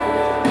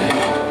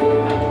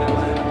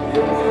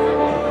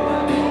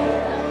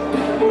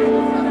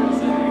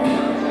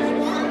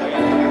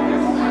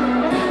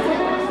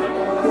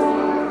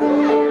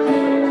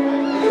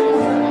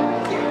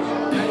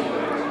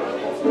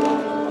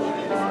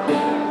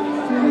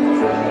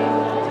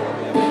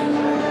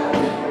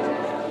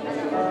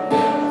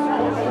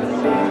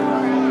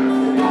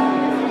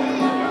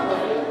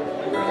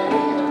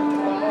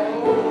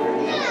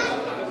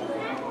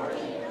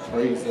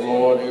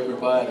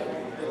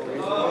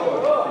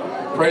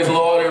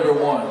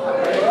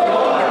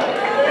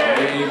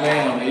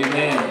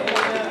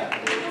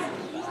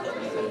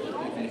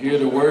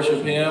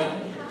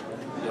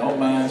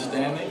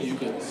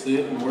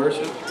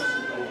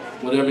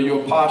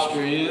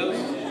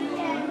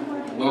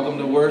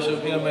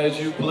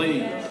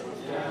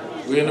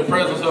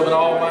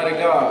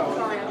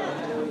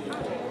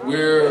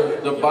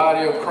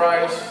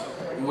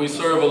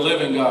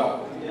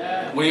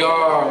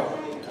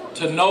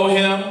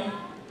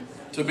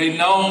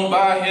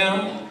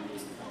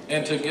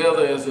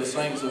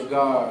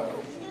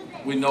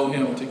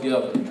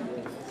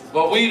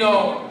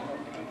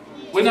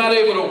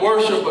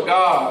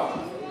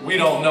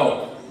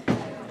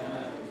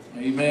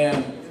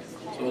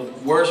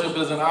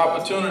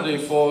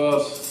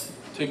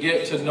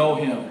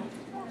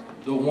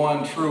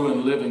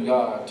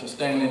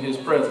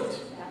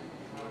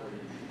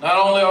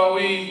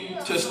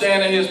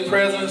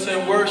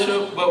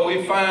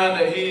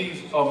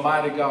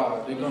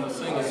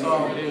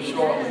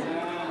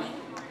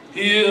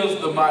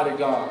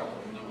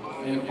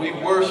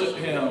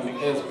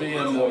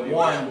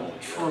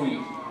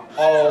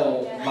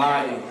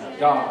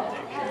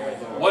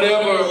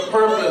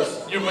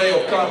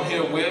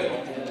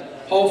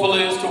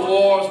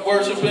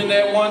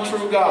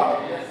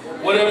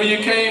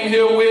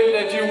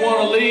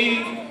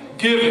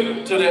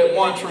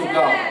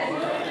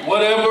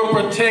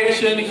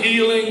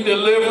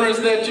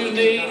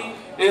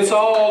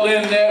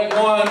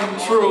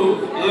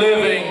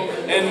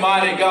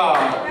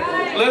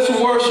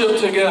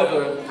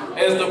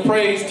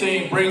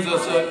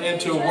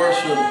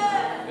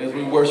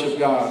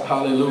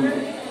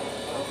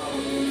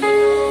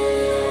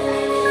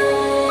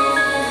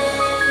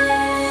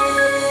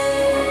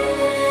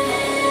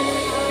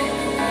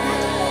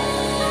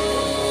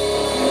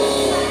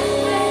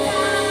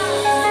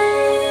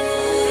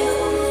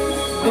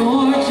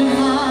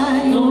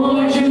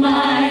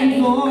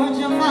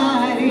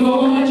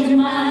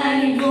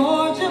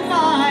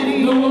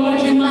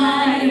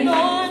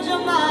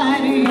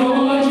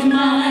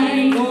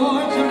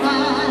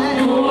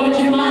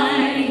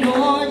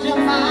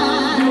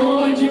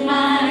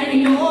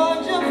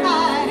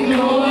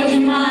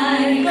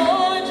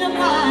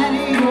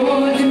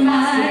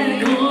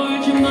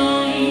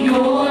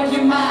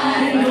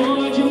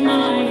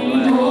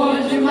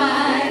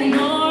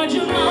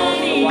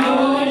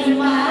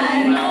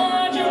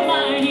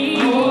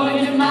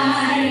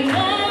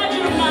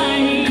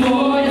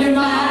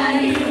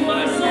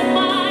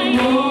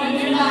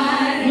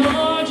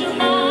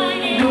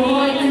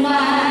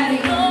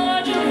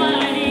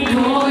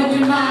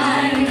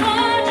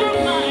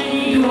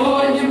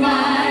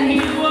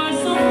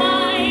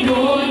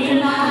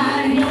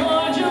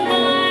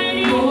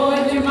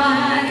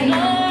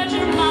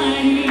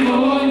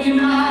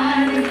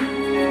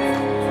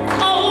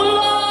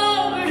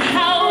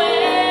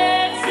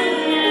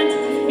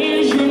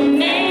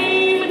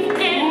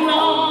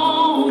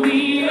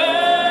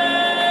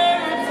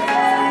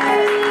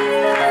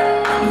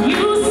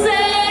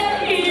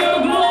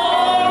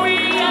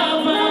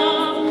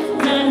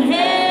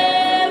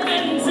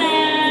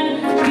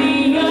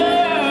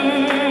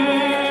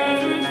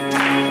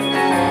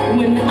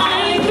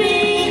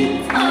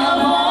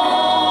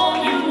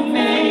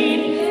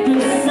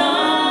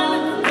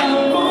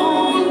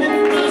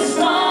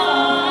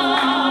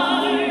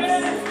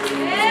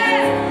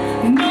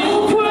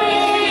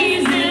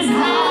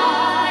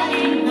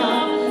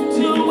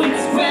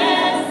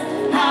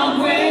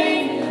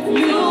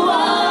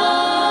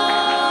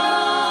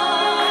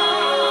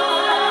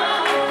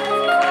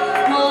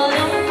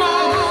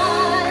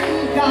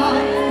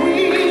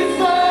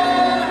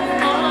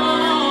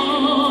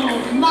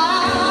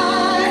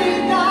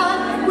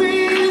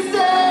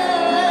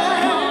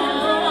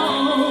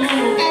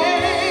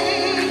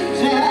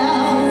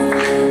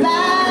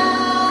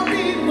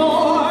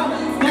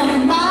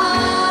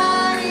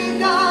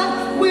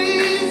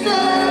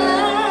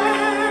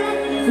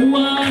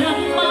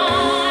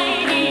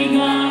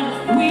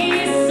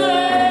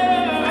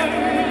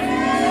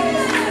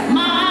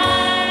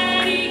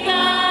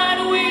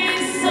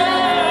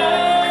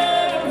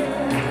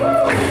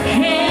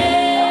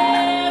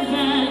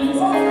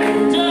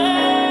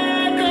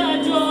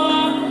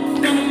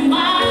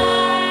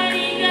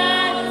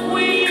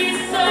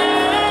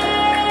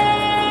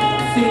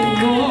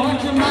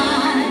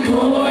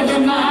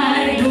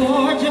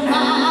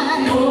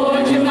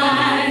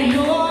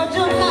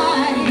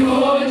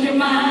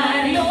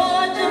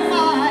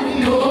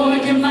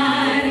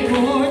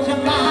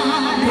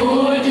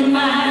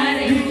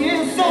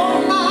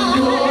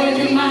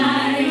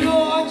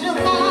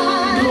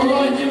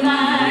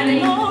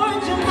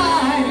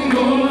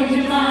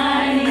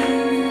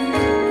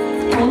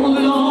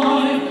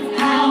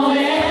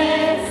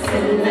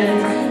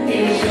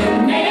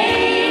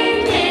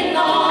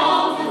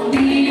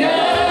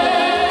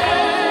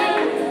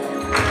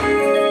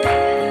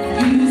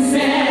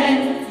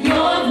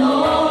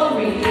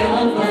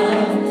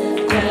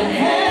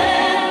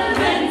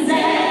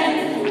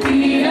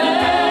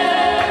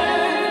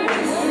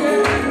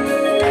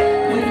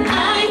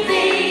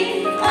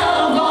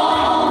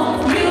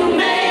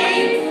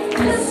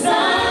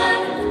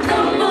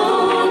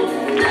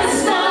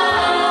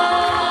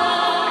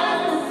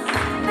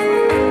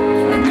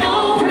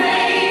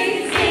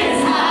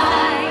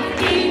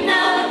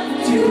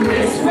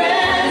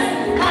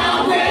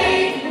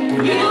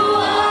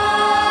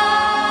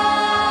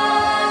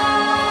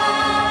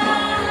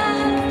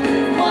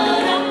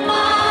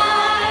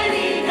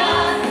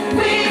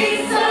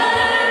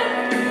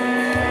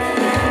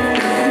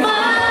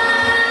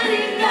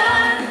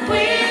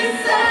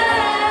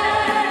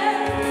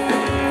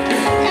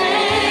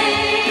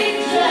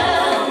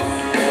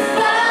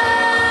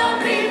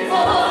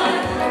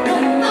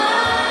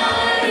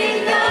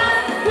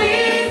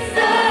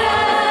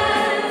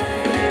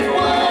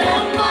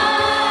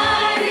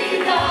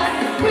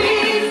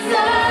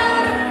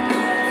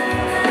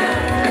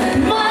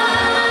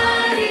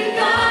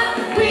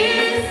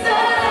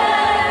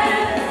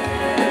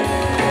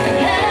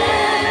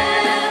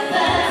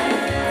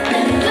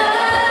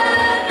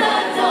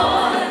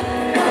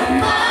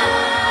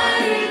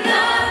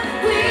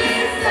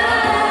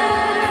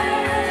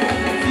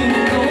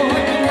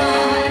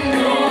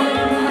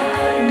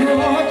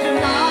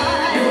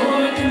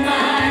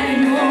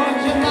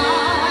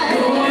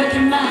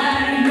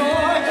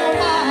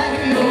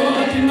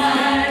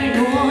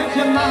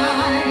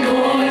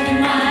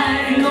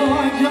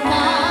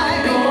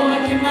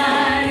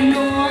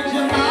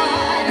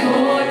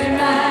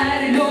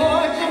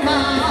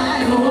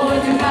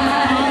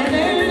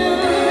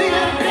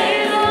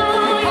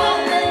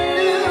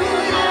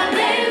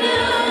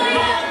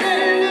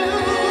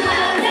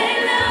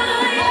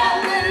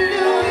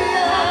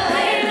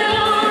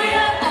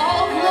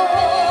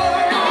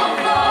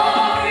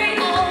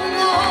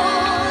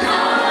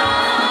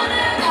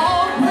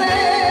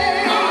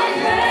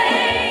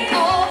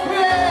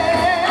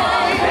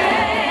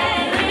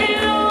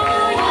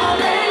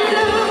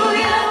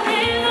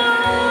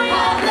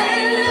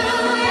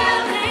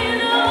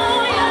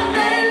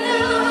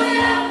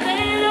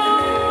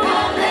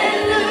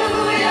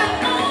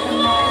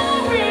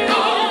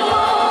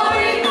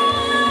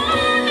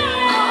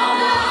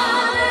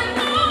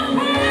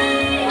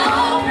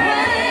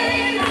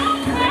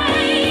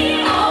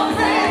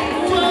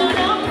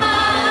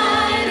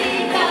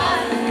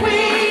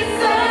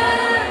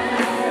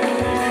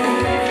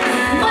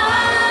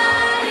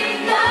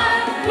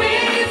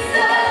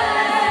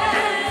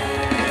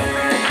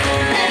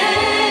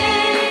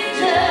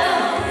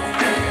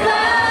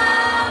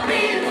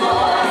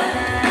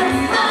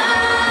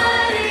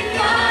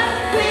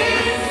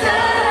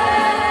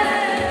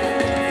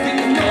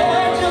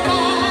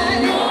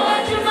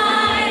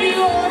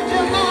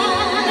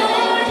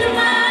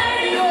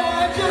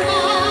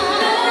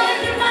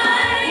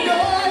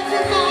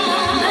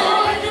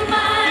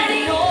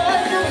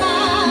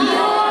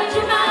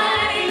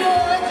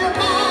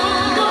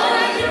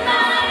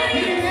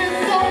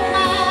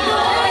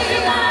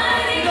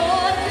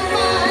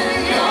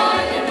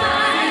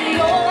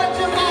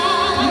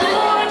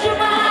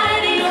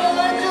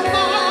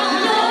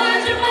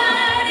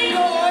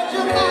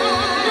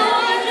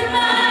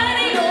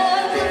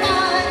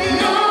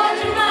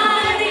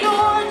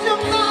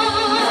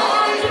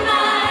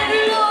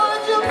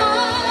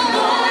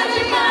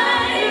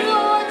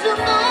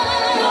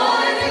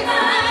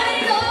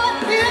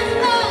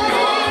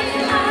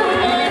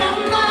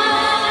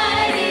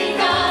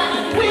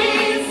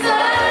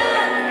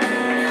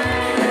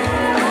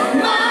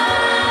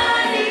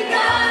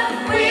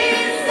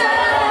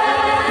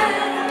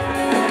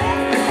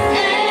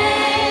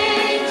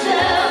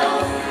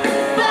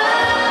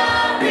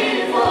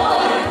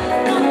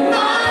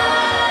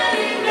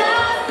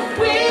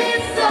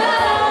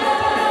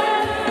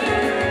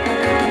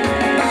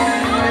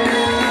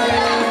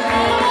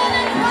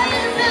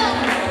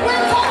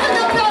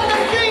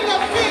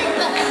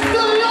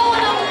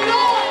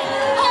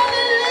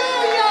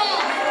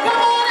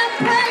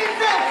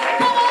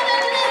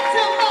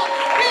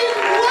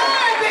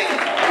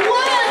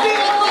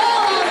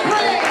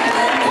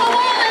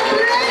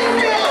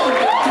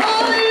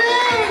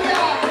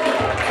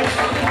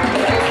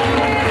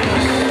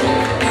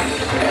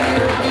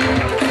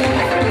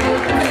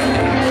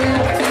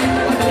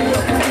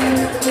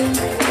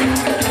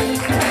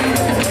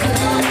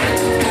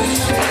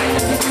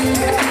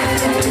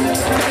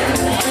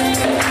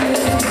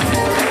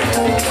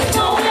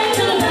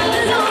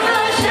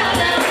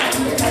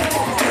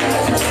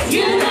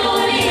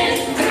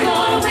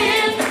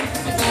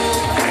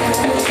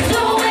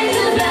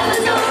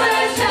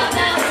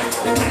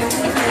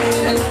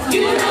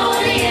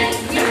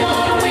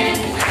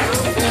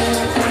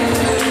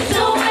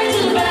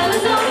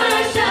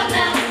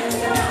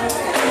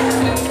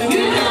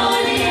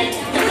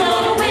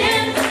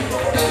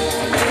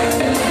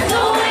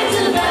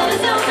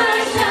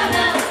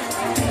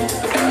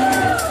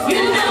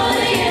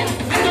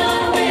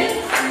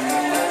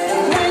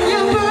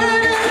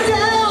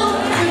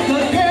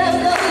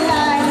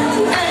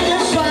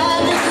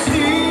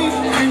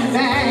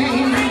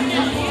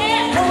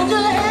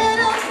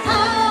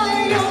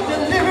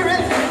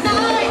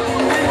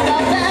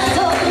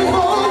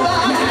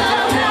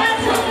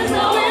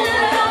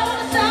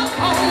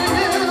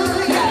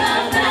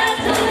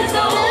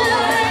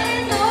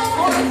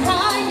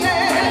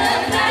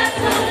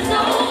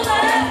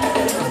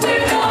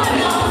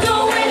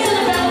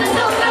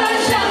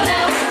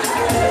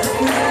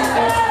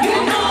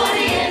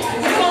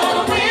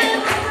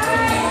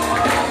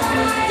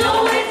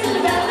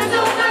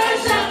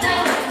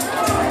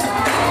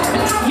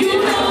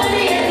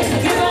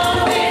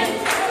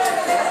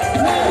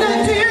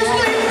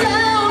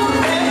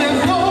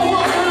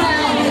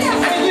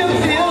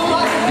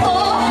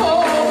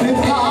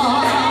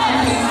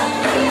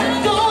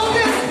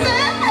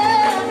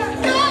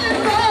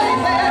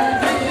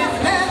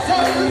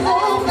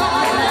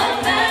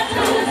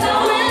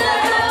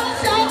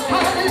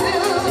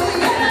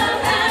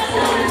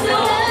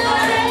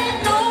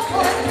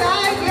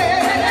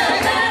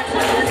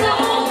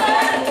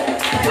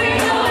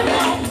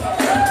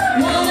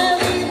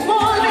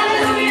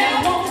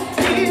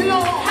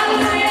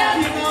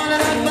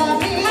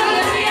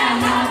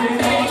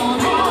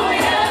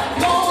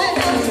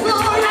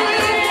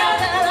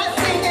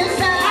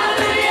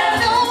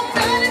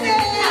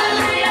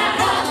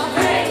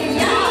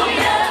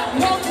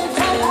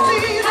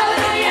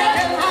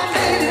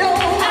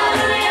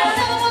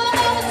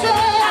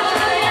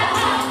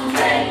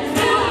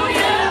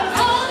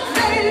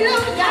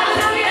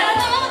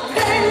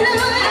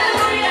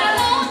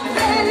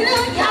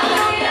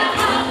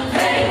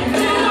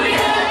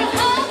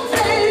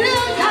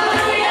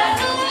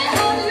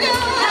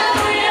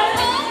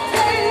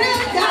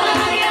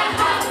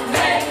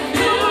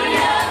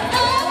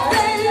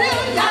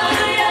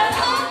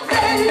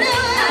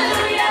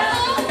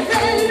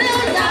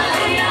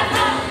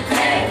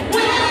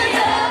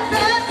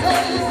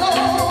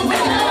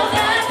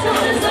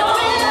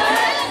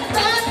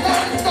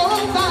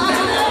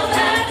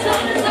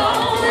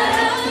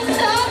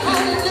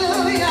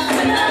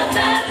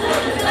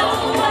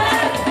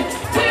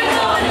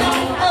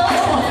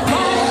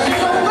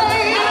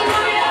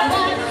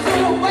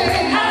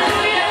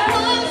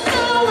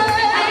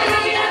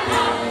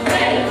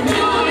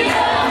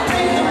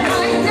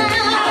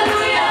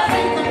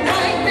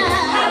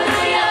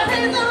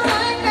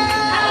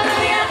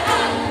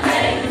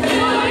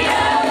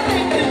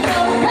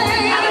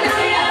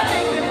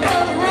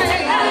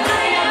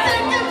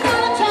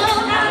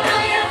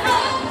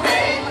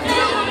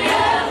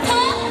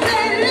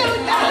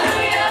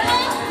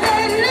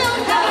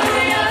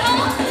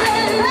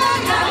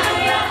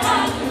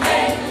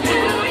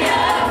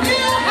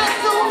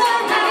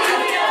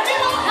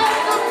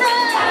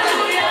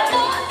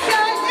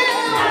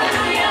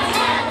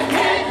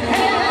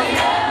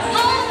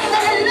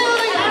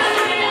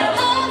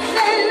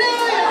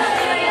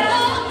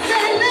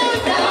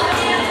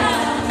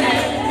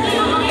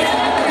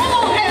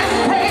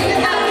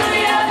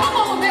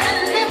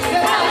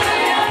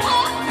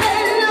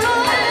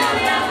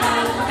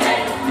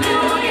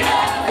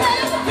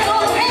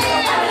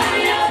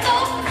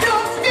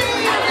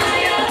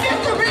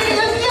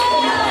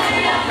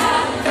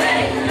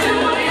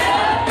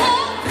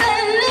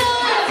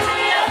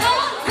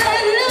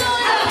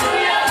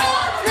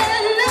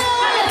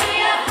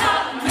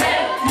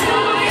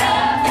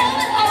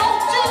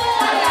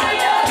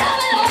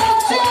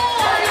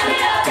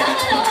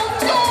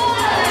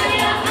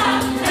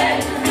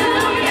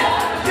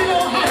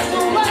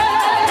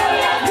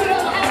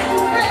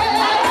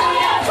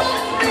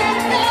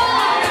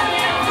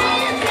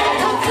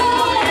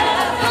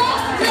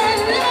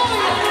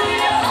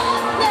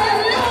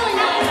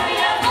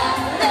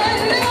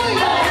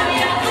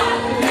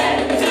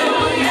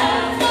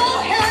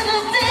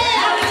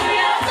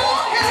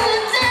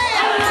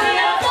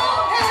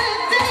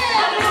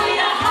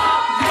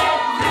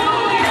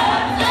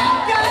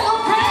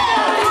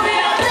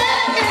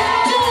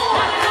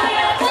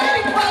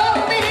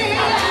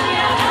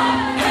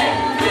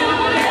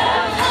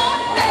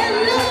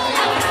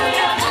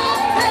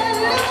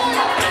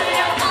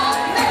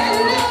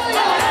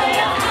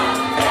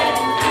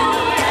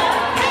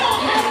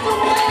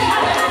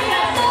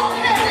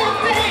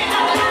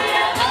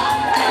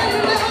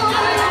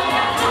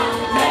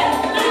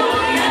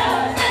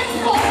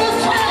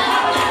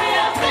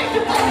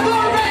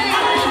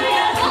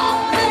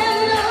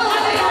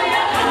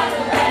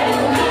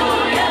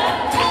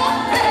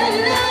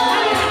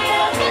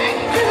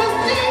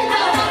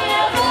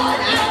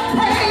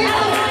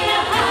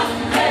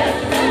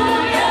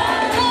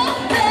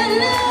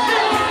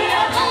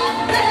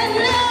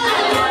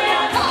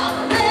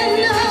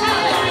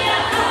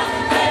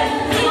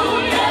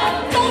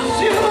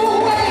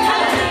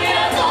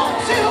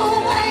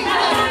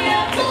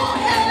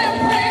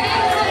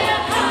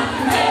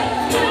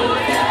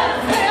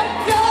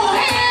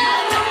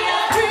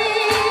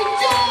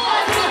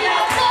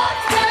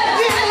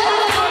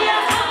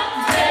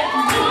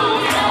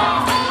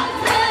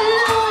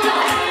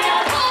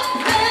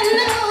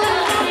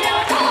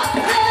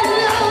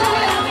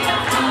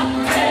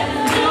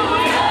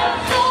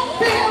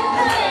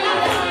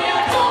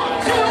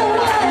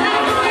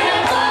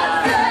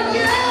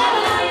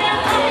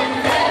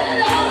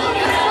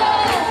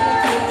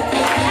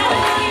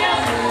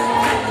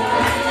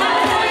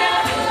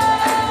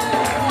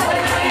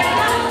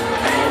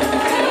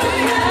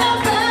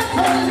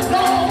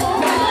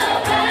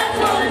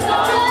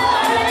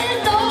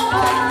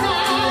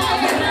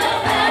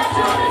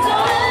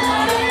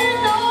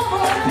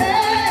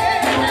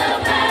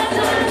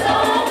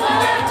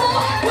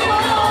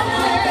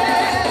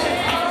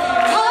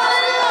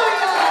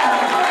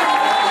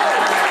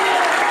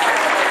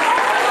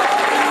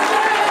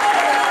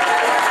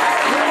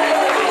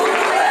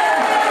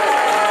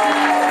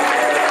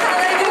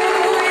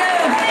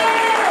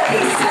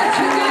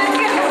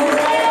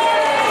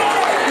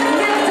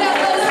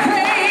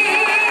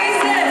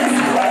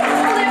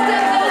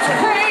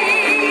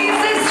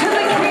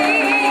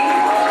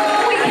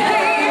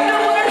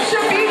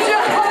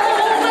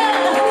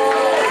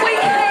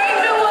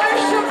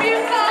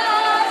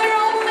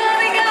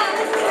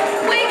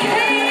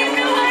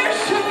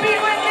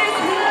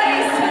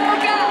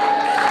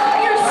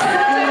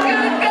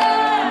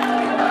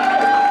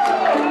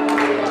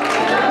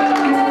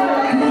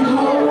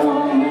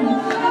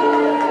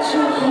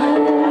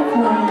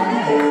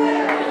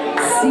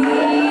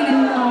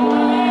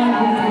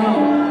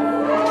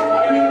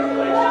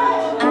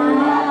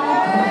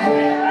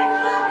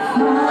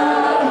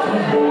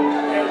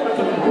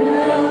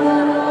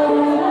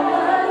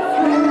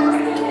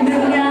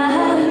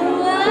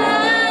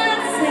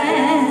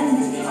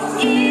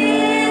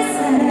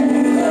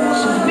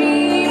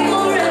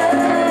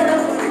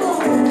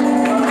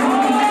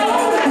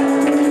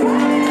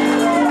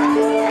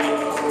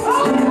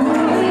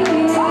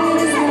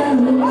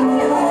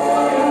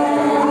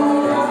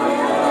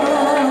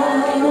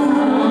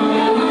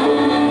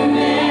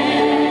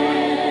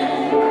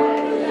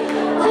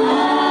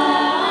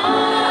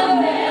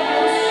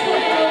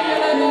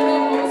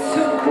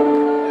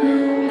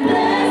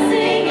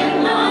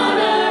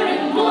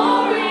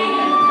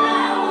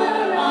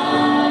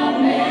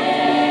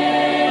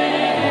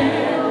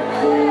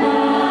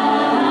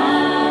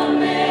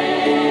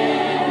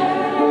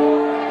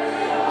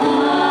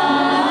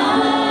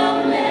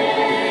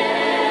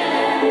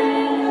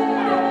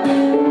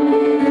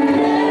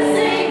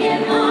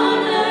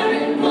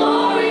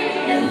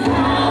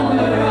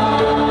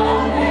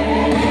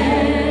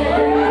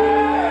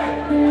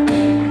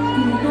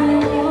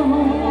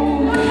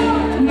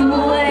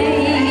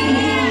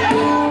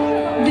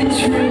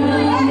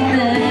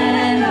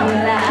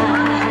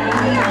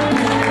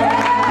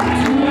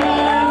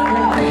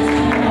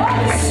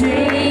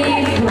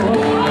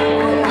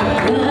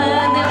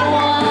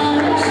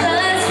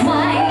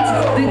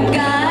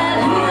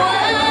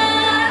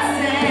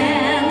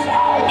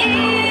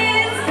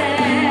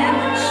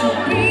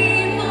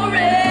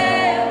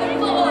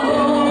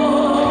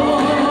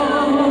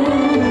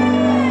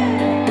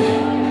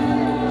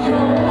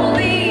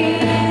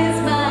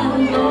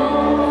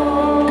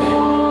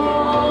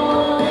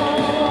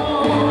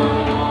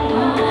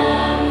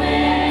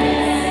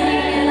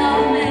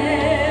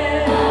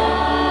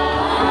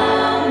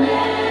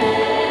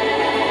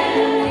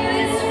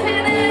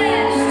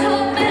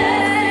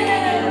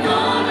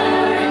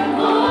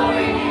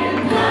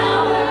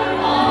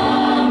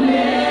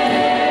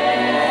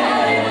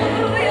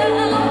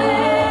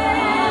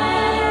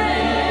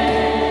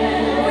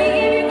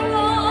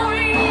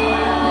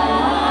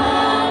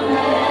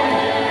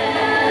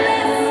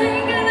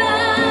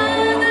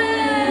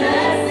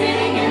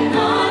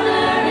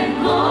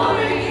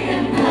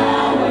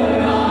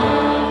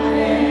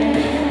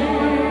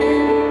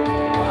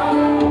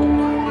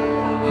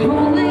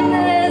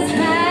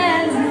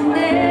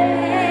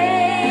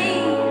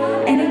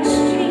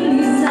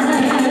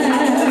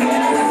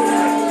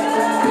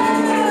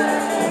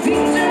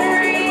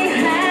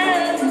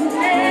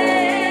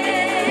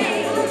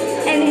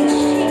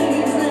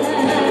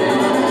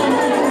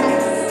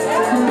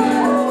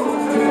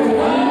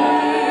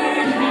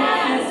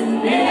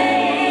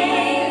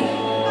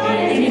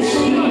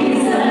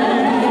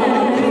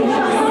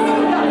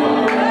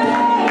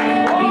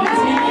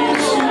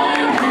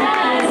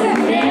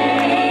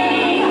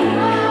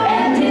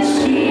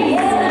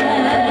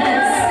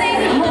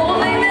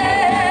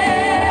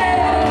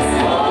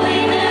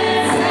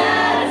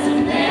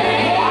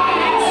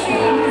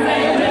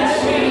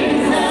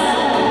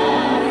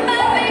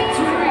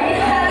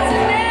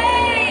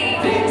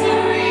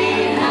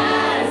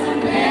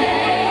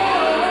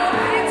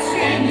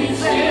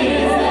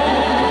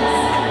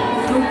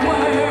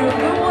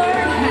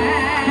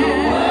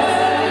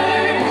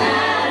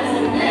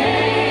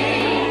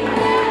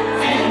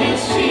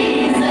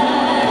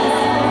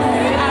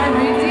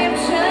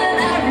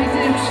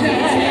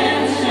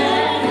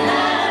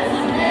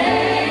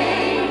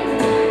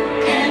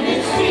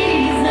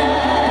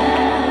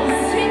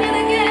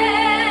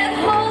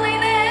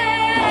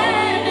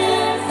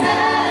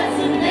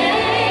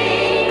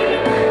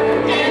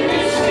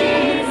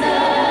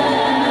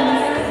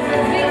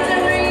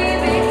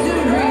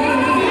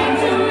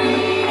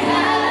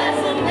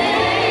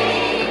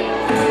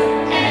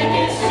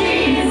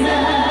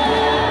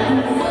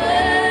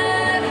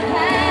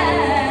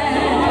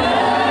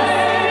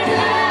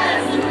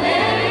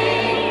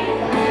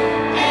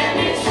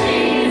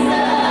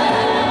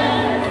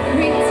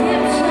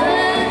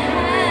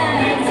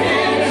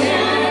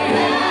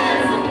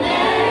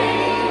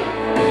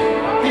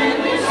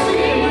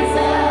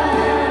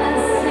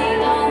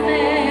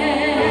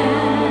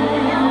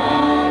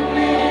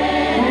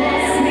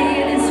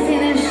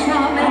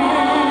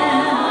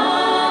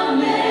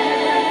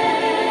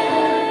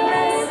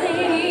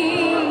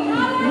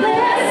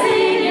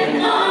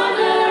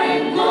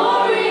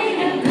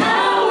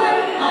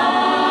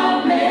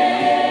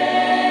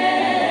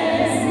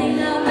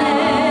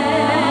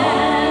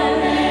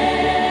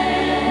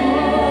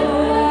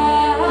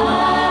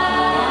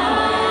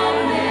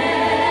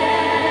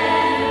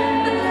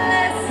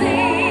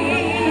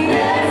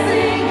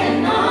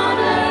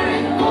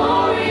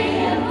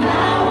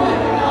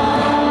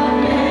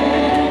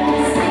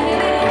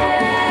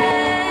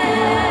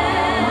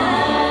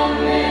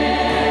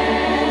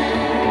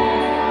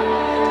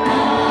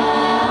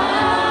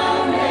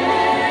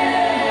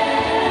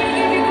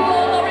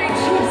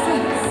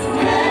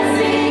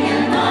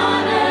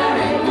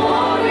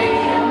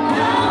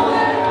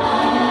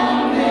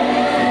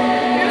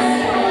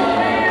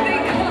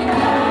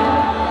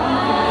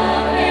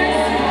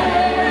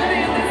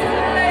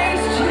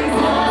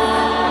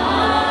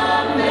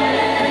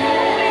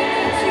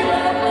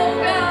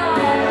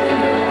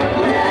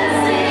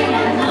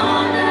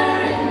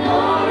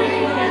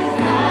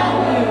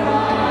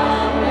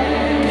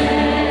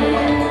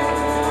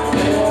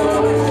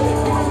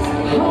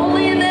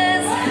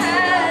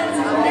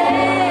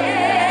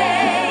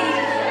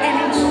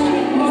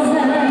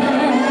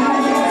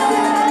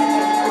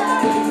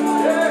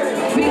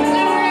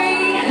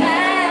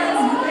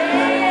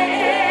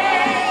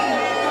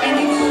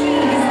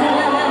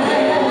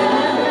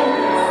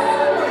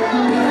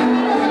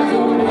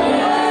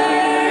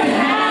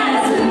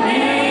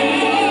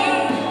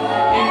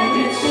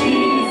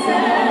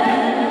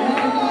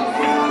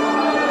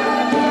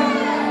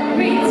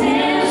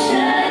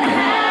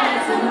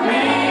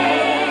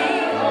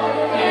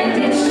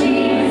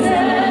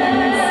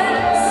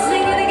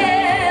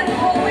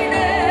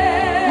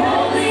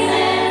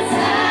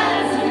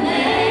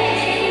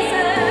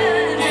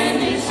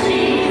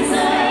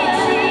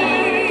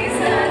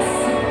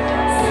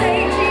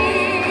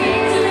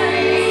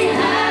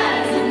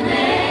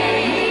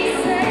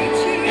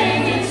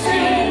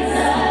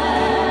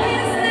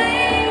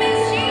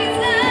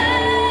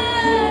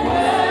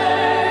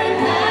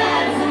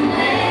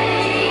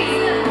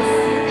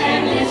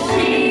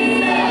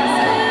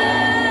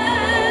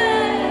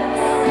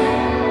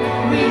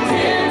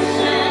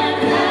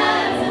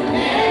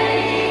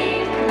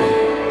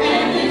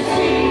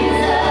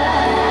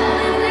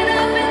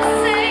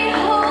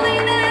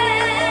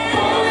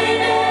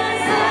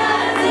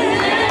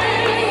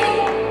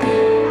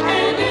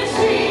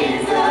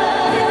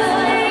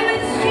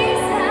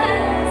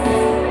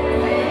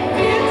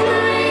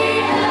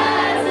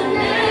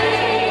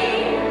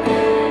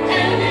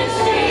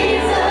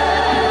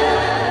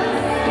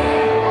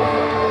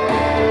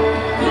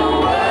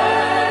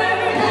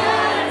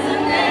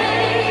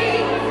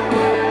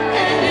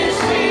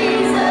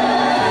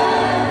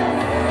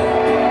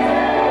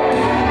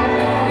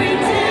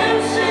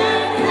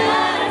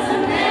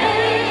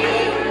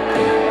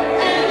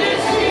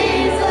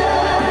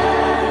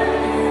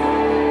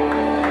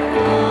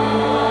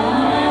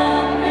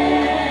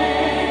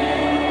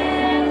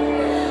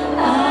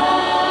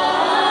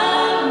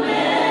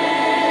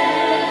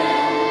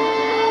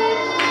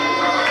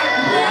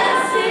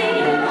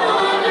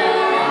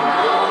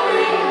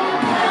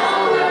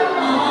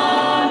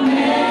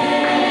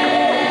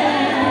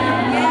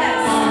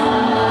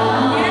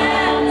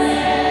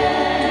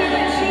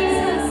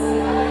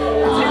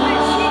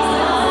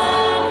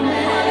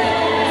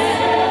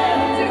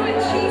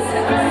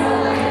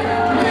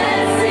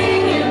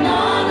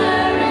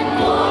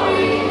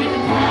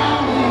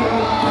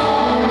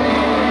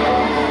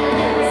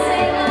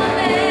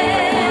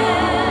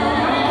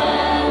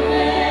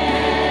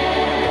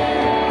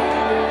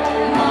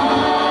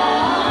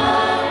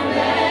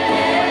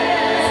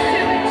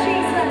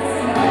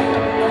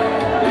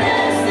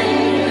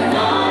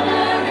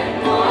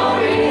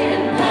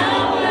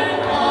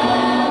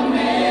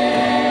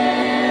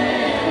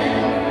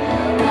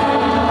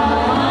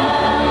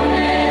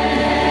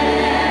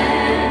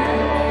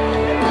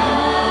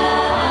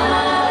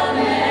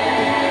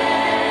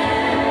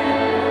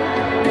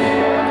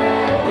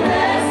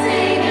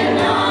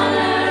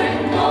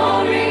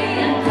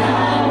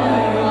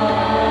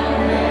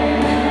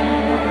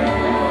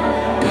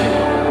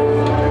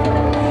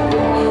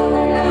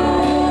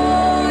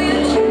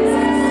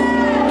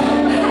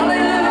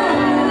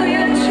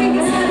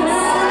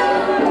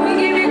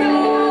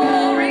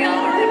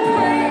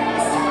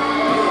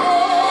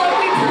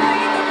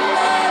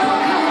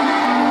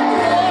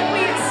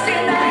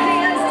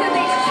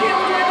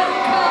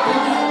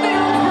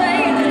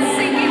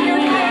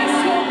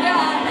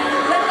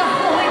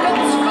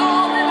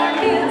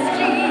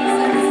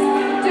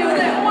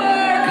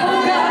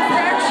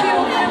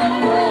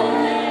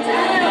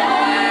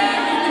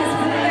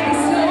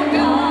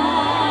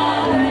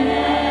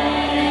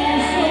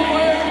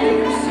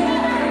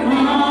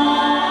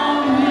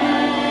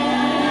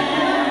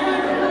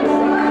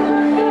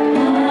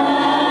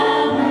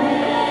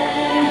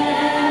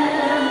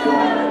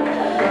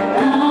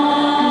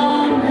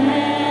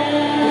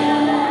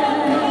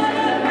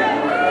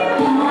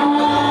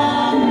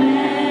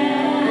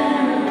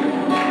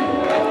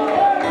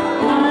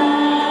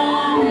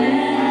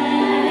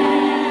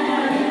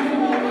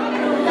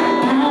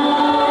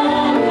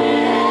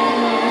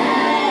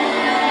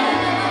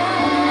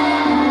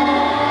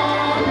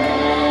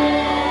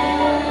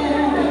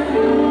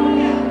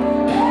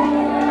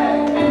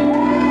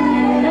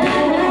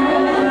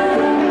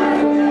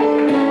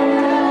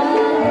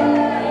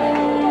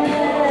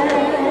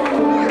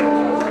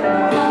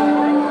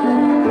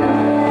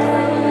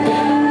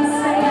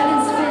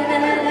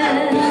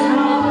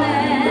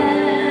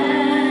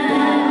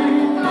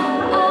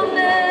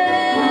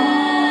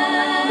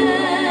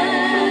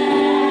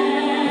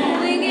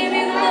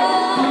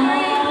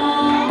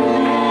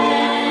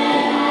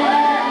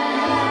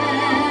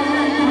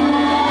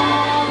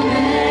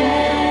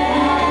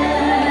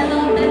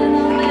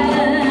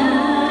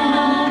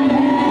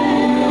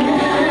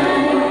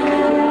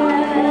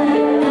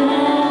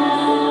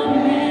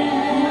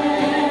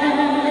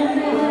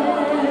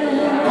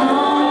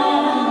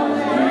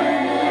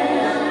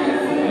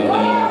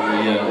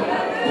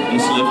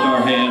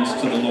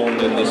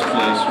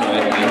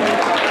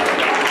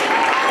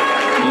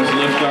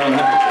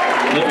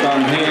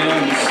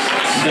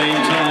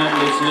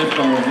lift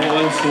our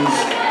voices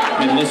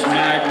and let's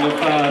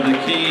magnify the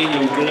King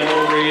of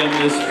glory in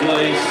this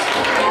place.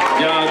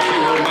 God, you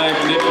are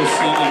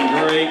magnificent and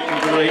great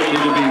and greatly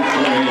to be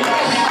praised.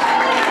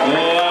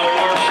 Oh, I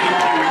worship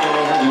you,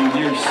 Lord, in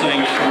your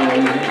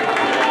sanctuary.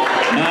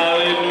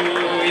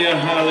 Hallelujah,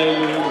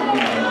 hallelujah.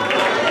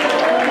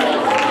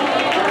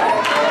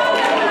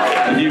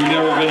 If you've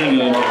never been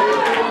in a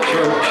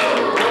church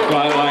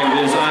quite like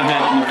this, I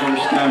hadn't the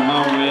first time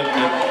I went,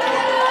 but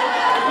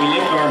we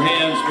lift our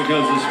hands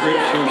because the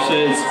scripture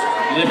says,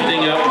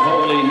 lifting up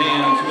holy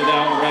hands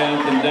without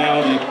wrath and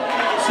doubting.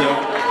 So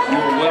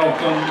you're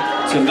welcome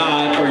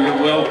tonight, or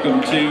you're welcome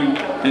to,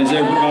 as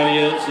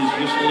everybody else is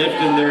just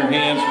lifting their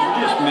hands.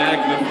 We're just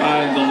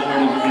magnifying the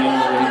Lord of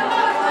glory.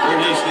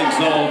 We're just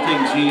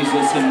exalting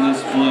Jesus in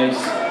this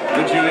place.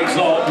 Would you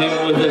exalt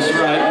him with us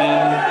right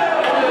now?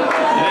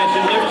 And as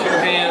you lift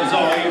your hands,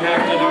 all you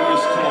have to do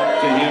is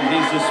talk to him.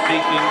 He's a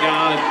speaking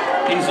God.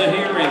 He's a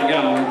hearing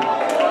God.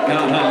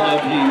 God, I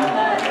love you.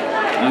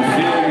 I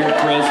feel your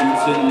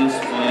presence in this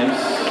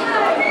place.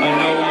 I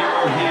know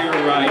you're here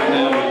right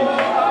now.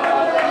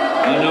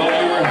 I know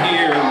you're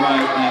here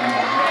right now.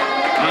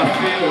 I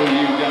feel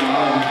you,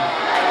 God.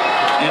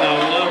 And I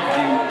love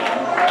you.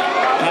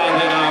 God,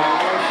 and I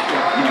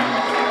worship you.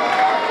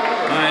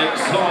 I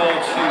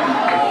exalt you.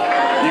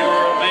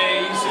 You're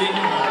amazing.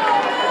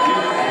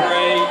 You're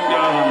great,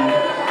 God.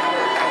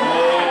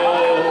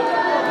 Oh,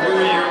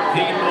 we're your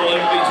people,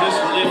 and we just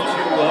lift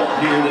you up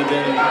here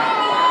today.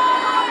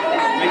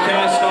 We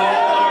cast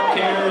all our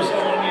cares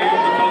on you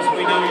because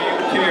we know you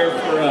care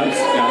for us,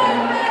 God.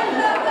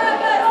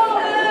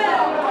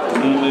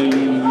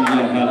 Hallelujah,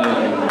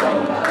 hallelujah.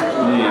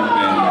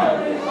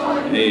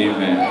 Amen.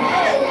 Amen.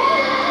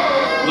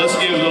 Let's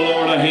give the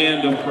Lord a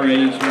hand of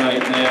praise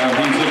right now.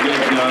 He's a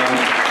good God.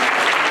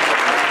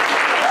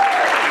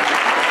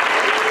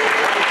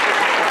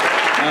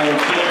 Our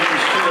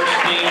children's church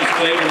team's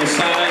waving a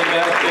sign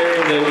back there.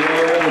 They were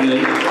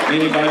that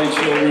anybody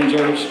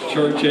children's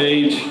church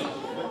age,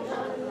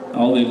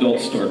 all the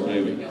adults start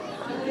moving.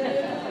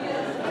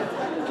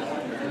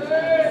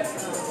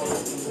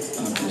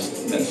 I'm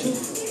just messing.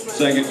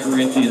 2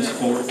 Corinthians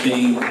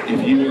 14.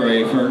 If you are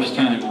a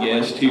first-time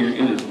guest here,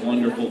 it is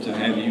wonderful to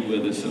have you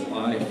with us at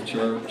Life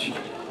Church.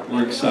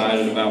 We're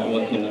excited about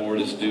what the Lord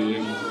is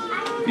doing.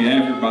 If you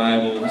have your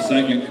Bible,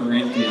 2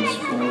 Corinthians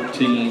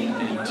 14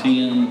 and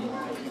 10.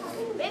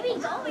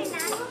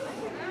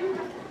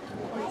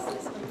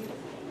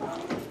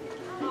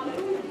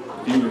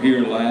 If you were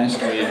here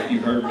last week, you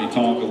heard me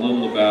talk a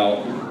little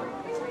about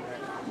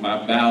my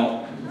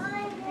bout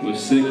with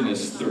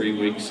sickness 3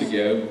 weeks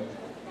ago,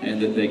 and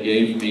that they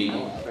gave me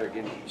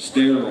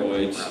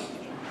steroids,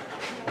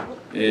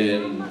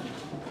 and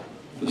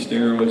the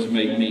steroids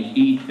make me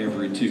eat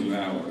every 2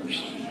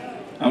 hours.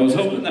 I was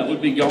hoping that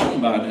would be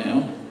gone by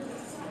now,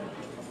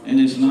 and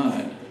it's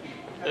not.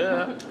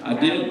 I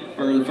did,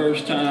 for the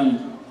first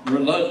time,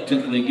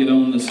 reluctantly get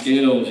on the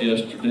scales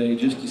yesterday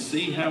just to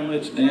see how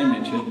much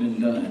damage had been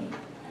done.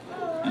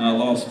 And I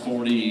lost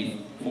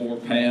 44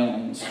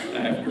 pounds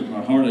after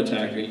my heart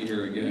attack a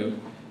year ago.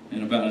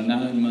 In about a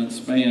 9-month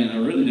span. I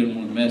really didn't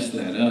want to mess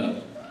that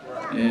up.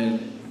 And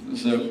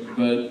so,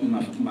 but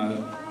my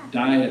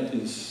diet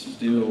is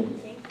still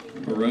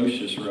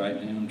ferocious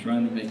right now. I'm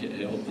trying to make it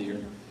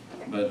healthier.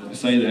 But I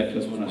say that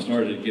because when I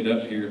started to get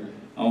up here,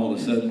 all of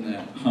a sudden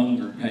that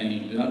hunger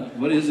pain,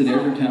 what is it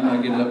every time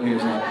I get up here?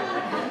 It's like,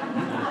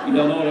 you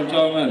don't know what I'm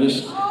talking about?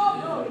 Just,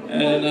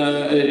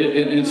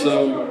 and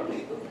so,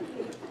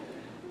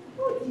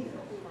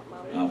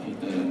 I'll put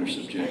that under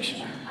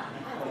subjection.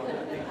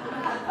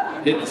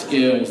 Hit the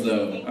scales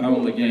though. I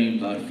only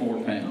gained like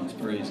 4 pounds,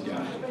 praise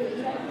God.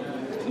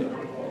 So,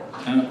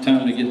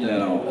 time to get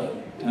that off.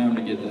 Time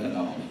to get that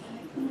off.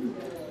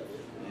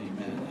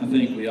 Amen. I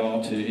think we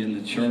ought to, in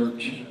the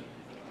church,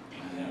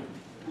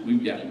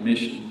 we've got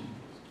mission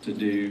to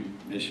do,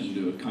 mission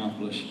to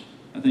accomplish.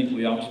 I think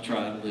we ought to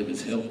try to live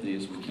as healthy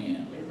as we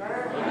can.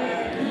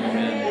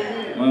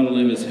 Amen. We ought to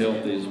live as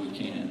healthy as we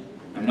can.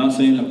 I'm not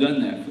saying I've done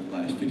that for the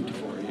last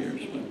 54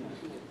 years, but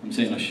I'm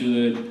saying I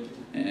should.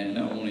 And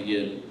I want to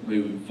get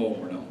moving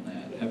forward on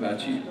that. How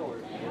about you?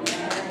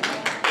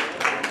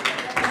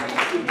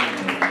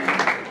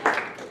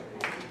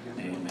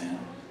 Amen.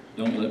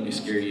 Don't let me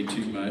scare you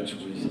too much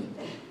with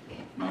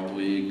my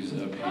wigs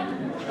up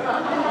here.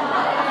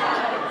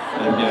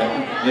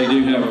 They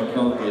do have a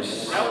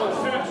purpose.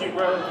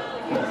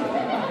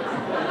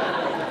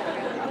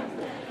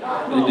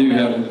 They do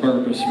have a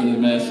purpose for the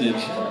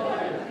message.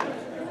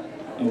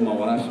 Oh, my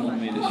wife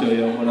wanted me to show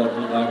y'all what I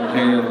look like with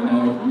hair. No.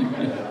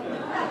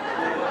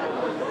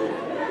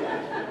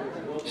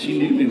 She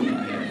knew me when I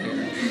had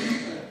hair.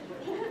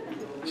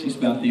 She's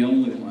about the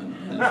only one.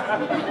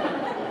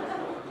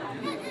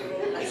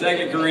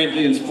 2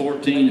 Corinthians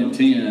 14 and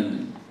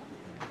 10.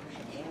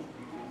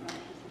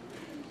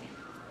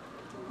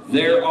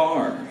 There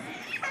are,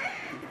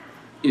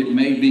 it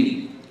may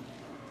be,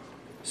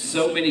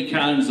 so many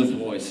kinds of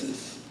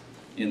voices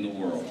in the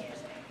world,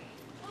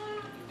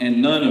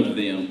 and none of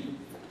them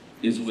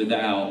is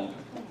without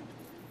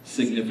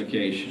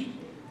signification.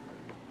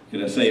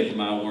 Could I say it with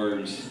my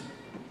words?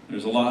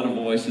 There's a lot of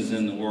voices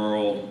in the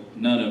world,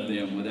 none of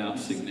them without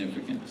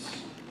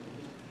significance.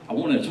 I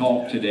want to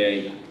talk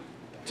today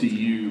to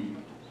you,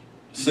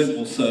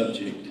 simple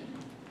subject,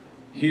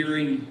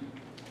 hearing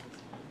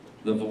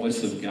the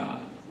voice of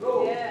God.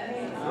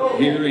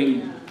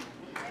 Hearing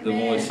the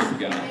voice of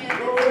God.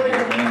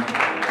 Amen.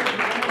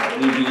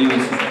 Would you lead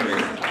us in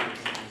prayer?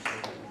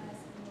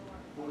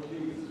 Lord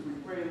Jesus, we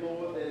pray,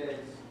 Lord, that as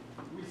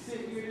we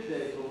sit here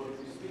today, Lord, as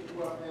we speak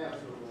to our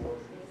pastor, Lord,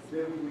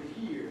 that we would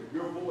hear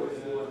your voice,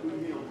 Lord, through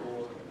him,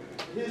 Lord.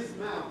 His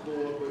mouth,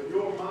 Lord, but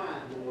your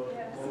mind, Lord.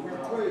 And we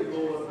pray,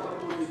 Lord,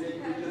 hallelujah, that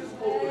you just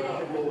open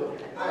up,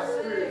 Lord, our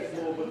spirits,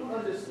 Lord, with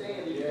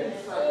understanding,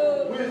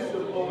 insight,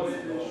 wisdom, Lord,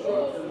 and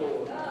instruction,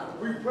 Lord.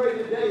 We pray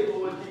today,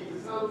 Lord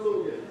Jesus,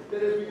 hallelujah,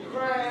 that as we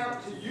cry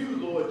out to you,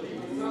 Lord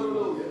Jesus,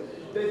 hallelujah,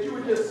 that you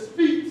would just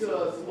speak to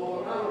us,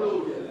 Lord,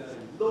 hallelujah.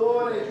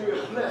 Lord, as you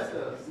have blessed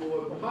us,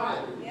 Lord,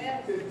 mighty,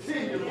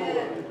 continue,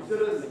 Lord, to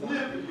let us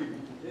live for you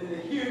and to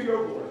hear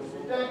your voice.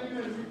 We thank you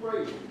and we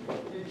praise you.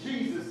 In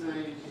Jesus'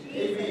 name,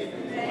 amen.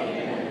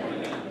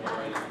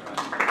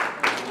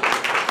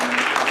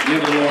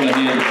 Give the Lord a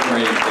hand of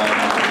praise, God.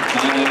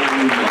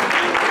 Hallelujah.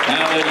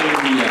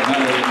 Hallelujah.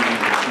 Hallelujah.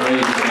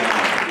 Praise God.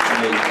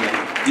 Praise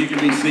God. You can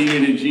be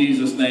seated in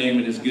Jesus' name.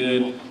 It is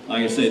good,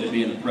 like I said, to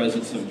be in the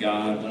presence of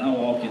God. When I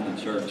walk in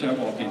the church, I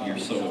walk in here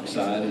so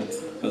excited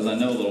because I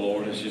know the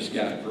Lord has just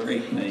got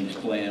great things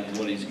planned,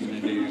 what he's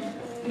going to do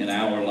in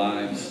our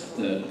lives,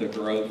 the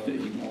growth that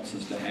he wants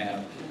us to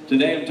have.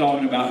 Today I'm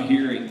talking about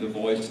hearing the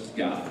voice of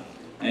God.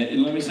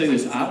 And let me say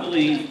this, I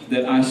believe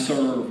that I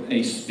serve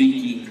a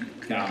speaking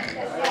God.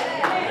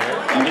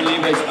 I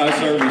believe I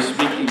serve a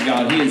speaking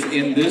God. He is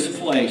in this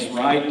place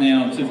right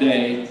now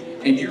today,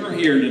 and you're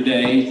here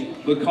today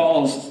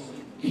because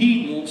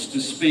he wants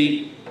to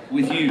speak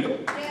with you.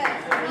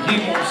 He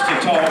wants to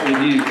talk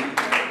with you.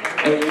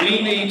 And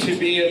we need to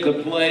be at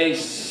the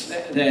place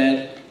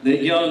that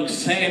young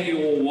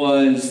Samuel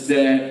was,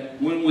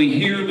 that when we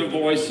hear the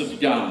voice of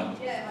God,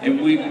 and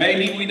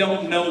maybe we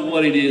don't know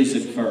what it is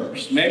at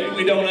first. Maybe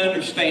we don't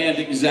understand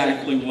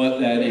exactly what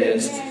that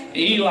is.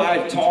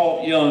 Eli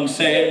taught young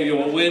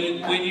Samuel,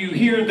 when you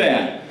hear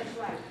that,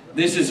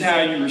 this is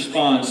how you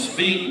respond.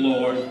 Speak,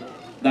 Lord,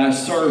 thy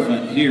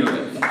servant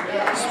heareth.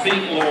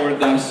 Speak, Lord,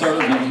 thy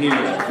servant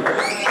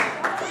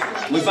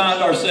heareth. We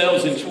find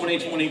ourselves in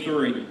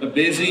 2023, a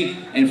busy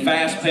and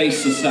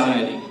fast-paced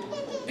society.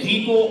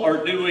 People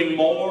are doing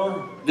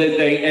more than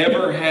they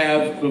ever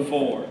have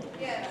before.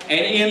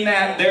 And in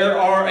that, there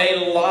are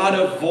a lot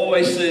of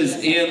voices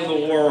in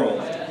the world.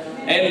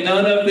 And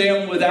none of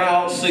them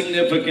without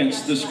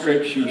significance, the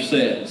Scripture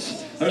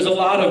says. There's a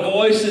lot of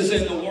voices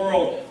in the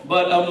world,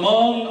 but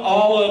among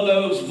all of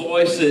those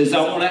voices,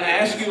 I want to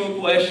ask you a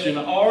question.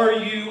 Are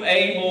you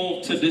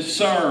able to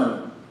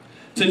discern,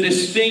 to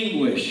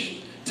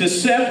distinguish, to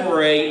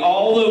separate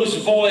all those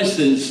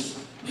voices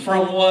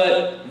from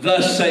what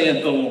thus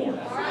saith the Lord?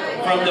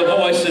 From the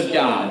voice of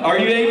God. Are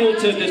you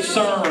able to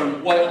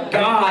discern what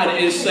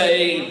God is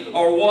saying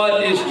or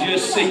what is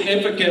just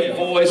significant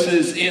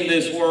voices in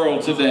this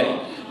world today?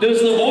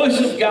 Does the voice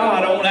of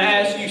God, I want to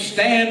ask you,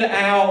 stand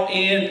out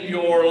in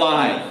your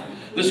life?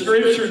 The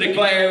Scripture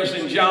declares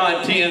in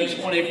John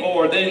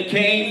 10:24, then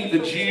came the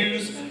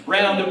Jews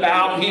round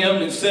about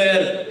him and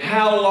said,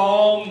 how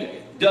long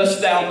dost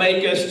thou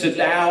make us to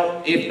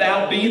doubt? If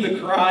thou be the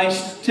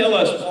Christ, tell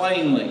us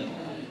plainly.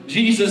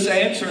 Jesus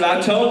answered,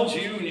 I told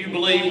you, and you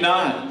believe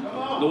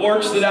not. The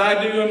works that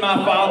I do in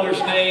my Father's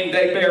name,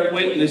 they bear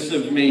witness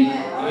of me.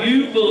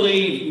 You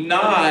believe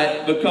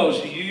not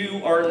because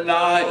you are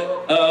not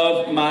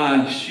of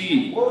my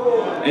sheep,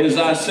 as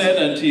I said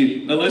unto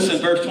you. Now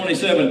listen, verse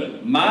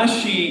 27. My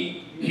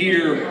sheep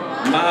hear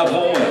my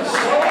voice.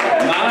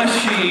 My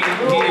sheep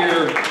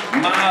hear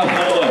my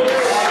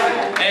voice.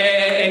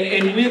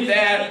 And with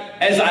that,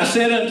 as I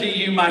said unto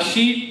you, my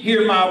sheep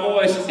hear my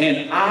voice,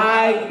 and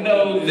I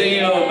know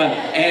them,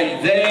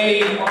 and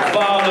they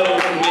follow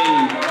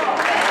me.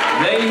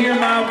 They hear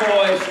my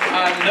voice,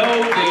 I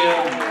know them,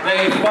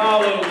 they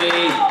follow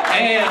me,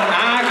 and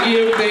I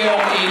give them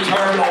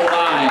eternal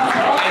life,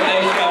 and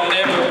they shall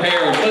never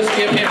perish. Let's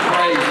give him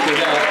praise for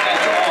that.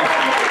 That's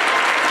awesome.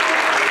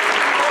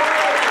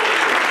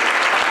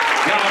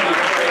 God, we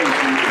praise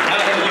you.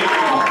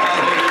 Hallelujah.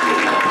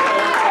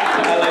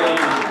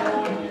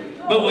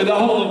 Hallelujah. But with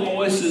all the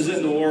voices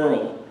in the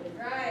world,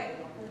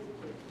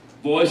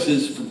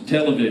 voices from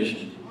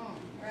television,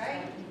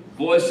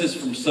 voices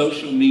from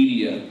social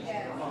media,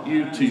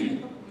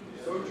 YouTube,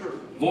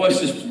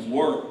 voices from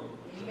work,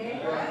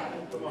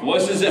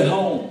 voices at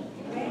home.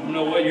 I don't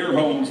know what your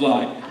home's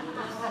like.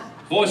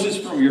 Voices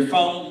from your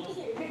phone,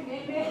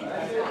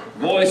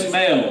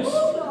 voicemails,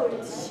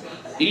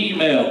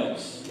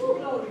 emails,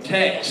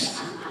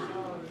 text,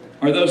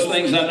 or those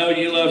things I know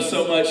you love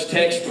so much,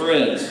 text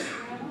threads.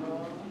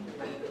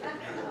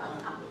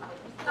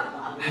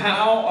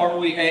 How are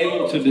we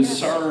able to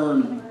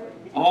discern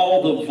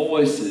all the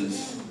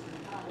voices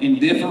and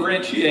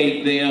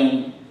differentiate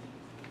them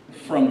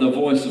from the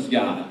voice of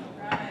God?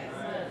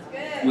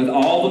 With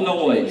all the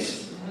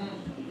noise,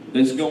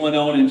 that's going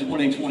on in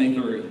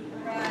 2023.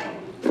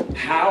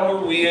 How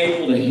are we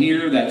able to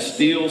hear that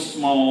still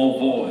small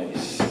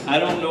voice? I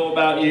don't know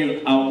about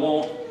you. I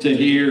want to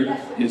hear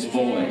His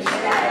voice.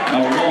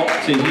 I want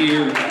to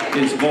hear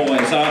His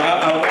voice.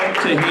 I want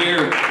to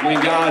hear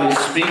when God is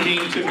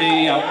speaking to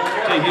me. I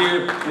want to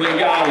hear when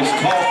God is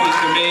talking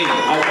to me.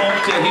 I want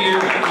to hear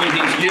when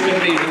He's giving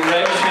me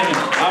direction.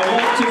 I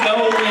want to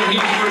know when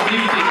He's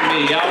rebuking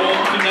me. I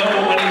want to know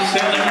when He's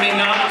telling me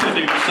not to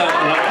do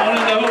something. I want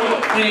to know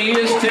when He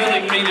is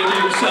telling me to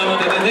do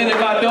something. And then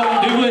if I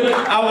don't do it,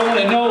 I want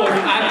to know if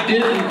I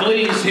didn't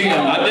please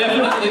Him. I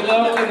definitely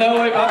love to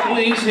know if I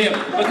please Him,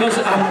 because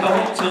I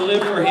want to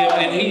live for Him,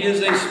 and He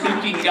is a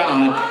speaking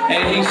God,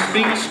 and He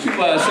speaks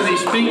to us, and He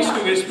speaks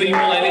to His people,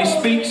 and He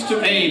speaks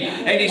to me,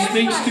 and He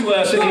speaks to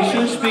us, and He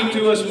should speak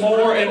to us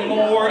more and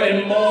more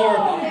and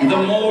more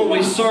the more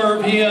we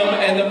serve Him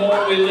and the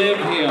more we live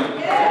Him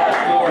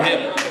for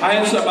Him. I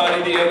had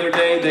somebody the other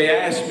day, they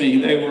asked me,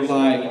 they were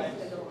like,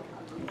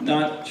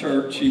 not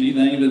church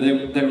anything,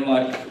 but they were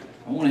like,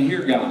 I want to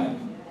hear God.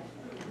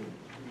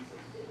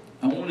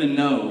 I want to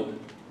know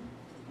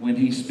when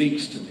He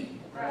speaks to me.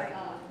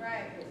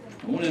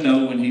 I want to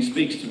know when He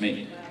speaks to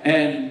me.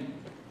 And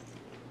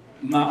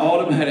my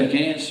automatic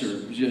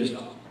answer, just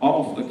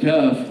off the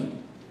cuff,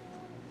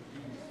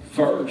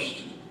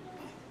 first,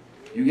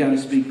 you got to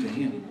speak to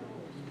Him.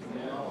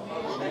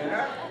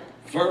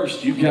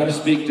 First, you got to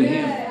speak to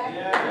Him.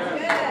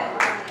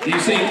 You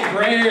see,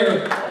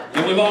 prayer,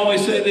 and we've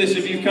always said this,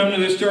 if you've come to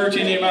this church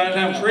any amount of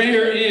time,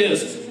 prayer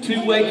is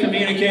two-way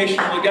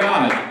communication with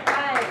God.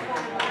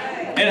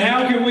 And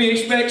how can we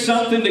expect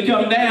something to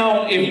come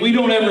down if we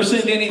don't ever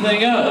send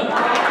anything up?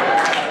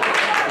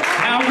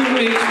 How can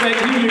we expect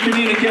Him to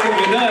communicate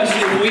with us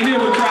if we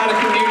never try to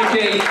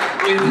communicate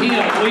with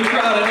Him? We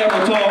try to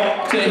never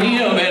talk to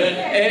Him.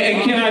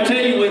 And can I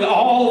tell you, with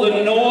all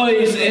the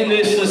noise in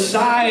this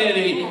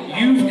society,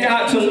 you've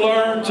got to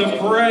learn to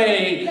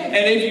pray.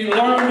 And if you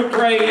learn to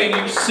pray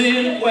and you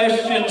send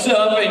questions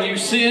up and you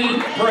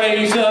send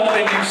praise up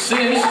and you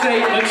send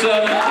statements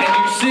up and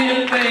you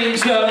send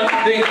things up,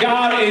 then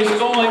God is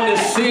going to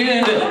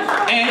send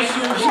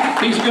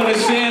answers. He's going to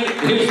send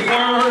His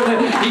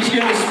Word. He's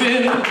going to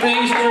send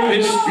things through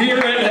His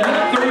Spirit,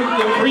 through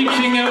the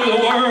preaching of the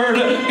Word.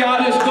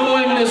 God is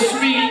going to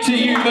speak to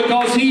you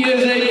because He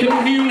is a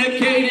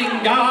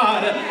communicating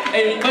God.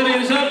 But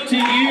it is up to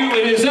you,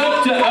 it is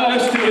up to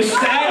us to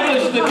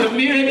establish the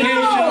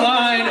communication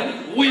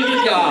line with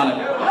God.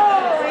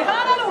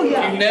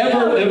 You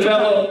never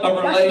develop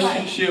a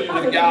relationship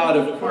with God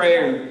of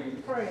prayer,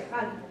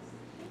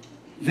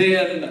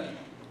 then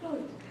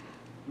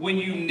when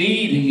you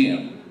need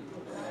Him,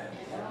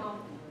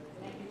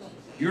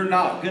 you're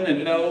not going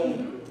to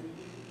know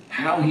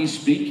how He's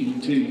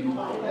speaking to you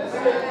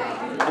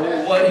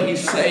or what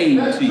He's saying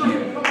to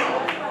you,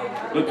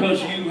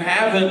 because you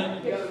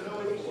haven't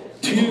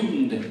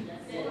tuned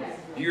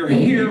your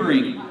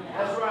hearing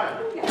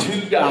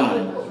to God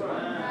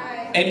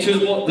and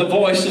to the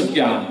voice of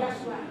God.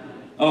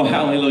 Oh,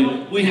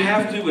 hallelujah. We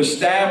have to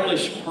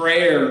establish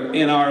prayer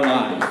in our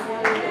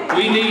life.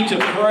 We need to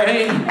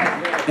pray.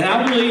 And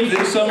I believe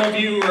that some of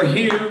you are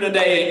here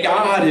today and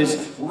God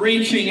is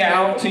reaching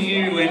out to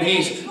you and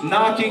He's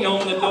knocking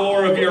on the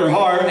door of your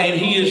heart and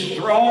He is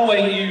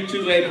drawing you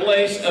to a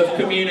place of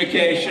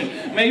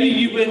communication. Maybe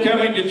you've been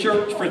coming to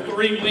church for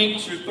 3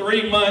 weeks or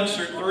 3 months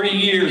or 3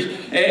 years,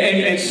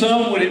 and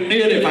some would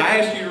admit, if I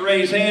asked you to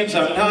raise hands,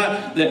 I'm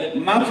not, that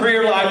my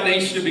prayer life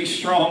needs to be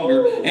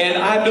stronger and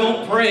I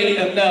don't pray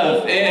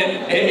enough.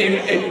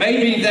 And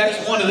maybe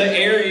that's one of the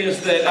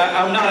areas that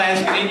I'm not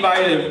asking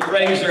anybody to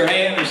raise their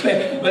hand or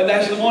stand, but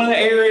that's one of the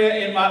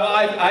areas in my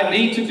life I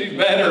need to do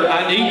better.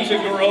 I need to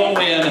grow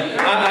in.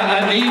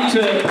 I need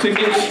to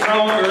get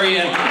stronger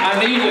in.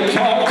 I need to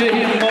talk to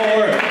Him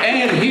more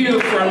and hear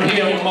from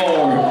Him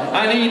more.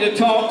 I need to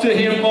talk to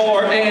Him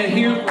more and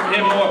hear from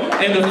Him more.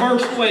 And the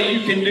first way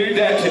you can do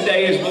that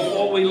today is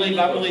before we leave.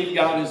 I believe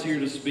God is here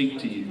to speak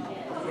to you.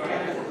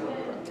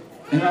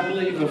 And I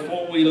believe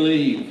before we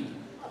leave,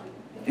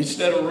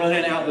 instead of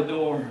running out the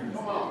door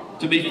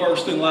to be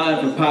first in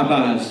line for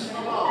Popeyes,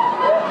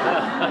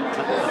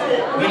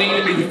 we need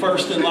to be the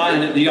first in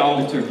line at the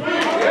altar. Say,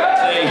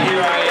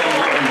 here I am,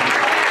 Lord.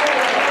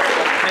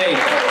 Hey,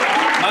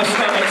 my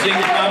stomach's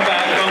eating my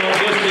backbone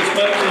just as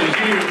much as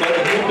you, but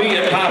you'll be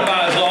at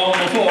Popeyes long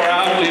before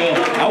I will.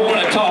 I want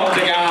to talk to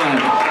God.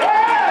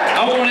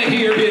 I want to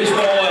hear His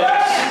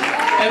voice.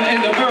 And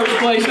in the first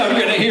place, I'm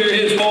going to hear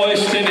His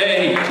voice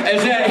today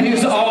is at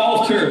His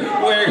altar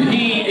where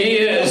He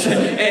is,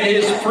 and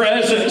His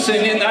presence,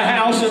 and in the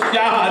house of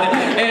God,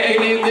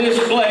 and in this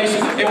place,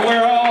 and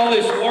where all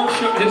this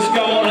worship has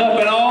gone up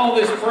and all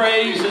this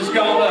praise has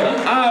gone up.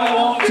 I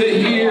want to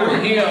hear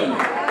Him.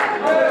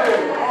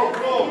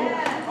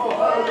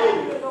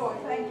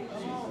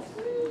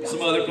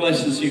 Some other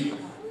places you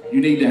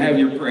need to have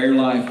your prayer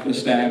life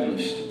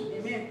established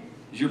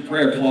is your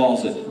prayer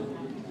closet,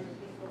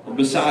 or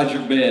beside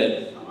your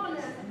bed,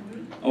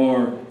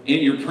 or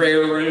in your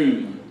prayer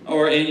room,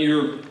 or in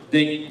your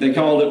They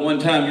called it one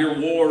time your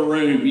war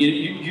room.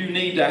 You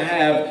need to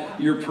have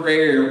your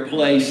prayer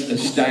place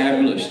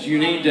established. You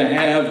need to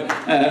have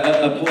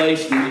a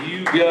place that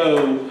you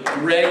go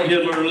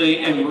regularly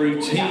and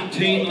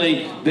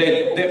routinely.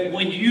 That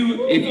when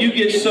if you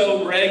get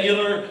so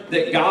regular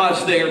that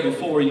God's there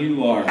before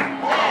you are.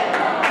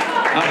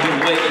 I've been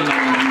waiting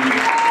on you.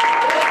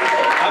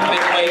 I've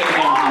been waiting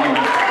on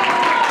you.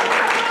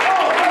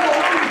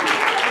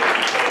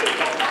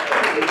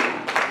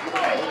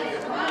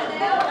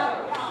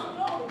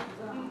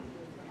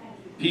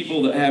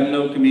 People that have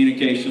no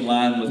communication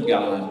line with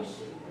God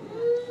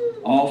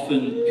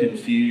often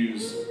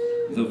confuse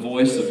the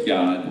voice of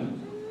God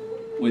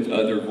with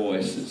other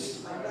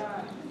voices.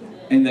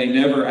 And they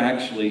never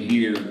actually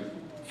hear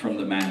from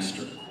the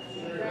Master.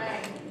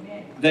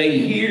 They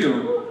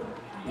hear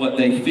what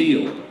they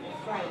feel.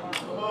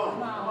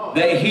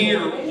 They hear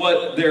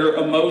what their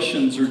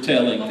emotions are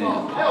telling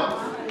them.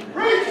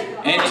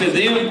 And to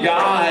them,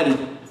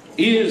 God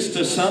is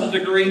to some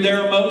degree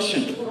their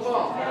emotion.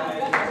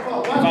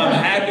 If I'm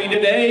happy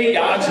today,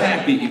 God's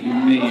happy with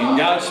me, and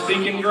God's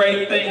speaking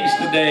great things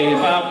today. If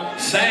I'm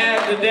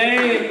sad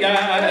today,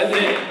 then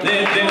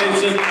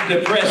it's a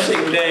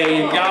depressing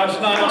day, and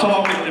God's not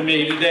talking to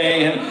me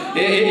today. And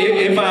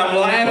if I'm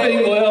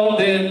laughing, well,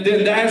 then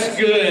that's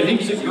good.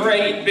 He's a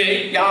great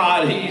big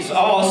God. He's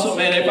awesome.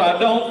 And if I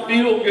don't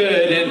feel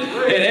good and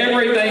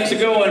everything's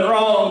going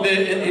wrong, then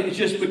it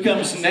just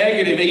becomes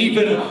negative.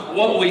 Even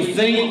what we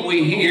think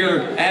we hear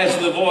as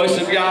the voice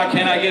of God.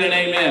 Can I get an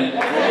amen?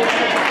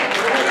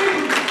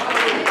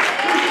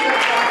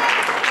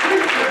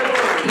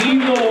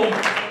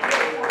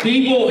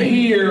 People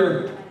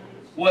hear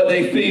what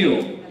they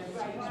feel.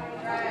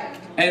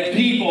 And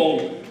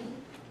people,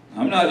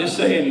 I'm not just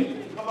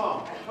saying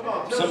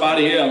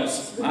somebody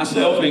else,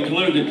 myself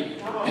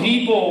included,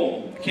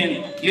 people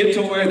can get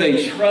to where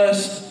they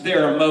trust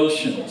their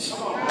emotions,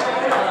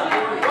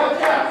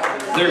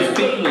 their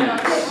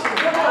feelings,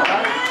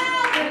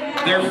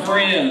 their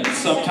friends,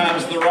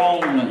 sometimes the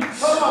wrong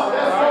ones,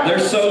 their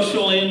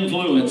social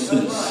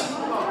influences,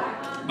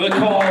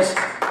 because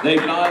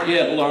they've not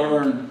yet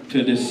learned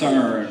to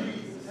discern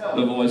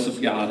the voice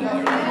of God in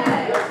their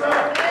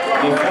life.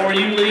 Before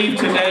you leave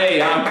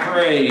today, I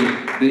pray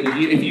that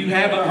if you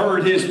haven't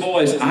heard His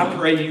voice, I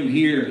pray you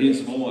hear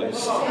His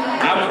voice.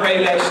 I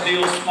pray that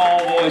still small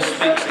voice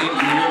speaks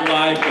into your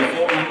life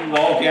before you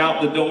walk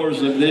out the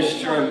doors of this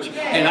church.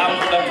 And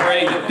I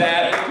pray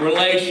that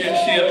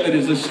relationship that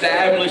is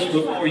established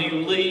before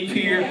you leave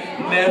here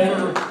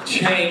never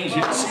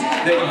changes.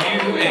 That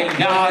you and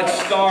God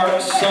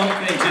start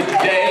something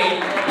today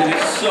that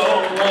is so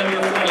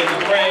wonderful and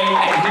great,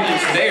 and He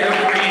is there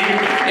for you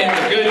in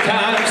the good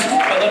times.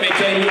 But let me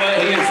tell you what,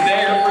 He is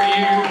there for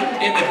you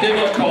in the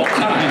difficult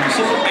times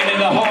and in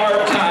the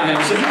hard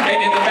times and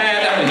in the bad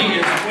times. He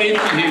is with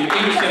you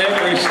each and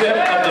every step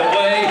of the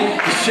way.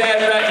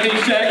 Shadrach,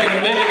 Meshach, and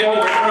Abednego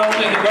were thrown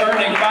in the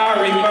burning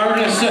fiery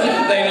furnace.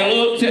 They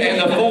looked, and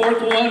the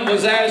fourth one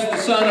was as the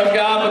Son of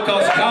God,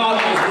 because God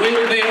was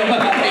with them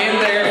in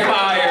their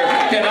fire.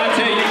 Can I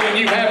tell you, when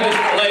you have this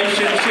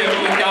relationship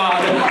with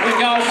God, when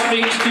God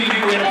speaks to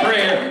you in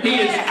prayer,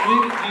 He is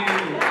with you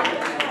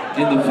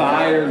in the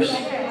fires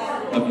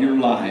of your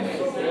life.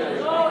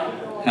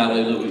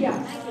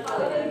 Hallelujah.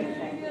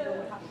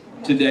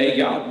 Today,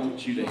 God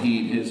wants you to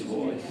heed His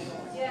voice.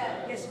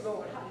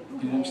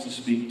 He wants to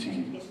speak to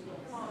you.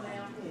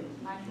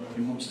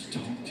 He wants to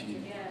talk to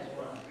you.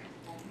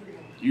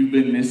 You've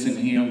been missing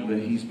Him, but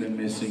He's been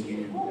missing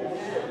you.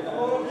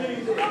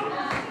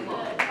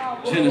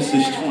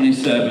 Genesis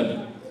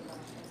 27.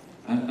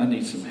 I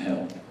need some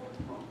help.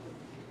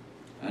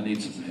 I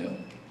need some help.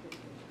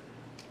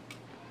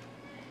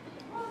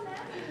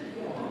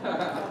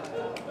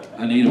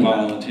 I need a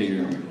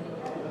volunteer.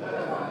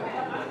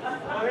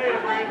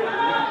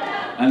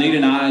 I need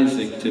an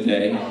Isaac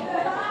today.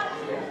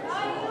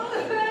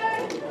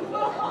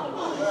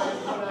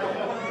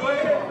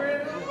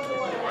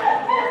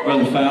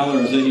 Brother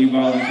Fowler, is that you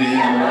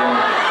volunteering?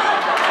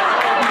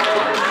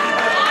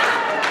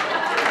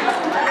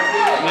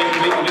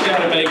 We got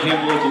to make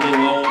him look a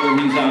little older.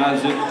 He's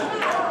Isaac.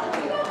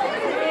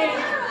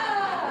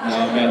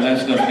 Oh man, that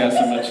stuff got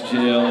so much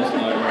gel. It's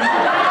not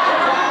right.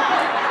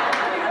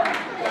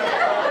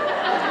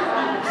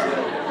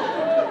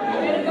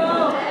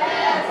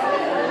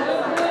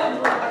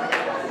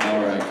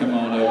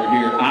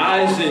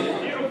 Isaac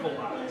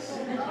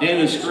in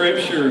the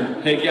scripture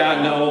had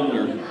gotten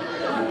older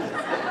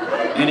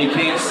and he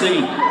can't see.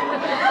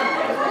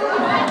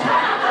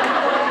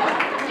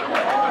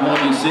 I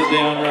want you to sit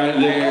down right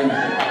there,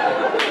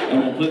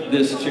 and we'll put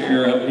this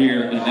chair up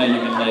here, and now you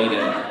can lay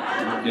down.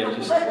 Okay,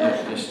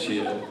 just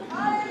chill.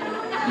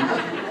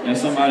 Now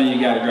somebody, you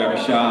got to grab a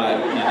shot.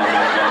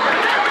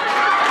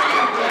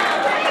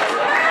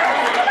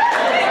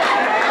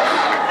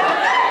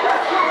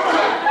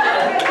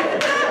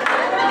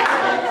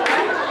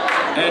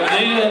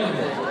 You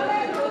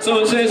know, so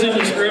it says in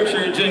the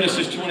scripture in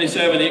Genesis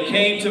 27, it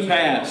came to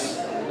pass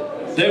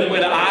that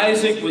when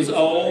Isaac was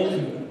old,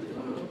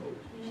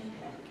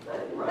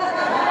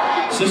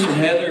 Sister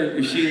Heather,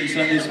 is she in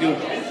Sunday school?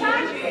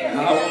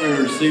 I want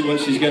her to see what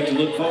she's got to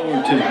look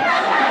forward to.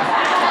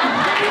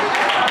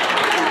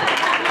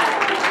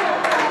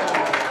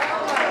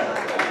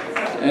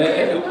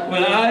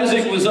 When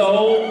Isaac was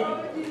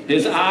old,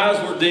 his eyes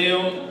were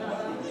dim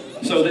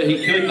so that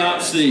he could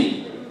not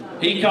see.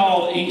 He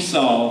called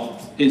Esau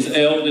his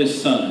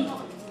eldest son.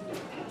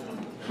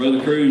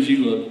 Brother Cruz,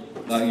 you look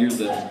like you're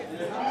the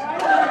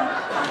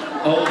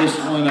oldest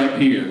one up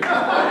here.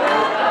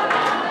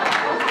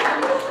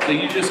 So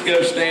you just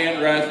go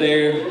stand right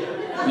there,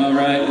 all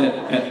right?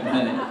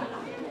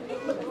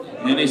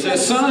 And he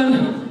says,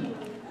 son,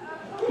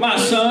 my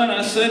son,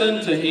 I said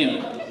unto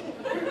him,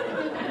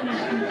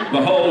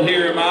 behold,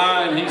 here am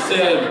I. And he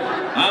said,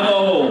 I'm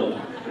old.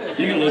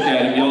 You can look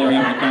at him. Y'all are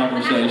having a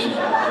conversation.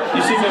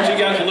 You see what you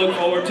got to look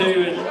forward to?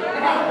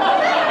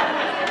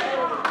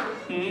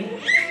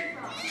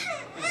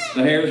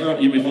 The hair's wrong.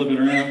 You may flip it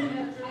around.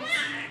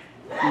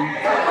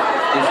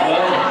 This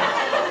way.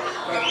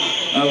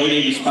 We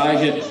need to spike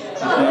it.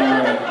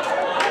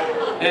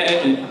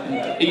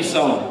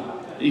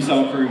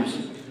 Esau Cruz.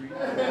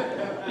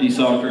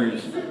 Esau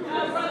Cruz.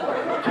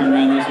 Turn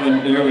around this way.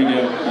 There we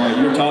go. All right,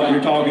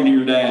 you're talking to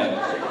your dad.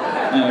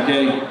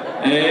 Okay.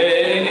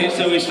 And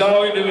so he's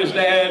talking to his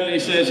dad, and he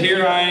says,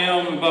 here I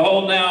am.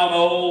 Behold, now I'm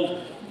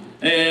old,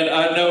 and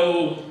I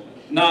know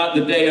not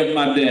the day of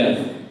my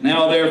death.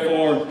 Now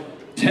therefore,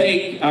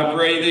 take, I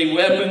pray thee,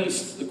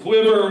 weapons, the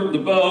quiver, the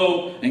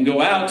bow, and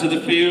go out to the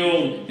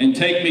field, and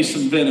take me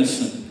some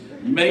venison.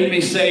 Make me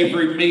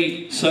savory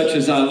meat, such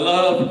as I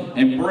love,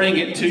 and bring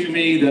it to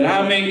me, that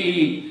I may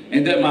eat,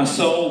 and that my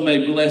soul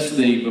may bless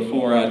thee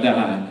before I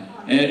die.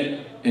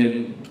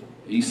 And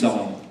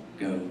Esau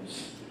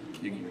goes.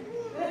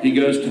 He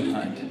goes to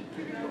hunt.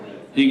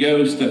 He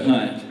goes to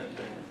hunt.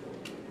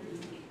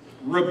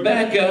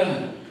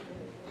 Rebekah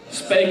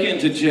spake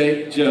unto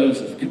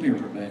Joseph. Come here,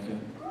 Rebekah.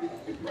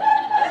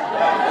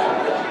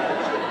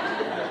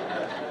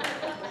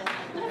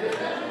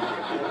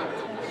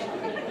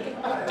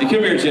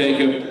 Come here,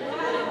 Jacob.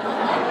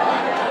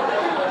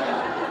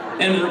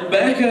 And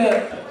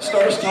Rebekah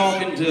starts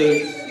talking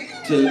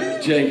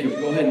to Jacob.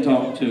 Go ahead and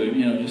talk to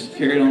him. Just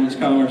carry on this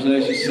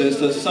conversation. She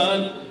says,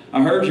 son,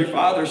 I heard your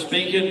father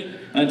speaking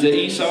unto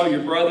Esau,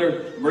 your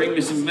brother, bring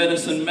me some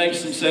venison, make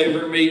some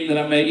savory meat that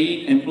I may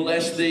eat and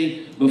bless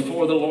thee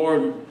before the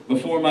Lord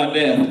before my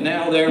death.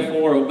 Now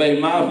therefore obey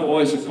my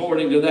voice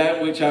according to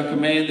that which I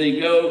command thee.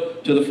 Go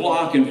to the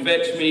flock and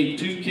fetch me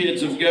 2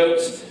 kids of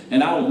goats,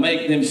 and I will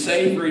make them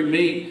savory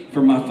meat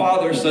for my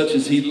father, such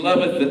as he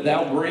loveth, that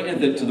thou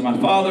bringest it to my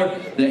father,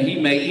 that he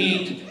may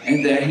eat,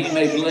 and that he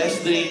may bless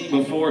thee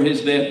before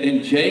his death.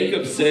 And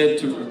Jacob said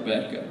to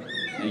Rebekah,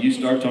 now you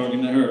start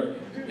talking to her,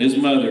 his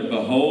mother,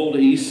 behold,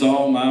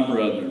 Esau my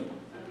brother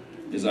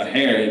is a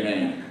hairy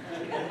man.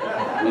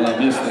 Well, I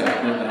missed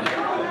that, didn't I?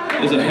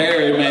 Is a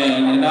hairy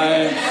man, and I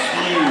am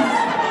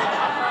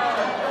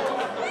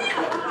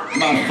smooth.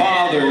 My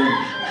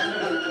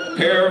father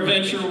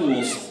peradventure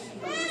will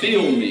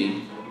steal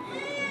me,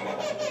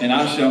 and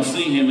I shall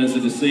see him as a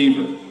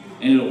deceiver,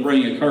 and it'll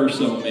bring a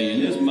curse on me.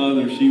 And his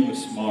mother, she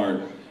was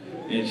smart.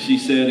 And she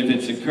said, if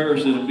it's a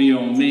curse, it'll be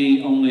on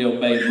me. Only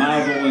obey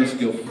my voice.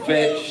 Go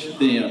fetch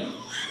them.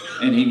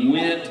 And he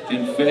went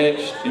and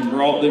fetched and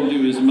brought them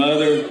to his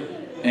mother.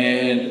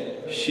 And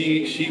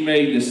she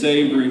made the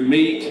savory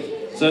meat,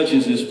 such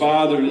as his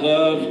father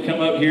loved. Come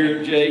up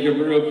here, Jacob,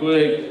 real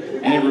quick.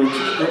 And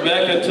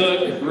Rebekah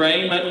took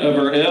raiment of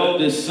her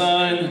eldest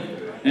son.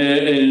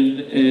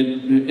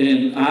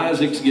 And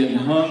Isaac's getting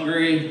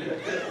hungry.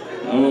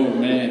 Oh,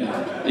 man.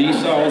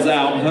 Esau's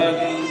out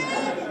hunting.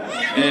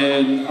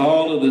 And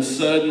all of a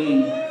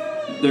sudden,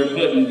 they're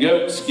putting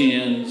goat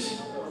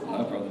skins.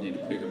 I probably need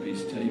a bigger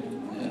piece of tape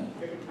than that.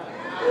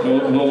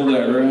 Hold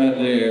that right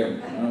there.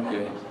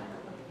 Okay.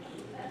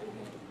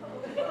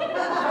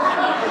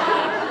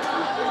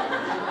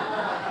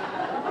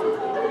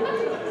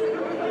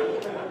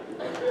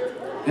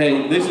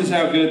 Hey, this is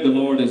how good the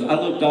Lord is. I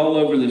looked all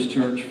over this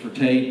church for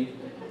tape.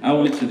 I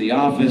went to the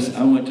office.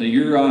 I went to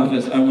your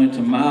office. I went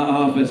to my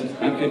office.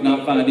 I could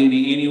not find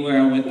any anywhere.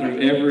 I went through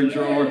every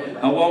drawer.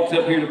 I walked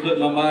up here to put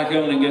my mic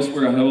on, and guess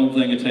where a whole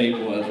thing of tape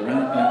was?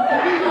 Right back.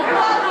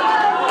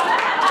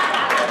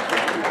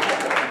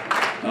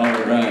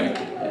 All right.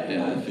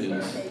 Yeah,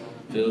 it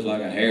feels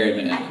like a hairy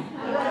man.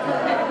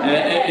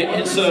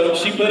 And so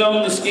she put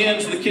on the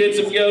skins, the kids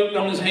of goat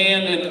on his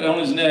hand and on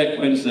his neck.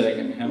 Wait a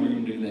second. How are we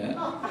going to do that?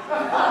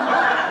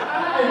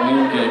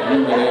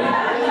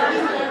 Okay.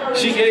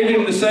 She gave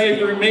him the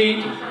savory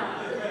meat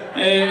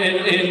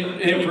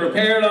and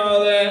prepared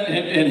all that.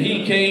 And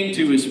he came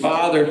to his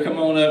father. Come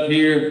on up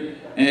here.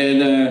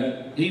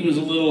 And he was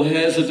a little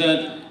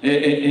hesitant.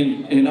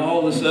 And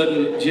all of a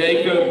sudden,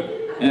 Jacob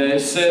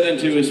said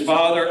unto his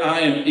father, I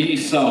am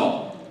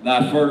Esau,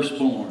 thy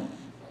firstborn.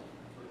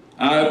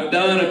 I have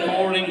done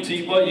according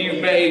to what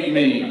you bade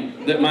me,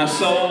 that thy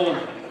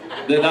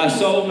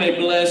soul may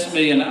bless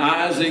me. And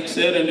Isaac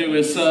said unto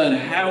his son,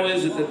 how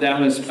is it that thou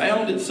hast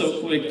found it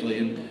so quickly?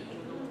 And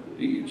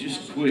you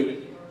just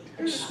quick,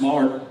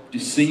 smart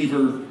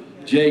deceiver.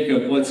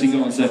 Jacob, what's he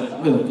going to say?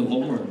 Well, the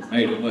Lord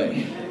made a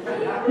way.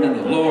 And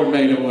the Lord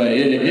made a way.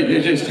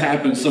 It just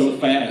happened so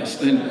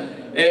fast. And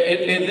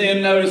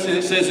then notice that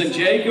it says, and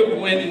Jacob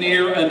went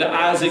near unto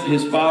Isaac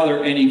his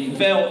father, and he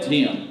felt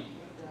him.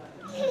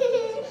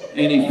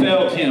 And he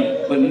felt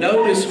him. But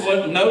notice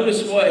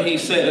what he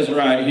says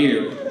right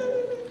here.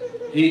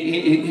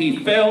 He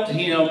felt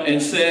him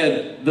and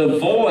said, the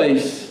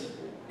voice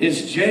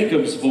is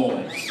Jacob's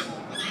voice,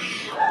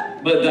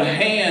 but the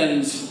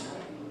hands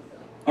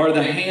are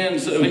the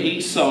hands of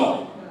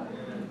Esau.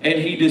 And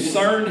he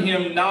discerned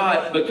him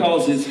not,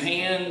 because his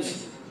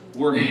hands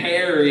were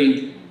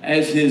hairy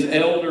as his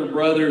elder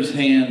brother's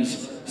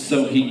hands,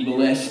 so he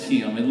blessed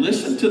him. And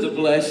listen to the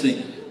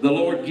blessing. The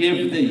Lord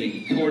give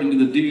thee, according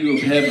to the dew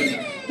of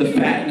heaven, the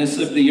fatness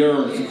of the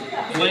earth,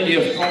 plenty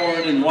of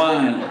corn and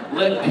wine.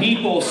 Let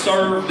people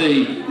serve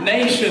thee.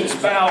 Nations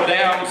bow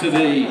down to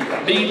thee.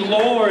 Be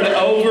Lord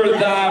over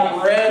thy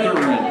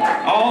brethren.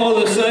 All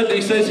of a sudden,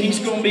 he says he's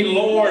going to be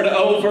Lord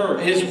over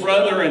his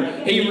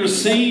brethren. He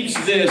receives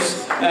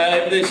this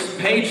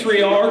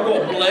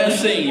patriarchal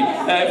blessing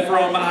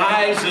from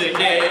Isaac.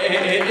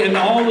 And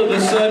all of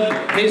a sudden,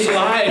 his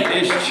life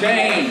is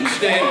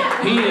changed.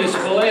 And he is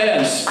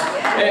blessed.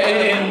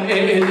 And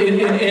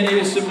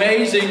it's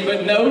amazing.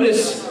 But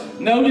notice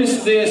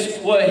this,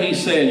 what he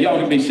said. Y'all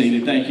can be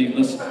seated. Thank you.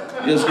 Let's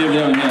give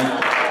them a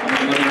hand. I'm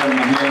going to have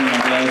my hair and my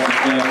glasses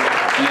back.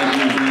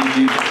 Thank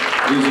you.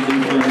 These will be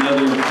for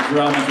another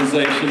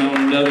dramatization on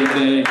another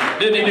day.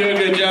 Didn't he do a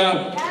good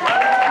job?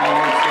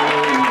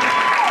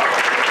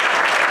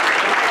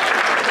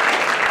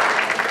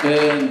 Absolutely.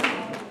 And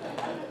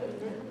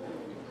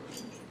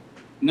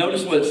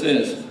notice what it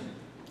says.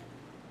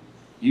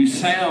 You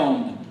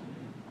sound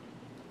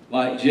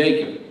like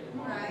Jacob,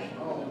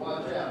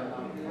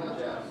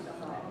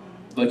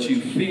 but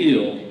you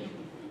feel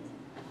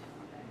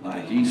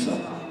like Esau.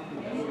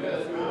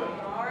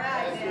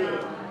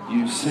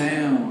 You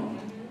sound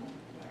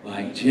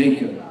like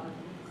Jacob,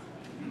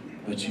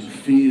 but you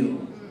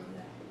feel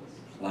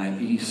like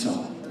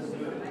Esau.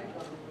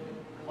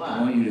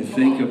 I want you to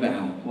think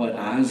about what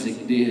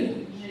Isaac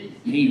did.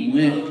 He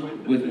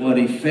went with what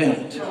he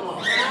felt,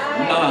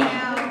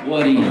 not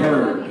what he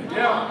heard.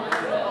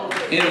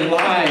 In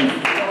life,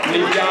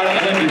 we've got to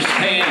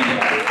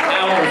understand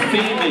our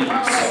feelings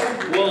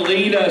will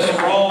lead us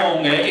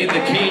wrong in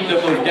the kingdom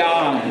of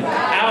God.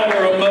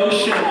 Our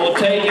emotion will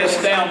take us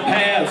down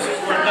paths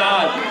we're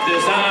not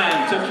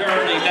designed to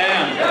journey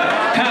down.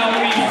 How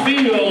we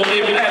feel,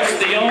 if that's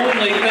the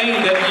only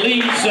thing that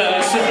leads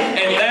us,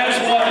 and that's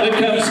what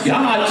becomes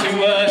God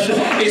to us,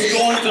 is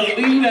going to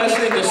lead us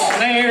into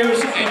snares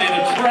and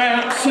into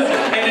traps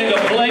and into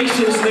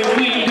places that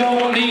we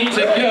don't need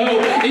to go.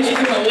 It's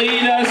going to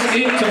lead us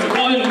into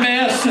one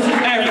mess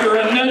after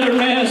another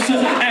mess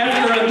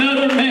after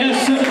another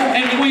mess,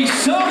 and we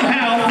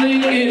somehow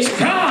think it's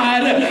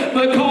God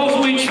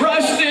because we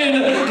trusted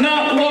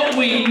not what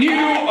we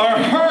knew or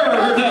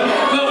heard,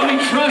 but we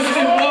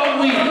trusted what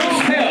we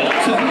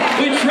felt.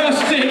 We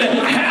trusted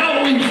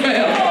how we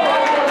felt.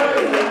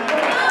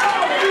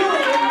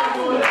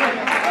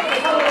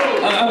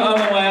 I'm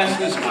going to ask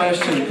this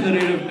question. Could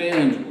it have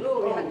been?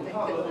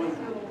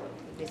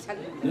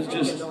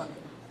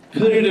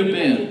 Could it have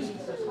been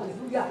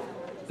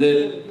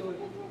that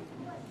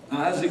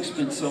Isaac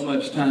spent so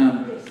much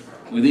time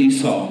with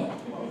Esau?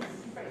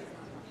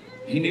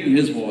 He knew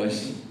his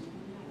voice.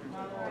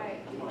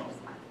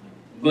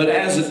 But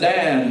as a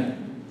dad,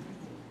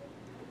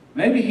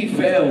 maybe he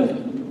failed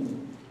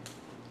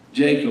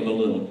Jacob a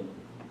little.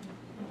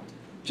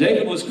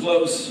 Jacob was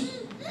close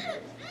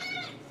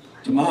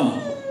to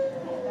mom.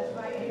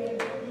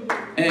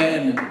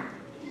 And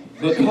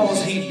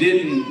because he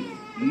didn't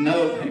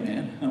know, hey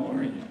man, how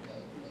are you?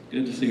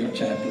 Good to see our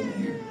chaplain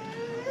here.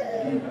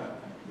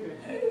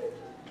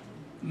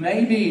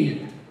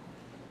 Maybe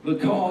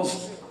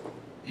because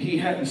he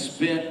hadn't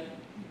spent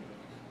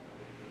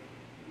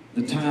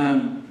the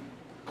time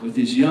with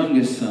his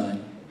youngest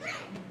son,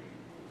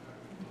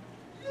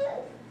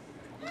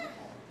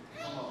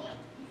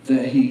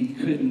 that he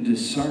couldn't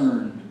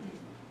discern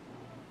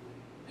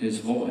his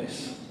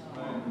voice.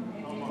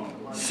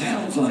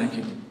 Sounds like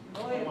him,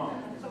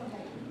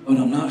 but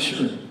I'm not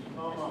sure,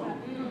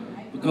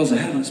 because I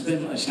haven't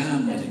spent much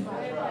time with him.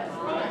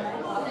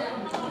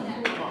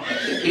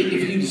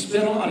 If he'd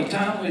spent a lot of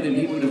time with him,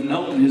 he would have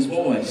known his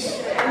voice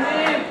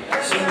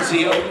as soon as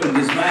he opened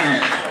his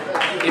mouth.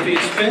 If he'd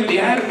spent the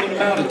adequate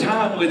amount of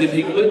time with him,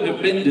 he wouldn't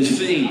have been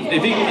deceived.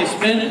 If he would have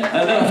spent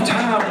enough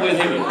time with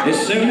him,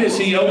 as soon as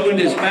he opened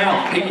his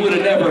mouth, he would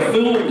have never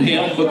fooled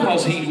him,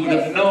 because he would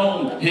have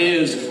known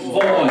his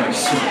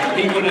voice.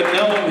 He would have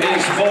known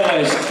his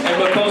voice. And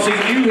because he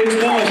knew his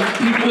voice,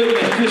 he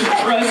wouldn't have just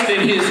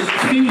trusted his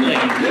feeling.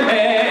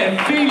 And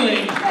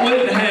feeling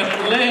wouldn't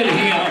have led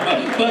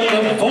him, but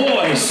the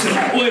voice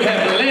would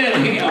have led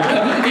him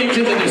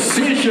into the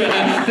decision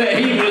that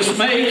he was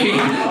making.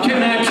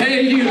 Can I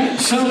tell you,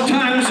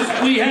 sometimes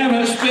we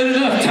haven't spent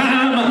enough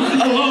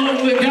time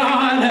alone with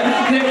God,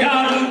 that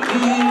God,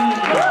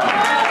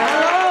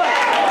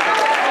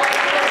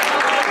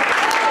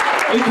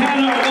 we kind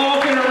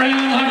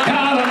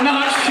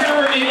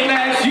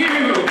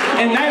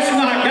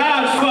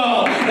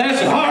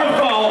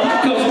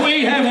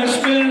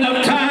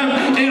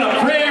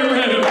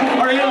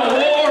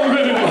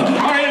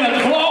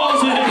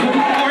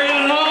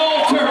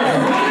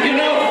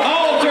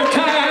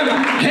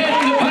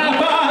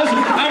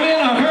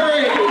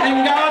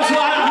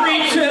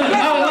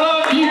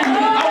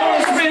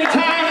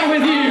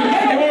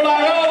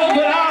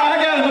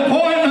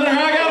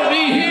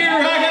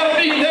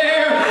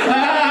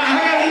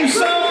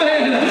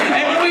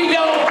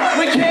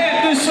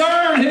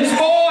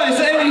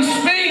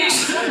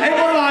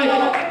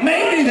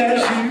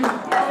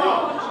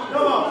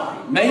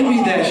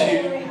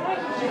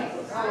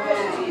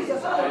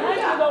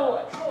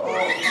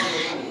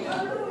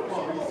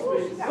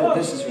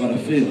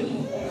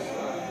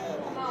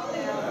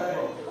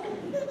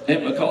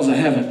And because I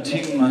haven't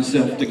tuned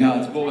myself to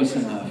God's voice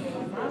enough,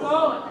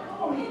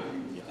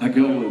 I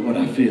go with what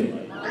I feel.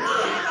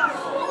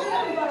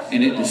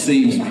 And it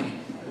deceives me.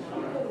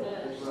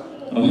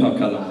 Oh,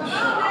 God.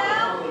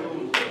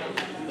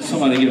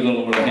 Somebody give the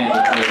Lord a hand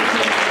of praise.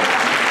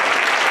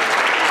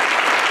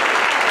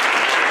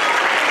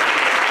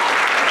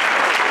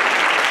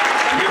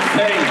 Your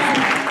faith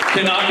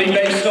cannot be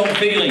based on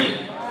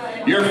feeling.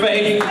 Your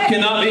faith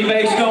cannot be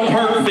based on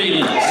hurt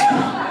feelings.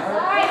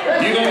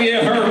 You're going to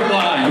get hurt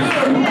life.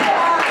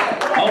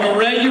 On a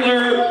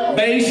regular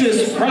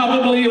basis,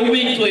 probably a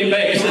weekly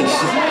basis.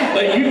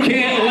 But you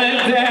can't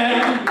let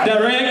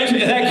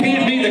that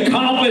can't be the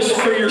compass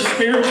for your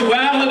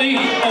spirituality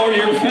or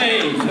your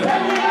faith.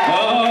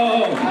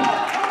 Oh,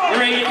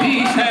 great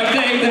peace have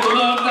they that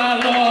love thy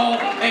law,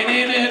 and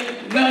in it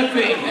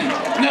nothing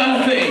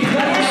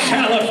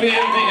shall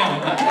offend them.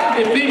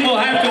 If people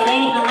have to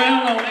walk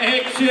around on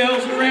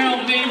eggshells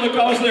around me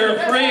because they're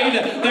afraid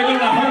they're going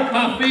to hurt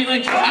my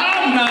feelings,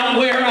 I'm not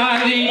where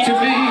I need to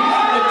be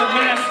with the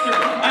Master.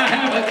 I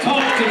haven't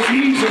talked to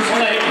Jesus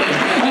lately.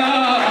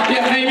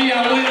 Yeah, maybe I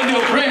went into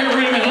a prayer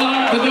room and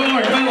locked the door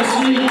and fell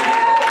asleep.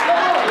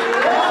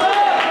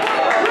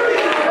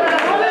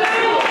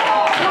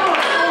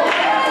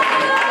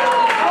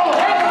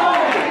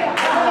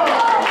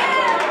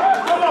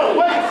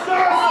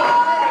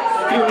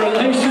 Your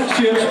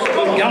relationships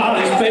with God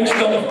is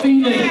based on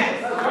feeling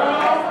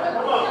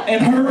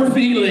and hurt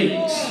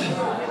feelings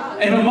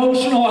and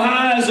emotional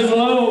highs and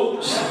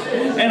lows.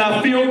 And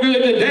I feel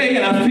good today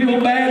and I feel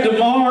bad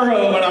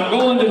tomorrow, and I'm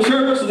going to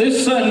church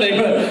this Sunday,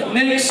 but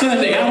next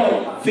Sunday I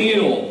don't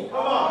feel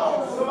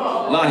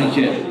like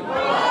it.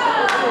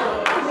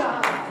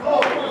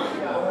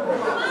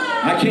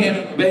 I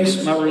can't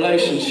base my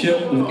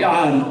relationship with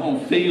God on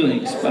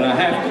feelings, but I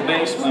have to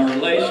base my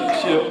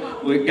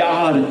relationship with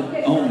God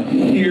on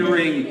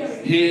hearing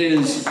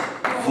His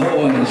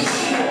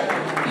voice.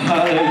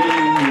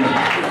 Hallelujah.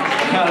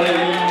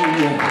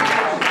 Hallelujah.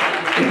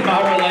 If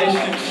my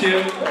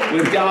relationship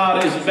with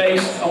God is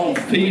based on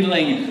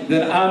feeling,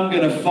 then I'm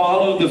going to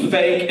follow the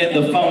fake and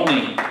the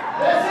phony.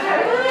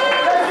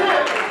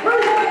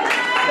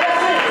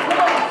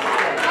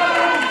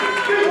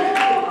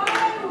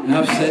 And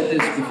I've said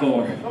this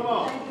before,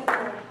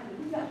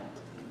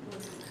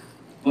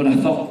 but I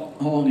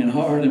thought long and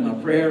hard in my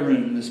prayer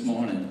room this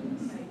morning.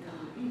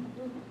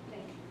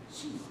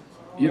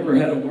 You ever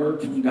had a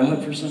word from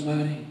God for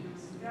somebody?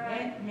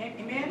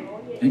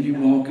 And you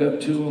walk up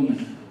to them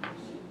and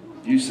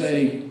you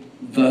say,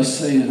 "Thus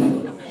saith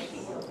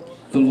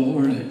the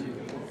Lord."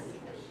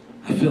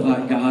 I feel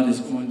like God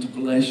is going to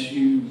bless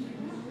you.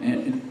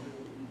 And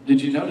did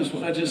you notice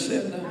what I just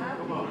said though?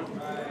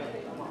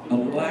 A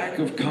lack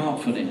of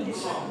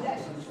confidence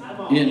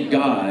in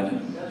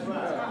God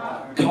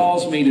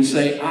caused me to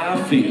say,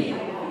 I feel.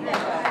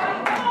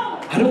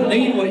 I don't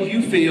need what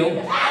you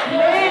feel.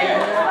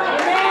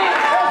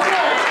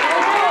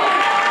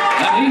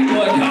 I need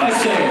what God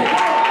said.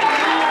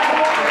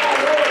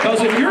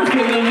 Because if you're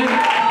feeling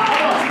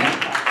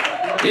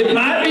it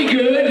might be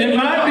good, it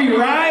might be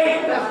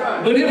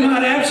right, but it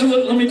might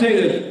absolutely, let me tell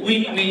you this,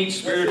 we need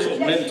spiritual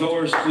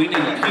mentors. We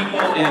need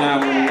people in our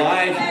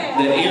life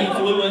that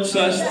influence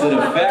us, that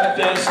affect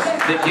us,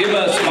 that give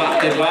us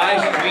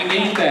advice. We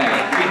need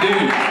that. We do.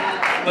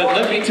 But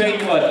let me tell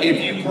you what,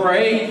 if you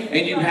pray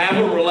and you have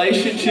a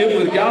relationship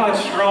with God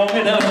strong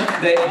enough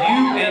that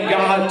you and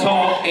God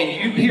talk and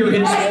you hear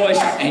His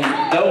voice and you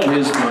know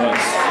His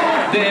voice,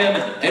 then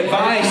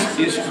advice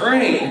is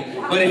great.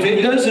 But if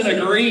it doesn't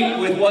agree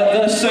with what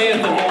thus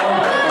saith the Lord,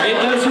 or it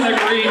doesn't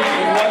agree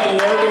with what the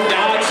Word of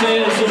God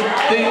says,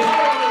 then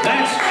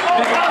that's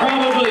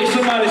probably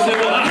somebody said,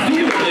 well, I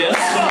feel this.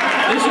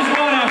 This is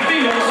what I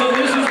feel, so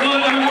this is what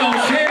I'm going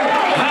to share.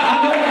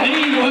 I don't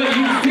need what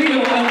you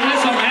feel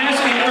unless I'm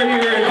asking for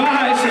your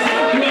advice.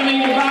 Do I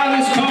need to buy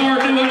this car?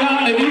 Do I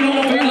not? If you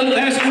don't feel it,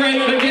 that's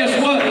great. But guess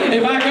what?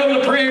 If I go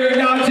to prayer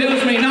and God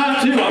tells me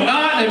not to, I'm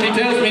not. If He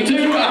tells me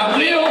to, I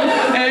will.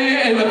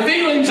 And the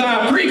feelings,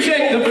 I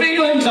appreciate the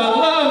feelings. I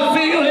love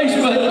feelings.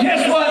 But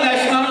guess what?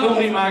 That's not going to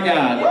be my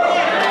God.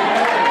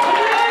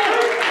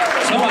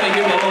 Somebody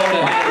give the Lord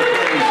a hand of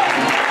praise.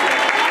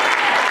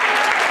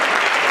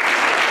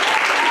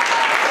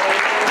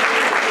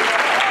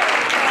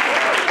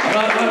 I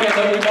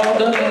know we've all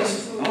done this.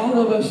 All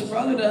of us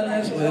probably done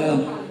this. Well,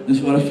 this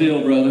is what I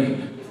feel, brother.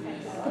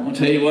 I'm going to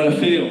tell you what I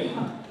feel.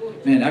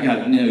 Man, I got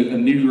a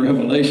new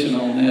revelation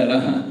on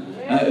that.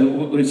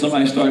 When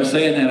somebody starts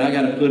saying that, I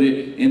got to put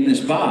it in this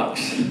box.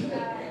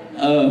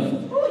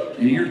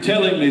 You're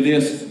telling me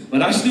this,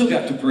 but I still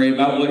got to pray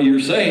about what you're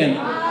saying,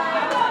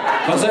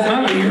 because that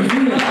might be your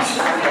feelings.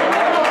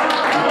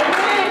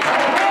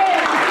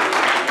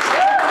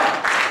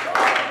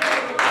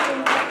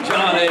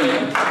 John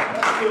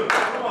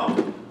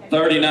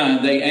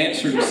 8:39, they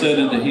answered and said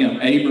unto him,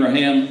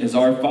 Abraham is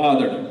our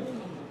father.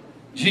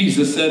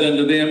 Jesus said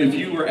unto them, if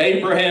you were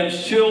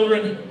Abraham's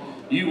children,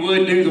 you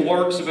would do the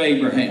works of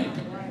Abraham.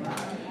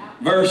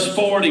 Verse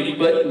 40,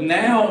 but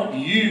now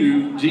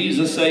you,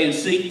 Jesus saying,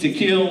 seek to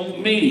kill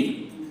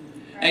me,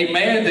 a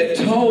man that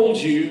told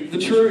you the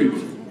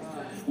truth,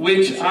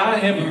 which I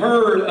have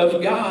heard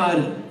of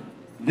God.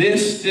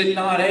 This did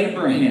not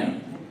Abraham.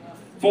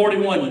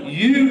 41,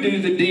 you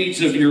do the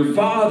deeds of your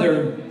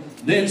father.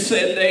 Then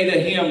said they to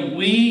him,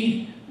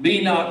 we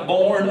be not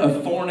born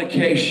of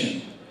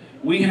fornication.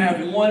 We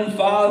have one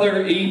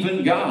Father,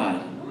 even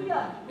God.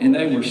 And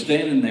they were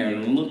standing there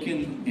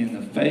looking in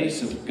the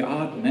face of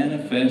God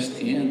manifest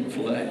in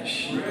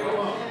flesh.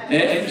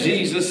 And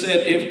Jesus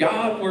said, if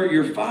God were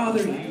your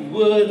Father, you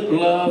would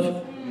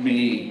love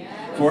me.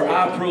 For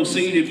I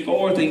proceeded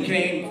forth and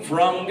came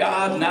from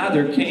God,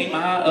 neither came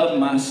I of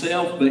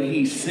myself, but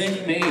he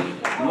sent me.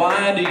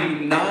 Why do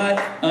you not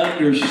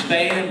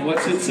understand,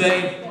 what's it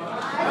say?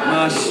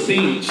 My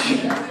speech.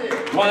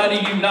 Why do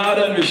you not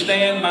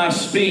understand my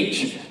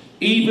speech?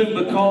 Even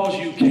because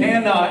you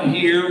cannot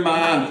hear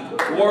my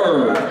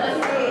word.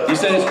 He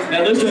says,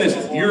 now listen to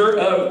this,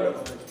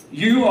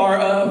 you are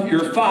of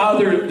your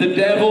father the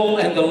devil,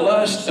 and the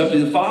lust of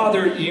the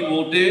father you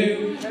will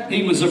do.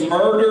 He was a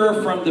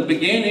murderer from the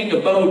beginning,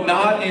 abode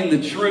not in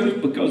the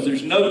truth, because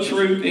there's no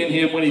truth in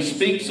him. When he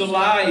speaks a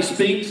lie, he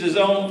speaks his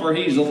own, for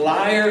he's a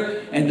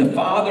liar and the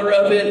father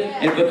of it.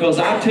 And because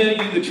I tell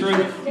you the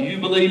truth, you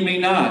believe me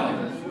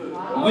not.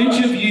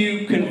 Which of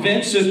you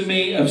convinceth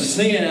me of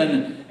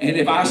sin? And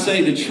if I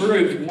say the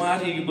truth,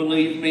 why do you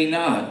believe me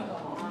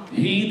not?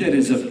 He that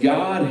is of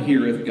God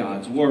heareth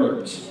God's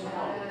words.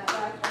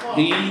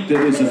 He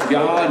that is of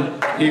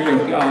God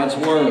heareth God's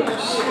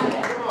words.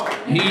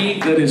 He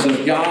that is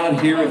of God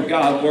heareth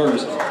God's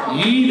words.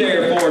 Ye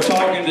therefore,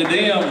 talking to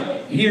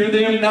them, hear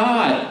them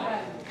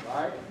not.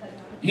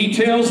 He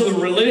tells the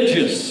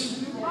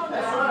religious.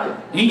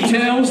 He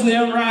tells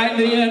them right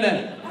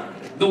then,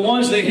 the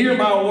ones that hear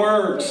my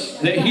words,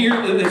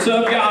 that's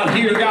of God,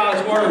 hear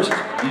God's words.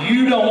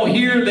 You don't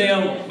hear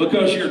them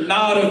because you're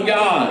not of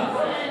God.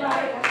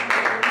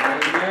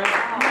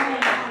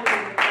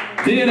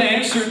 Then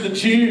answered the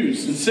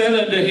Jews and said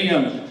unto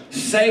him,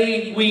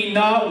 say we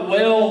not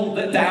well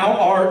that thou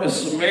art a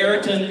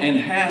Samaritan and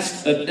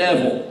hast a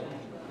devil?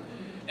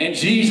 And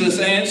Jesus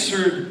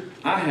answered,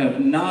 I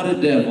have not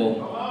a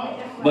devil,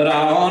 but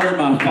I honor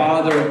my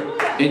Father,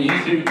 and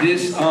you do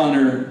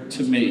dishonor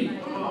to me.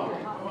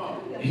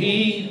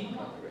 He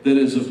that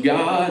is of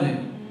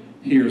God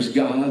hears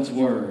God's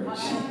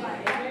words.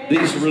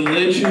 These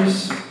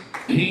religious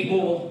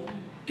people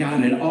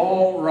got it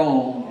all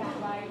wrong.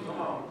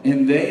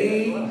 And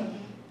they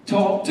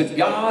talked to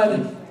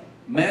God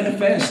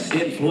manifest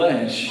in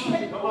flesh.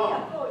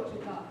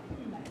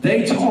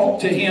 They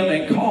talked to him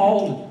and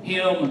called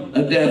him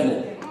a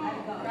devil.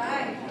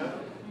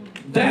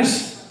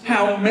 That's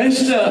how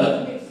messed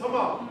up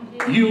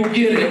you'll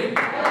get it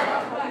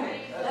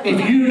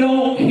if you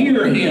don't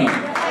hear him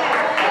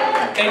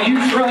and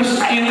you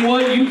trust in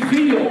what you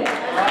feel.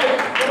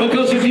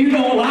 Because if you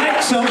don't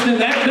like something,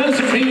 that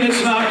doesn't mean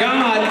it's not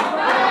God.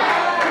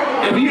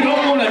 If you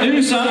don't want to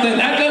do something,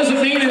 that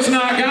doesn't mean it's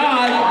not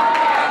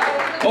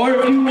God. Or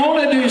if you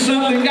want to do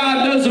something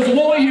God doesn't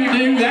want you to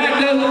do, that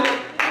doesn't.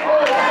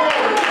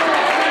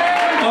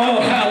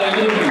 Oh,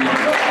 hallelujah.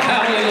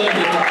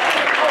 Hallelujah.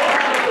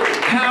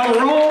 How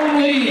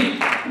wrongly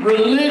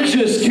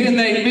religious can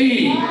they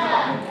be?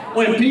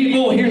 When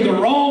people hear the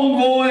wrong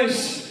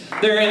voice,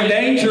 they're in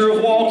danger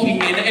of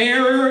walking in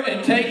error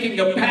and taking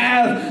a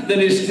path that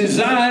is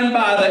designed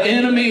by the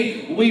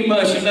enemy. We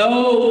must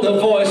know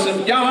the voice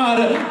of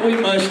God. We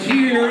must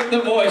hear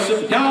the voice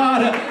of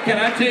God. Can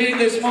I tell you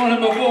this morning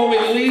before we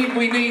leave,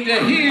 we need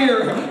to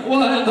hear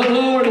what the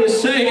Lord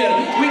is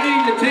saying. We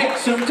need to take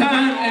some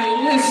time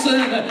and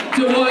listen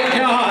to what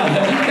God.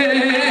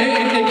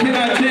 And can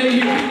I tell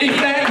you, if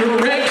that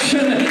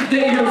direction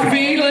that you're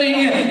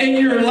feeling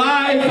in your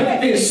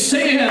life is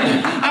sin,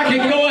 I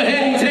can go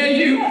ahead and tell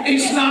you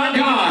it's not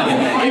God.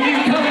 If you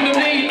come to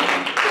me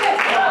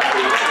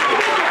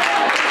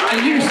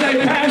and you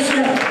say,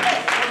 Pastor,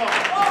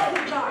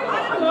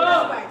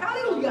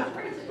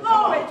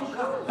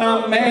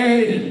 I'm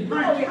married.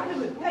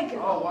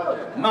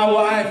 My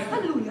wife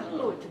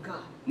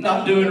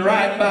not doing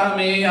right by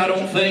me, I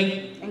don't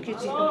think.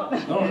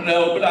 I don't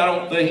know, but I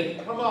don't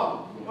think.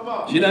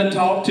 She doesn't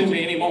talk to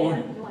me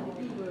anymore.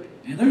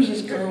 And there's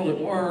this girl at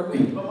work.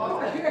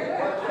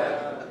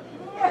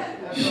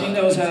 She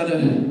knows how to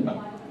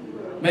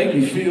make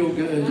me feel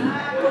good.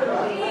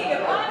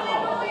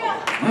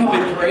 I've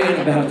been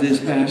praying about this,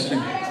 Pastor.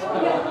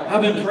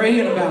 I've been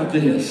praying about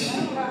this.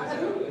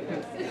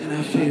 And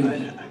I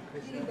feel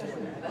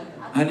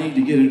I need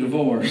to get a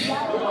divorce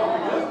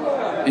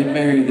and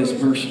marry this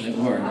person at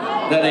work.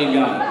 That ain't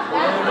God.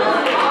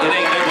 It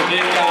ain't never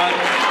been God.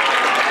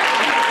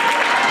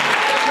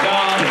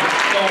 God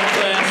don't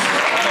bless,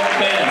 don't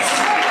mess.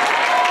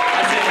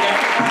 I said,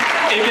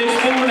 if it's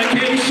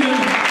fornication,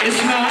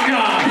 it's not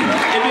God.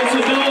 If it's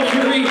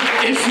adultery,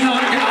 it's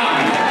not God.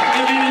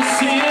 If it is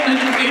sin,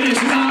 it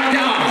is not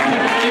God.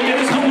 If it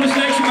is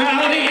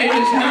homosexuality, it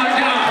is not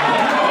God.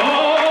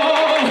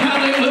 Oh,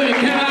 hallelujah.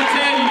 Can I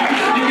tell you,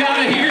 you got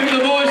to hear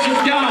the voice of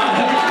God.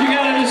 You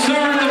got to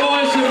discern the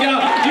voice of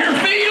God. Your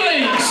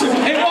feelings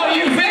and what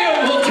you feel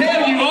will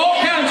tell you all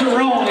kinds of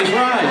wrong is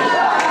right.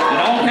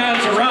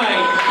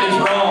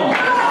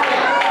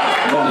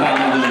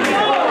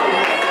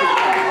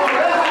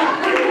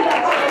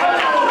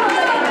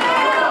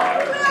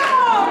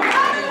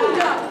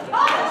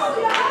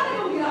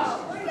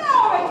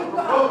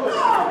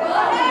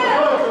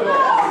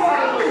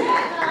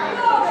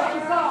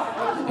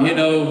 You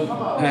know,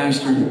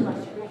 Pastor,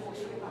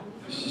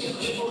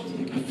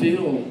 I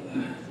feel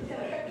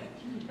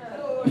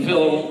I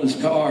want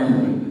this car,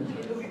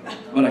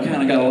 but I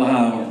kind of got to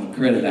lie on the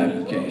credit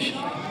application.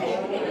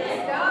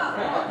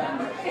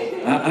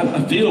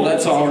 I feel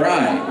that's all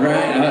right,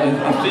 right?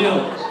 I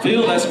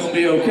feel that's going to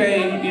be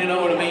okay. You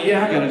know what I mean?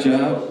 Yeah, I got a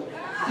job.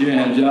 You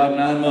had a job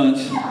 9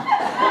 months.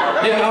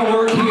 Yeah, I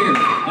work here.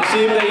 Let's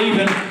see if they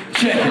even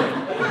check it.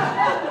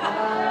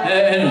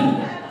 And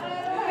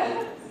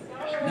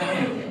no,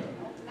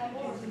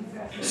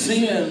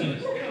 sin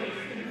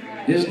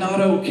is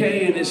not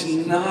okay, and it's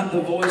not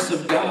the voice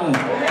of God.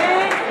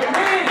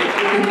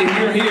 If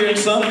you're hearing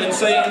something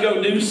saying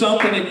go do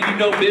something and you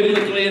know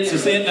biblically it's a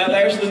sin, now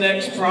there's the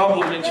next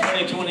problem in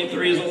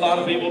 2023 is a lot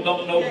of people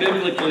don't know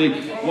biblically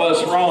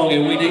what's wrong,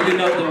 and we need to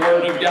know the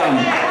Word of God.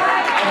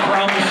 I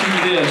promise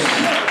you this.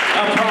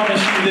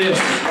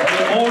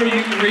 The more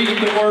you read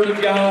the Word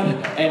of God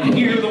and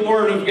hear the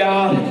Word of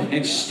God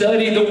and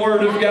study the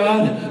Word of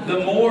God, the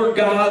more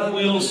God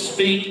will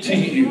speak to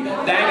you.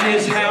 That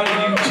is how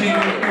you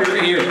tune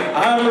your ear.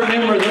 I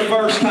remember the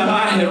first time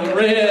I had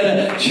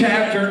read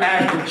chapter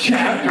after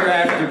chapter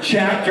after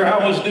chapter.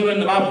 I was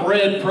doing my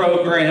bread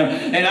program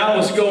and I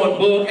was going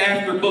book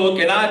after book,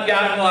 and I'd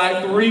gotten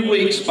like 3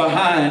 weeks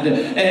behind.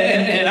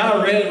 And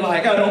I read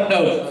like, I don't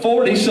know,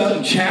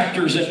 40-something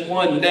chapters in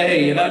one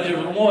day. And I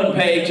just one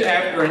page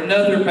after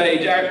another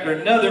page after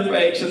another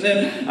page. And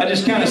then I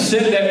just kind of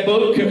set that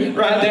book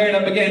right there and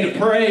I began to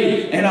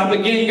pray. And I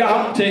began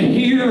to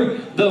hear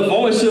the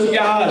voice of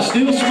God,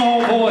 still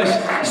small voice,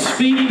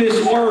 speak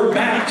this word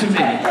back to me.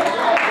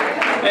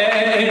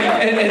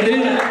 And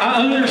then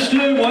I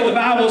understood what the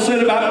Bible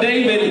said about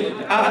David.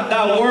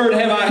 Thy word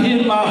have I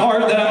hid in my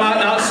heart that I might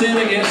not sin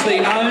against thee.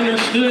 I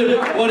understood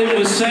what it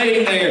was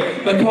saying there,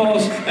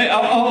 because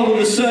all of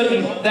a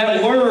sudden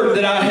that word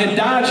that I had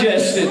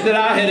digested, that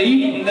I had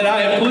eaten, that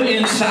I had put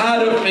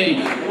inside of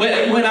me,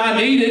 when I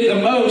need it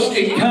the most,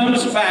 it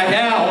comes back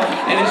out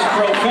and it's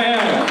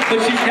profound.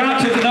 But you've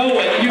got to know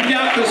it. You've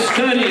got to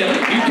study it.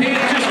 You can't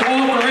just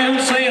walk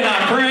around saying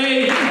I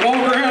pray,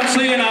 walk around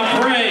saying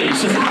I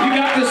praise. You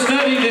got to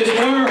study this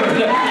word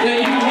that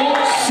you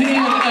won't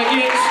sin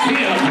against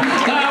Him.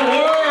 Thy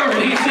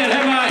word, He said,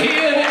 have I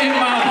hid in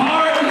my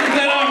heart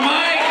that I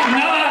might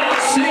not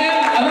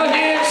sin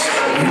against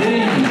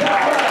Thee.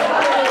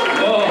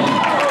 Oh,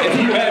 if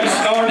you haven't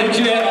started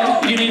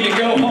yet, you need to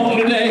go home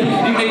today.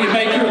 You need to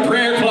make your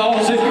prayer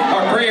closet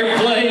or prayer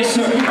place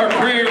or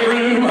prayer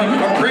room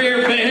or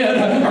prayer bed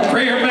or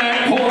prayer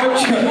back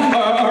porch or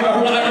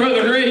like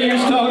Brother Gray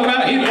used to talk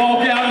about, he'd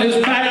walk out in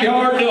his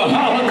backyard to a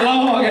hollow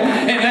log,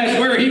 and that's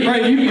where he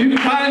prayed. You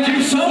find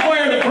you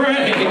somewhere to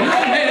pray,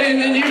 and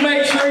then you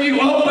make sure you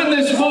open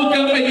this book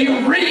up and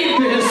you read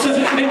this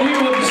and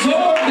you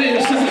absorb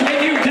this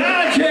and you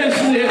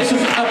digest this.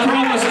 I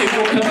promise it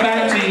will come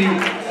back to you.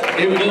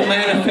 It will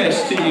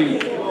manifest to you.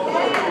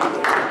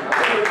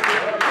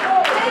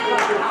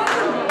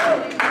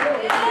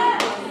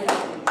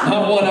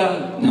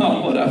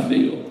 Not what I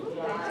feel.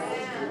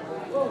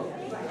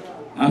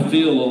 I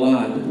feel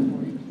alive.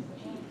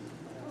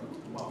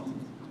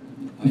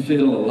 I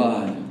feel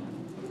alive.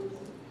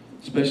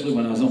 Especially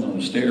when I was on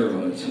those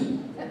steroids.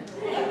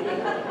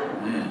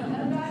 Man.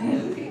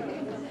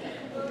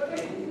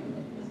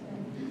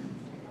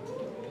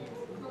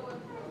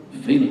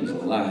 Feelings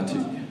will lie to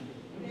you.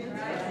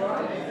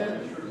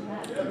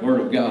 The Word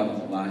of God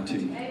won't lie to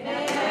you.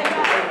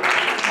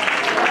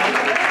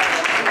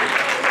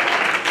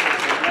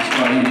 That's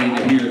why you need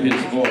to hear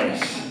His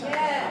voice.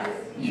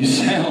 You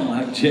sound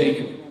like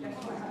Jacob,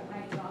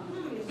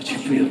 but you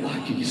feel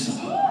like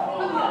Esau.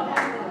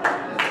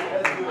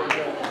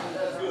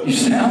 You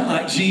sound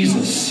like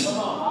Jesus,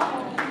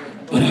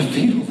 but I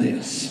feel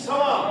this.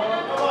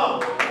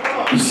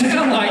 You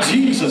sound like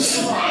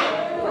Jesus,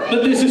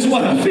 but this is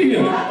what I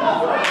feel.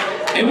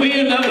 And we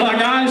end up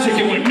like Isaac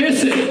and we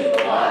miss it.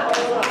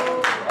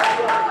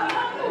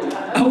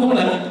 I want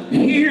to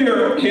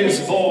hear His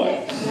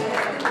voice.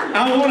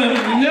 I want to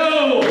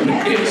know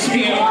it's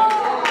Him.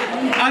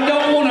 I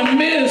don't want to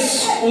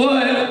miss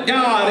what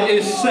God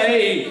is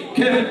saying.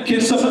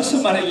 Can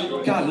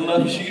somebody, God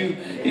loves you.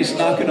 He's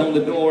knocking on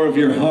the door of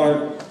your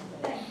heart.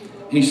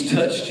 He's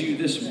touched you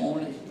this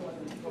morning.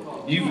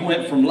 You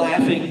went from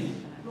laughing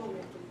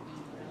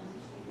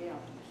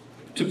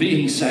to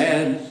being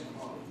sad,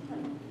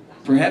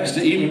 perhaps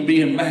to even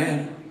being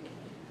mad.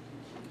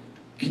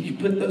 Can you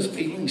put those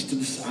feelings to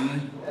the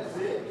side?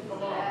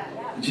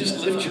 And just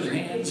lift your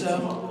hands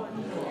up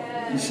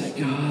and say,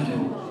 God,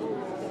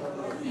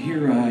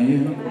 here I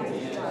am.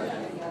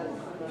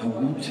 I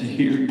want to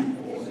hear your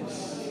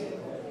voice.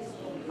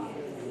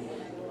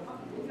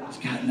 It's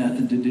got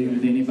nothing to do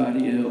with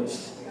anybody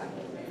else.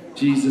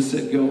 Jesus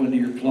said, go into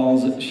your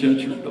closet and shut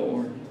your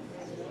door.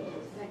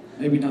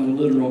 Maybe not a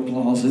literal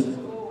closet,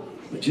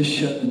 but just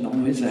shut the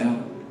noise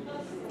out.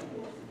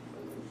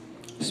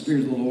 The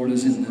Spirit of the Lord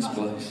is in this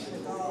place.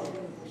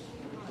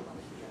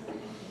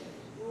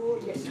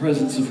 The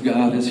presence of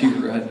God is here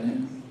right now.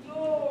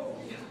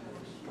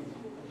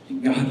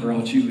 And God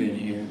brought you in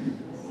here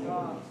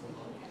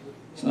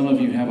Some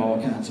of you have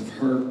all kinds of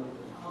hurt,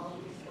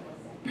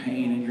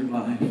 pain in your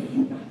life.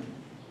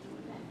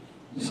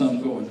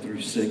 Some going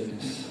through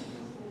sickness.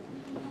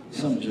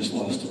 Some just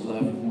lost a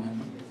loved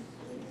one.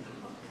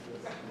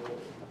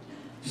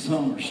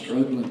 Some are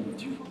struggling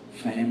with your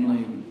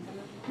family,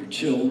 your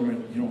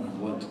children. You don't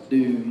know what to do.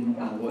 You don't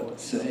know what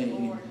to say.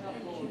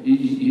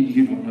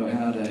 You don't know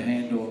how to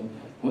handle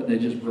what they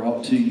just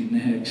brought to you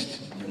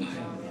next. You're like,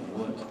 I don't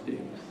know what to do.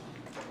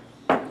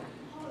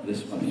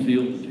 This is what I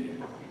feel to do.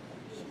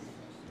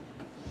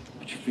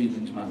 But your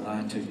feelings might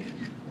lie to you.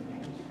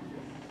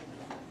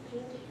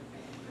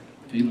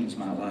 Feelings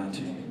might lie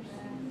to you.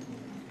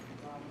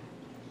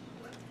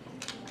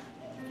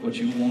 What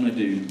you want to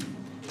do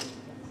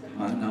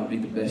might not be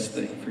the best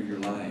thing for your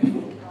life.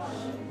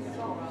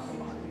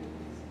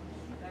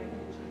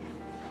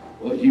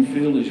 What you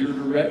feel is your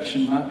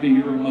direction might be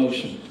your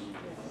emotion.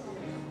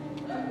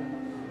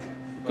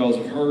 Because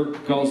of hurt,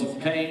 because of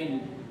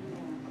pain,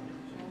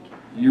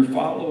 you're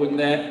following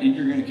that and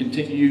you're going to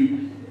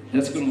continue.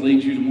 That's going to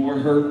lead you to more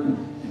hurt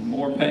and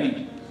more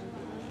pain.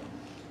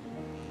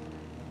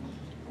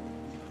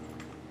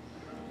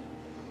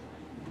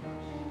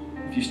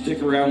 If you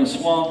stick around the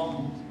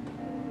swamp,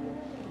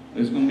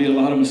 there's going to be a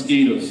lot of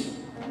mosquitoes.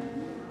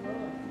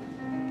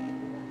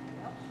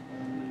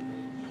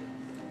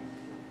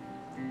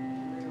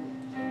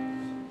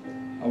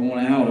 I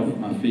want out of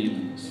my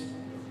feelings.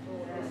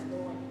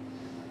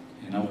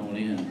 And I want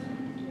in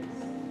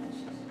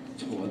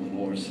to what the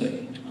Lord's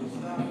saying to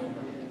my life.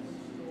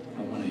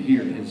 I want to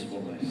hear His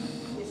voice.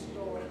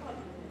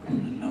 I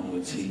want to know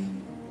it's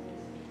Him.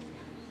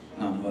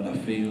 Not what I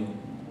feel.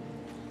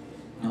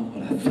 Not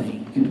what I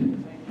think.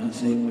 I'm not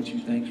saying what you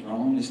think's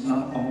wrong. It's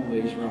not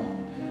always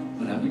wrong.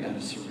 But I've got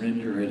to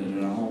surrender it at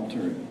an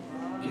altar.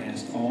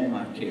 Cast all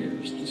my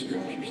cares, the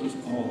Scripture says,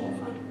 all of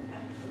them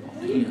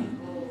on Him.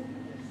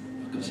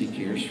 Because He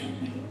cares for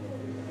me.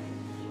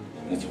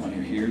 That's why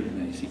you're here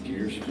today. He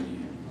cares for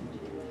you.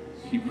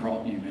 He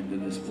brought you into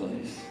this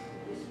place.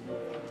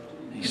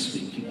 He's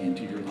speaking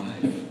into your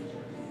life.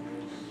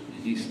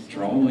 He's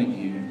drawing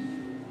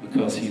you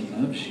because He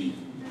loves you.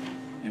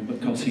 And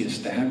because He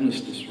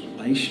established this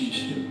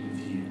relationship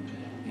with you.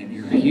 And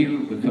you're here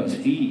because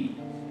He,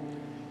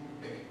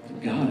 the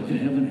God of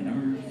heaven and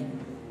earth,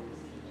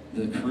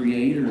 the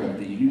creator of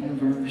the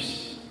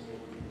universe,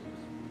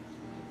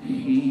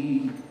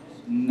 He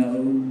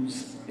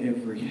knows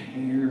every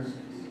hair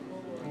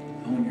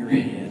on your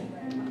head.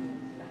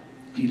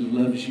 He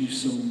loves you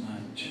so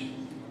much.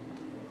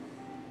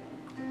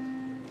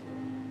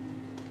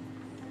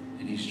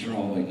 And He's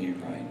drawing you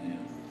right now.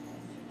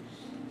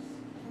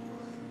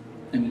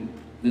 And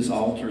this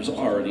altar is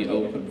already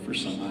open for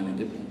somebody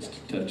that wants to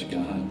touch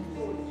God.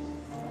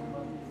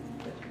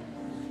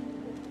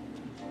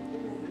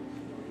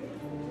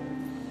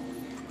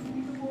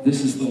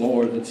 This is the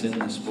Lord that's in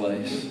this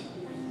place.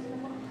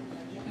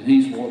 And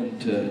He's wanting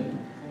to,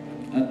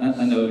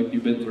 I know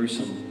you've been through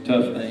some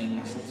tough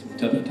things, some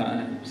tough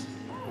times.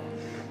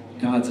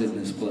 God's in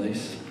this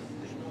place.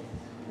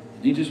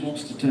 And He just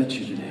wants to touch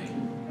you today.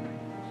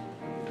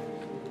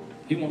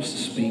 He wants to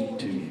speak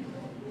to you.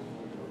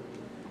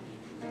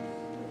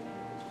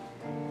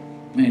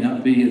 May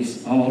not be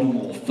as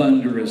audible,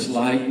 thunderous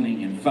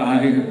lightning and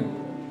fire,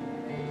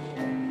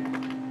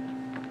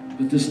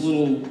 but this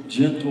little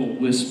gentle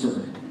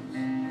whisper,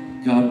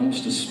 God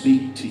wants to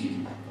speak to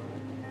you.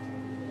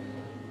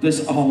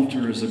 This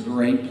altar is a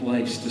great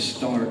place to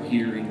start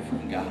hearing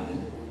from God.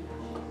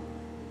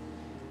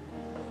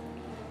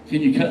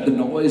 Can you cut the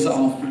noise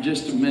off for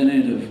just a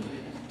minute of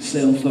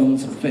cell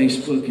phones and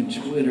Facebook and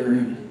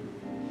Twitter?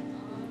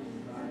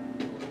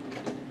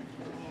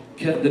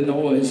 Cut the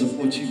noise of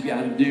what you've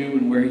got to do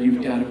and where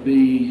you've got to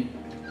be.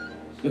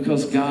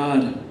 Because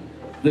God,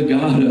 the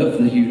God of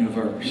the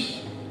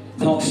universe,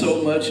 thought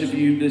so much of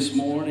you this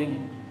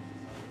morning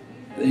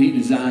that He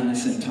designed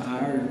this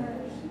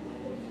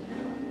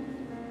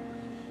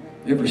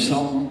every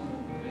song,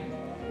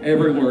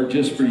 every word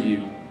just for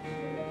you.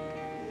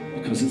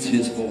 Because it's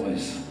His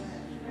voice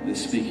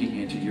that's speaking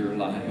into your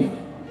life.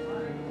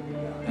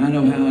 I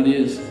know how it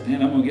is.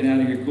 Man, I'm going to get out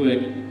of here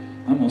quick.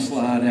 I'm going to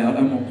slide out.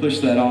 I'm going to push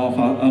that off.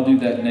 I'll do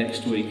that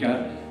next week.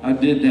 I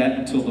did that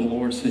until the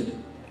Lord said,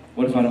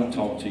 what if I don't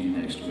talk to you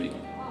next week?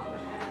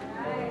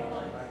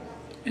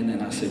 And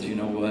then I said, you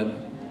know what?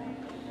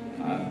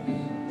 I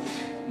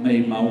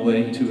made my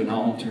way to an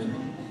altar.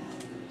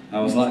 I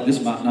was like, this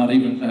might not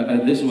even,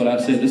 this is what I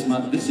said,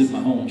 this is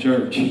my home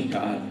church,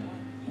 God.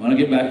 When I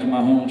get back to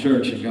my home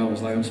church, and God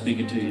was like, I'm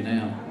speaking to you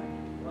now.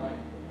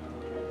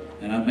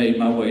 And I made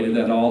my way to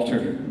that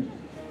altar.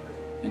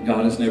 And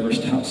God has never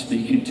stopped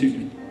speaking to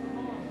me.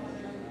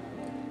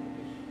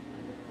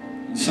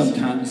 And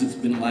sometimes it's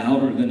been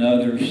louder than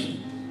others.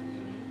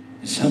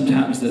 And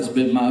sometimes that's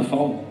been my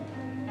fault.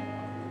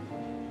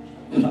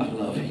 But I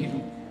love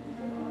Him.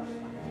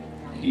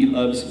 He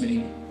loves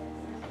me.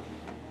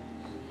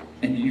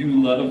 And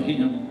you love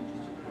Him.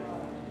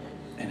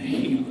 And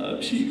He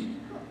loves you.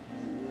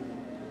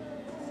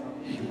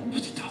 He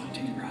wants to talk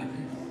to you right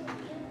now.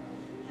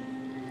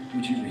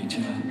 Would you reach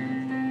out?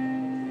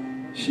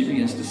 she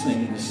begins to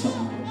sing this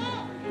song.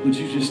 Would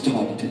you just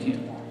talk to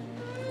him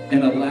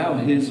and allow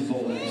his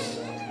voice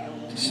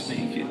to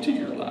speak into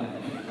your life?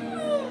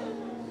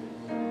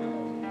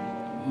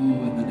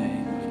 Oh, in the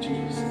name of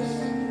Jesus.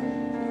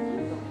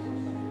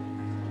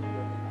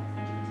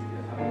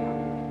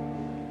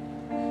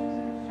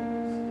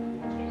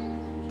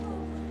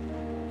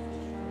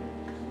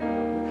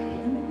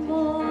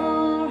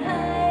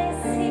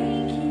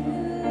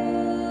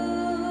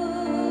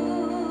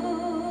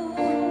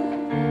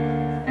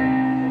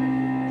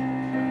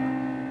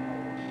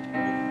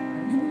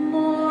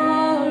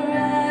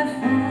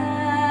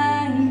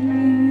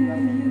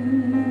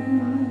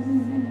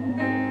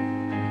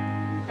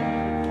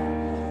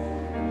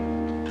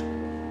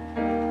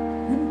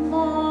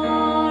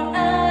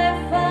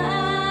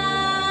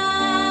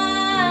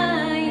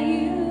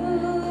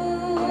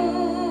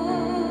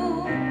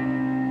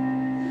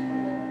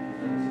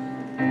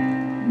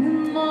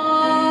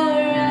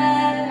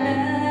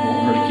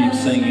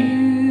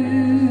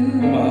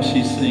 Singing. While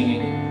she's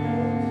singing,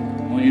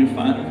 I want you to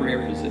find a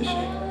prayer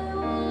position.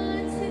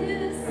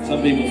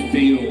 Some people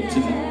feel to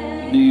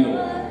kneel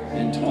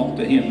and talk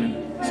to him, and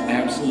it's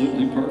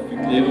absolutely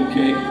perfectly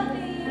okay.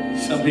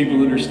 Some people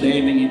that are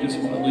standing, you just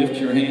want to lift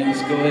your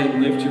hands. Go ahead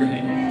and lift your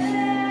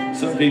hands.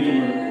 Some people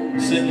are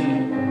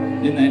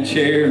sitting in that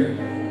chair,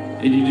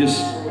 and you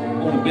just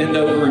want to bend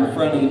over in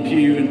front of the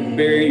pew and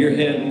bury your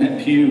head in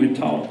that pew and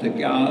talk to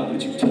God.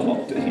 Would you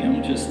talk to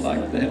him just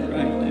like that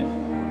right now?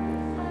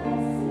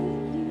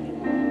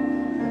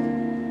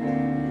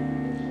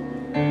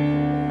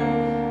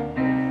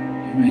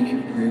 Make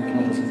your prayer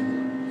closet.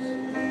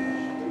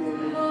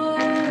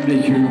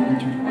 Make your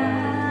altar.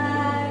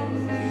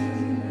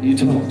 You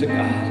talk to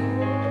God.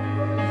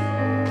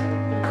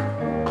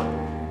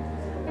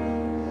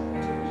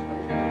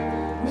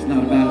 It's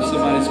not about if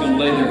somebody's going to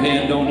lay their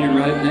hand on you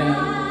right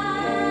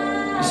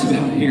now. It's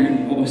about hearing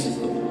the voice of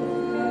the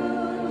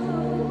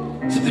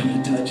Lord. It's about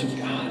the touch of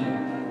God.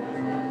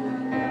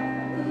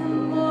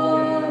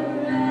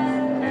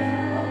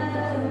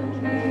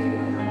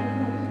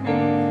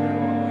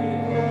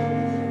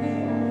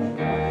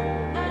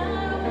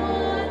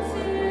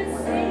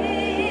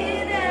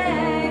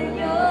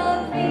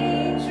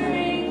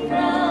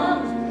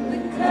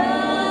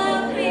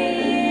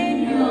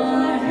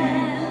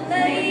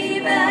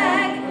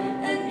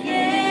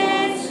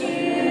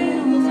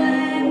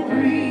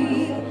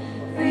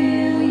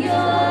 Feel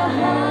your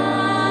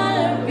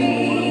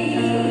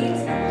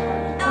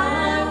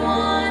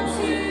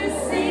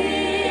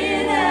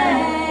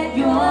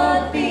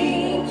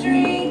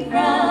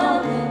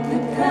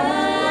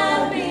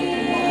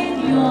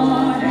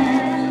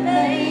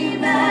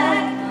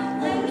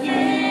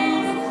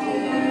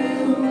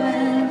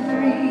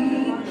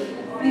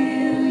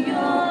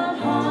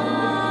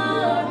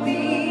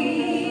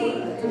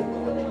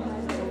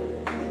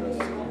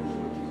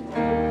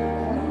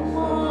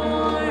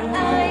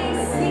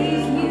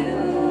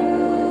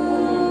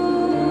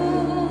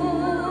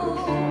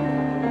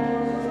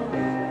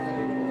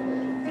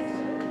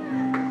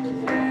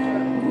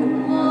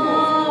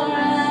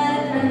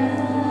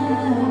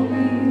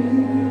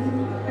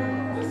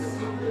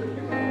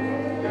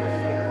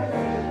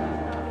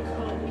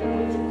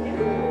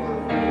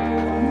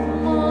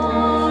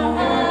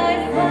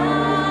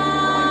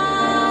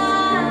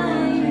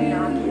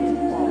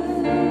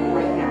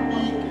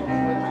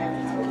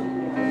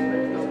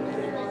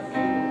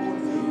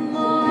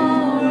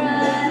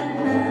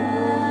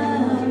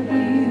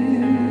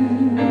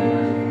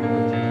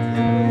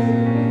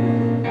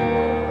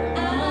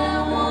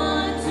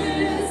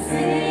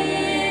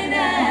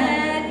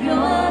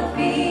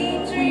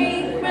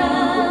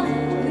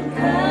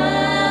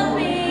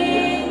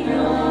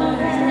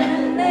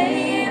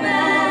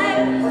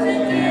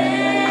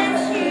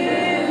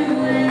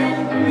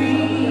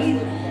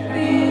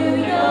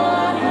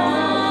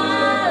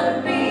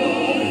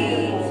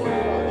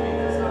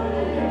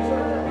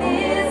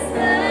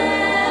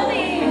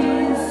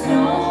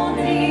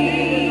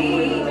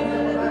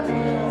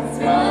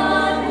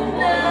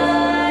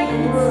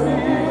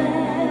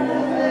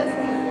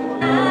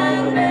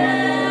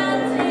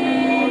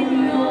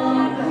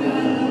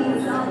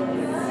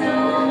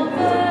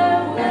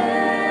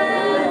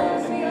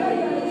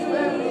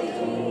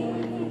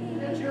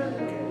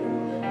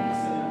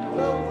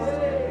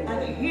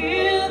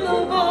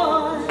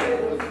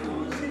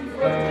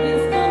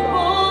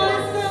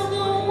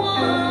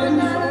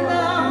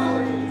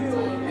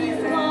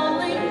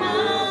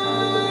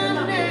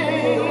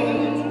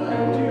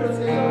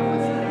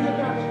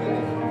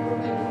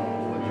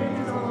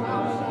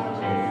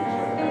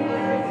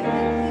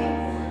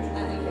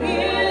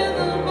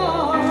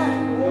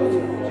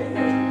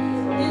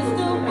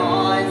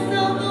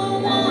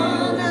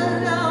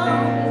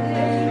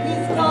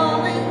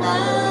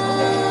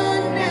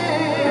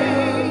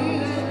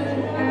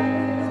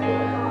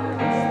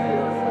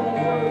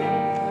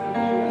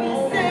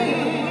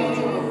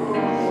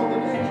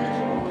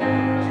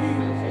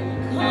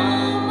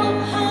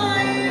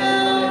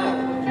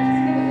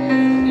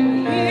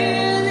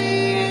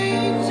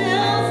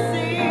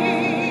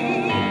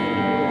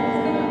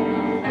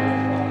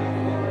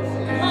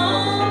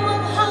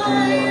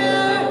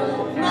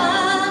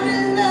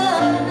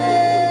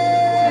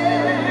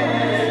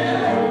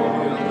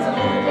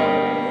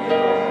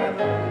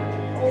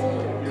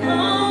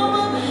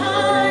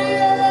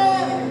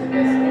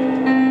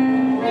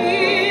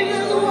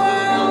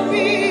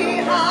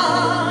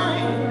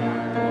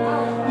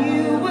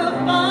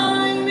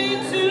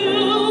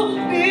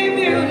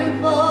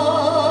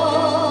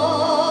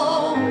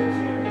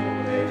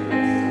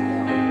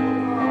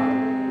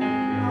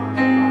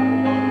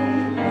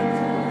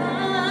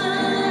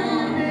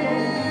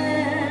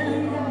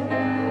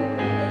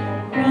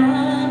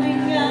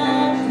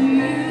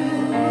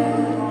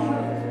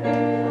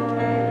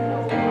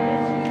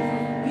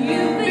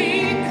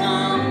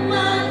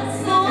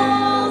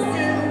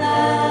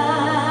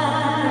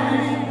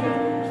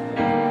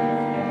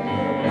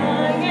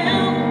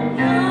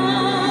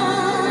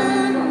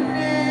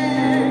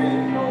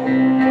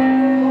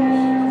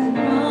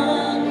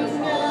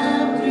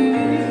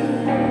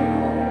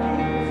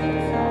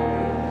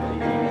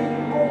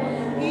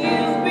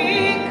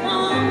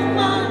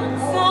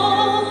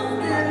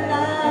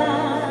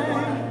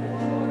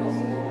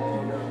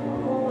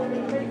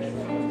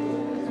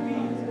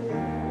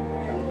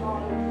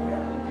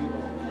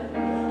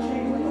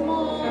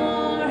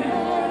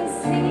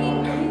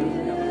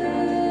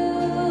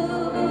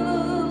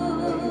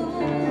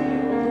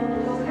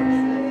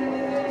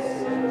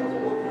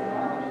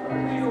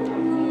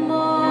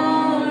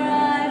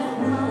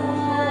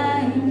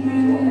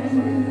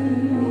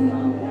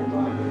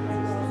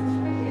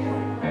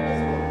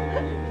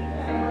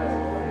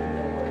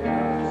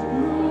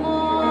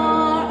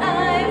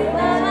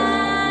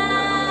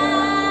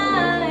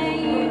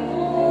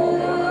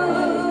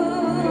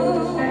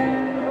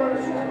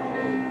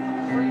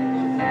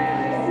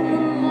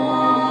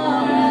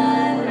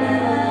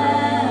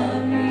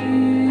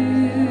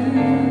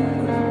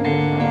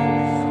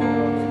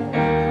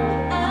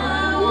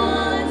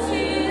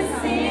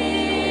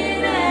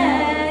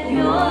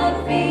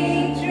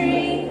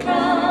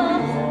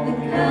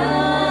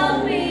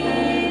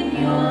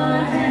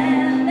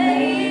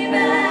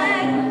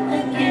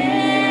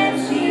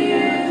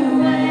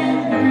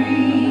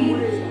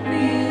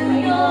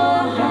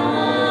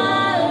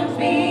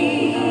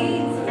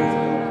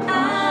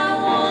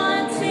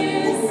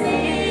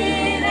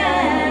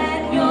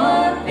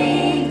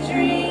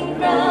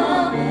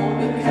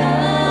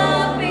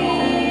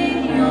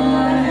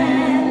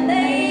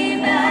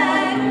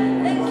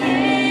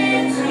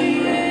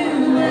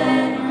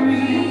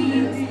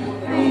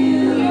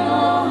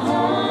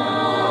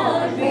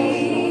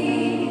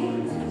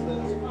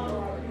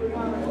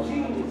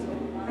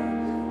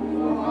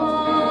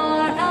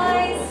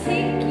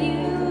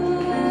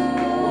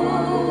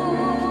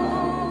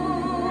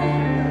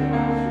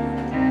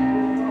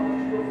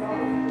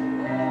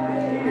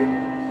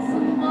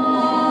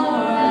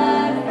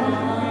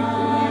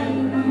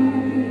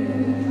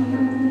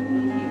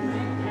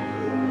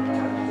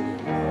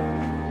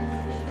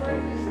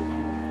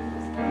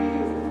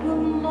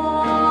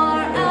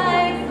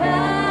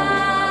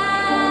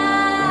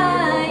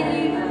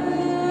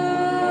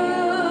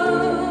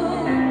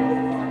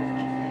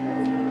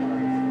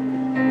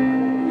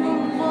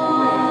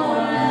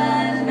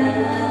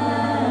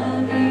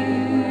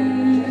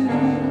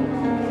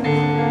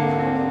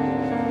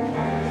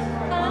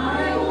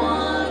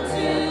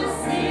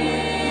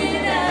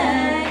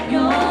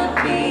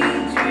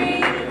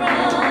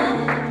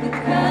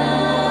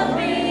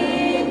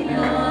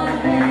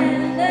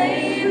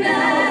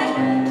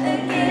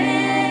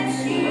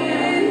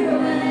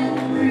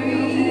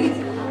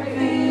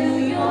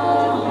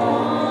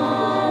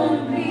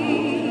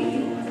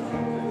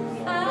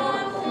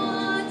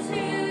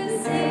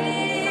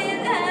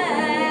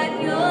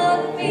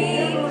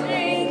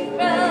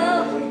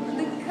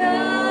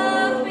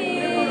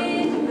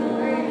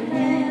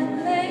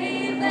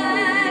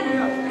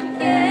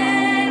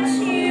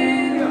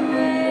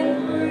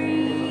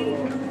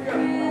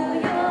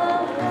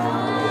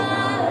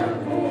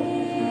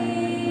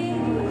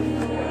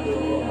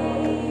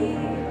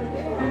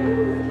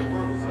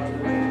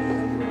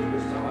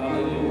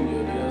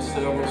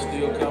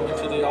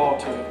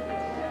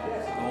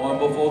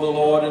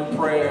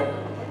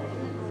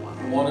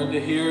wanted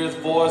to hear his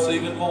voice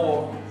even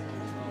more.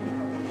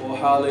 Oh,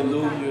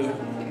 hallelujah.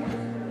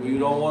 We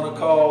don't want to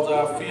cause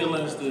our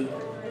feelings to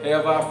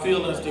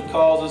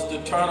cause us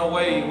to turn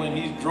away when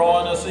he's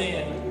drawing us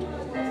in.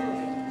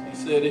 He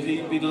said if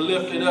he be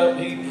lifted up,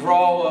 he'd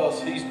draw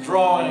us. He's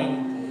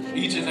drawing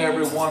each and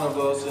every one of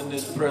us in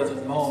this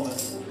present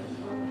moment,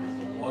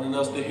 wanting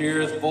us to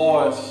hear his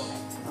voice,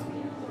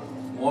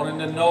 wanting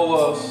to know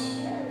us.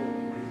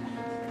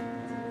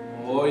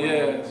 Oh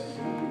yes,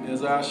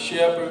 as our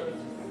shepherd,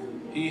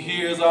 he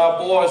hears our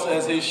voice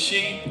as his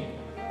sheep,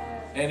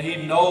 and he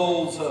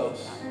knows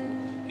us.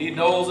 He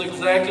knows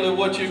exactly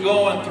what you're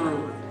going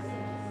through.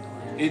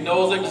 He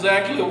knows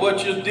exactly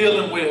what you're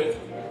dealing with.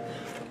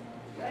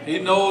 He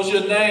knows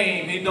your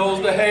name. He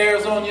knows the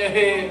hairs on your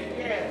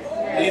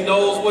head. He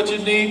knows what you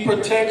need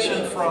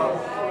protection from.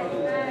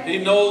 He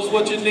knows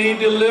what you need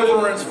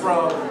deliverance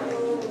from.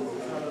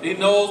 He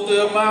knows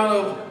the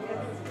amount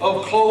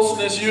of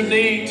closeness you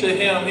need to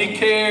him. He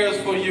cares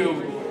for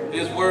you.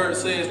 His word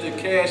says to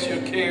cast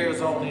your cares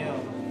on him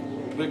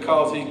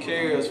because he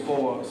cares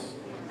for us.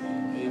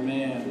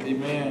 Amen.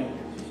 Amen.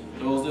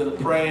 Those that are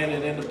praying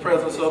and in the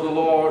presence of the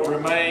Lord,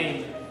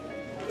 remain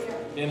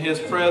in his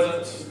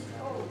presence.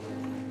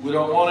 We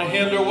don't want to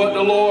hinder what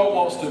the Lord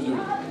wants to do.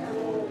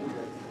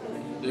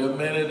 There are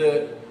many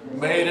that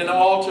made an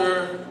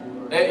altar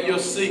at your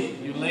seat.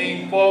 You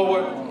lean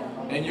forward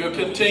and you're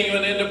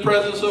continuing in the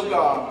presence of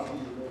God.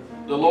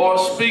 The Lord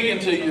speaking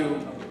to you.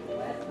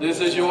 This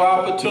is your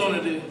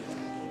opportunity.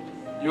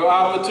 Your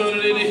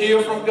opportunity to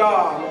hear from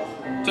God,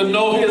 to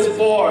know his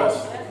voice,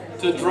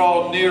 to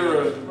draw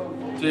nearer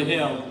to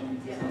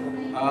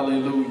him.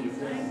 Hallelujah.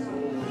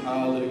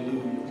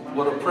 Hallelujah.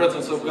 What a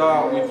presence of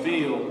God we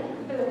feel.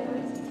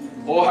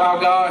 Oh, how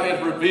God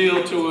has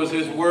revealed to us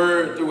his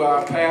word through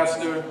our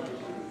pastor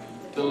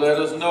to let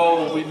us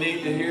know we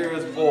need to hear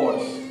his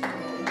voice.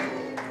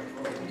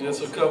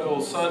 Just a couple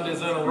of Sundays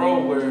in a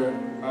row where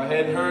I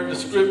hadn't heard the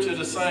scripture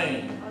the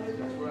same.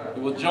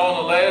 It was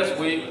Jonah last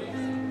week,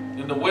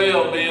 and the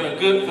whale being a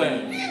good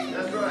thing.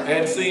 That's right.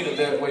 Hadn't seen it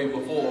that way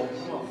before.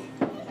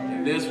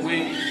 And this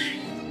week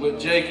with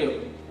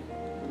Jacob,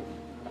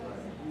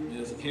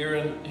 is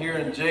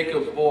hearing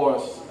Jacob's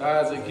voice,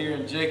 Isaac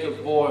hearing Jacob's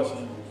voice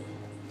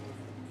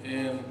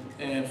and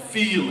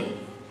feeling.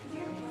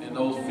 And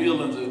those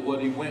feelings is what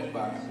he went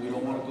by. We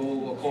don't want to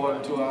go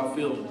according to our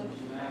feelings.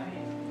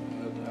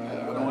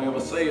 I don't ever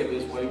say it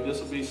this way. This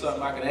will be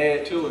something I can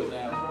add to it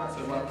now.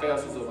 So my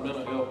pastor's a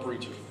mental health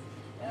preacher.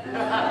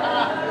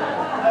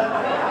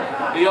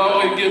 He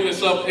always gives me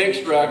something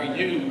extra I can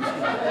use.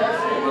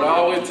 But I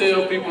always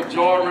tell people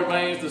joy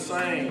remains the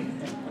same.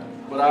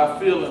 But our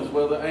feelings,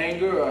 whether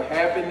anger or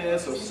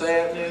happiness or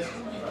sadness,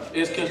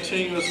 is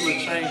continuously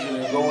changing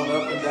and going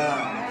up and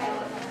down.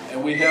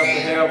 And we have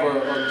to have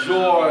a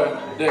joy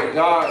that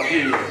God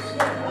gives.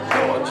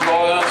 A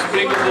joy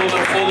unspeakable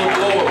and full of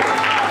glory.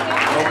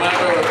 No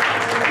matter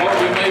what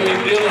we may be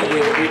dealing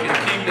with, we can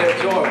keep that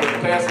joy. But the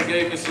pastor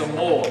gave me some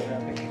more.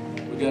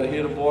 We got to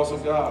hear the voice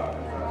of God.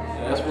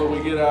 And that's where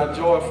we get our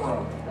joy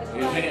from.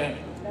 Amen.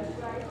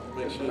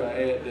 Make sure I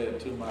add that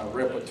to my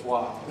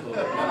repertoire of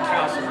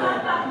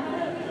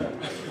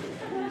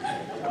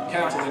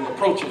counseling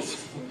approaches.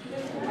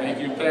 Thank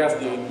you,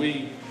 Pastor. And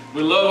we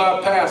love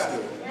our pastor.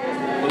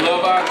 We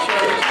love our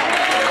church.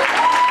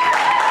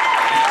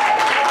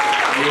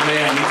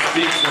 Amen. He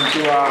speaks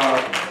into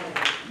our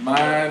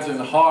minds and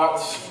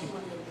hearts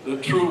the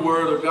true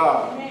word of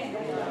God.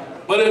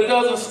 But it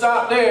doesn't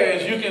stop there.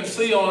 As you can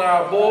see on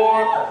our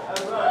board,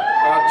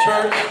 our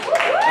church,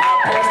 and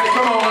our pastor.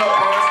 Come on up,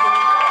 Pastor.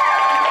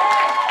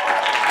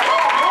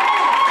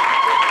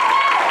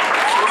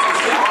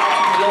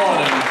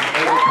 Joining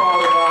as a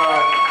part of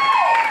our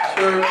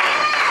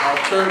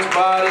church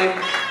body.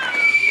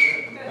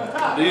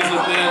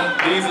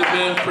 These have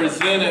been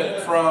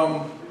presented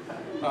from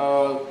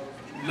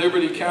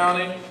Liberty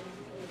County,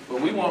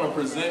 but we want to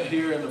present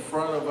here in the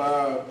front of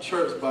our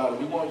church body.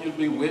 We want you to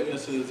be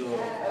witnesses of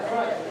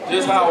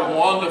just how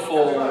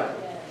wonderful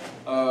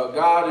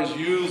God is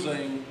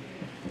using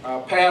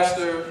our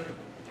pastor,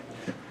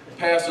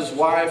 pastor's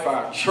wife,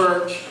 our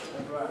church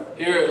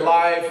here at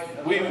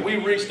Life. We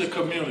reach the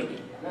community.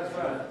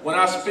 When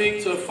I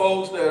speak to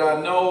folks that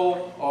I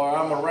know or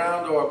I'm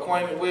around or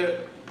acquainted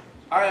with,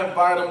 I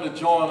invite them to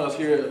join us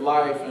here at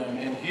Life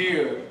and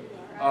hear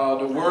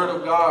the word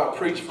of God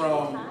preached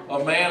from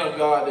a man of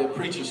God that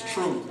preaches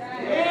truth,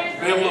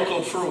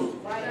 biblical truth.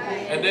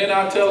 And then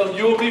I tell them,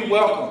 you'll be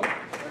welcome.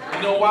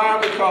 You know why?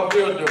 Because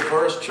we're a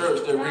diverse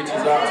church that reaches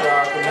out to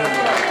our community.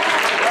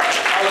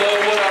 I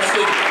love what I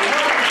see.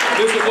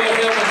 This is what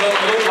heaven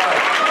doesn't look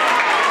like.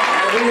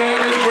 And we have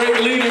this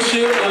great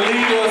leadership to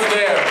lead us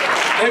there.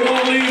 They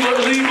won't leave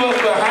us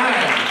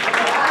behind.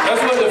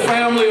 That's what the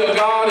family of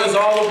God is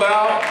all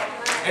about.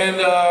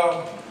 And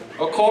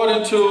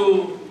according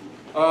to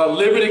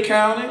Liberty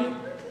County,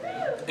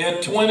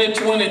 in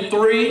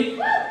 2023,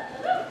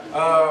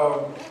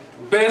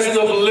 Best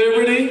of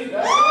Liberty.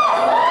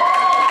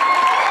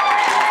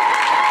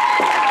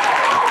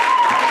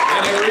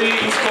 And it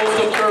reads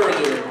Coastal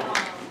Courier,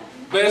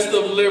 Best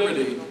of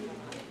Liberty.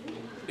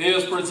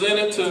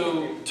 presented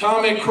to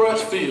Tommy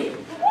Crutchfield of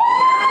the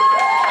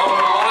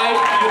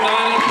Life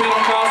United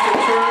Pentecostal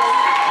Church.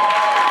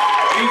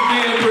 He's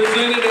being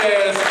presented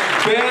as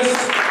Best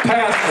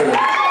Pastor.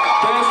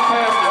 Best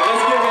Pastor.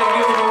 Let's go ahead and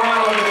give him a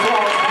round of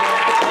applause.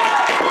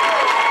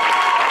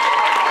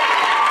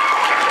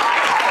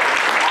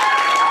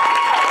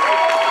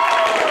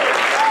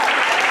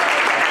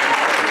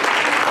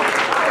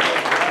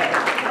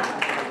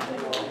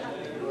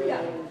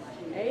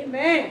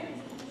 Amen.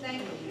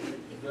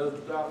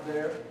 Doesn't stop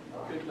there. I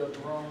picked up the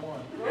wrong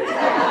one.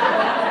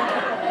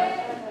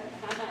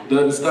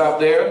 Doesn't stop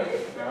there.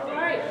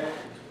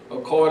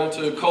 According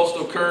to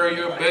Coastal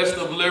Courier, Best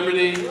of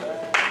Liberty,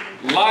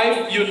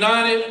 Life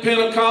United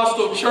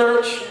Pentecostal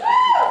Church,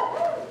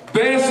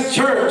 Best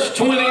Church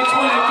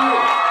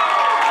 2023.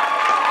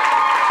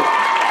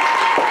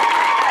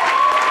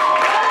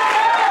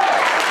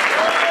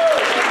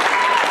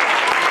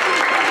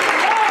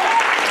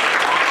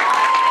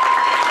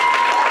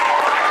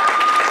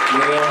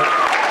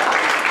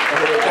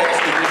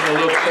 A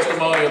little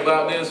testimony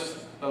about this,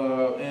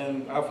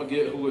 and I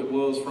forget who it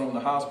was from the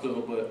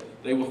hospital, but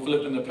they were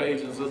flipping the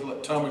pages, just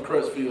like Tommy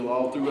Crutchfield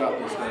all throughout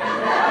this thing.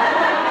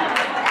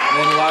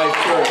 And Life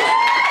Church.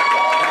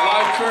 And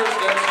Life Church,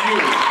 that's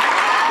you,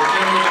 the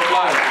members of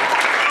Life.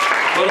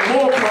 But a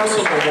more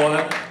personal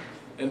one,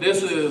 and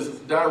this is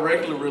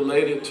directly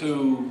related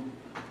to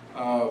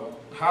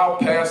how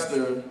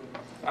Pastor,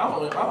 I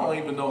don't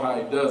even know how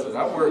he does it.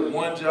 I work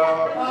one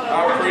job,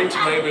 I preach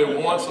maybe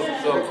once a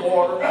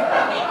quarter,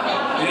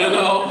 you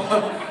know,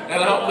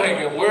 and I'm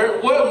thinking,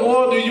 what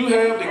more do you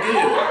have to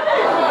give?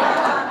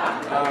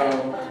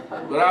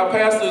 But our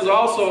pastor is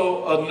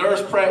also a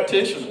nurse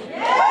practitioner.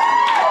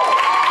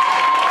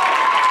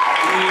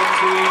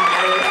 EMT,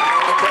 nurse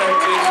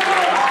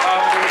practitioner,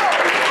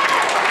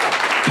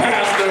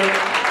 pastor.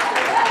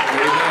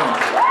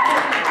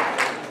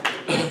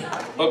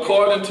 Amen.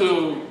 According to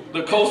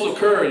the Coastal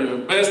Courier,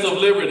 Best of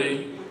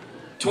Liberty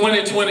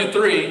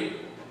 2023,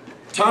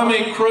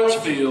 Tommy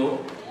Crutchfield,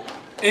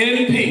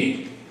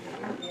 NP,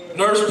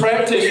 nurse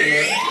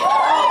practitioner,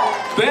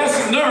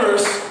 Best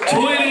Nurse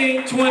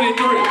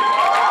 2023.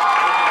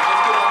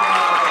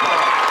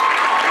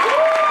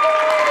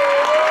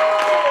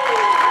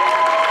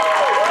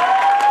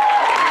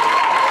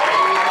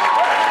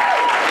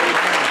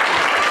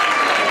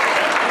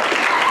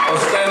 A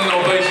standing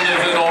ovation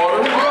is in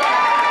order.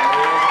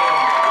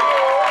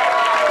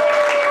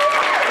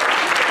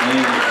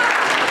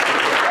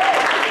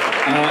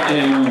 I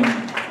am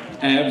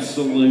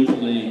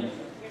absolutely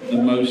the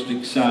most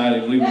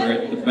excited. We were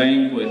at the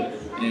banquet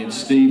and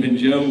Steve and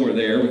Joe were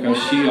there because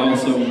she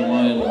also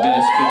won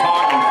Best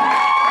Photographer.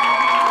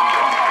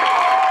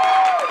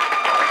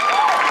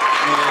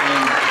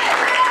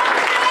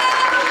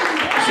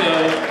 And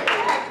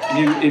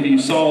so if you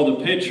saw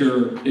the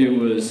picture, it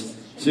was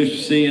Sister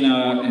C and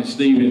I and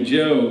Steve and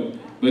Joe,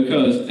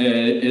 because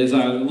as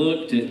I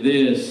looked at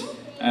this,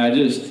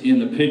 in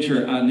the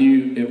picture, I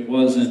knew it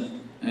wasn't,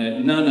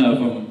 none of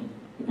them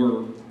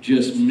were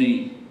just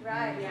me.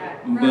 Right, yeah.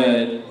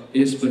 But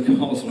it's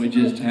because we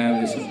just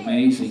have this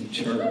amazing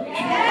church. That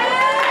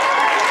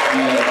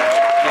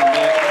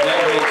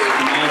makes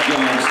my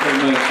job so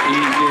much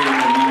easier than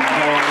my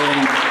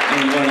calling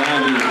and what I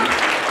do.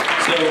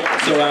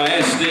 So I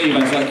asked Steve, I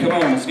was like, come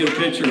on, let's get a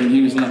picture. And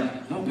he was like,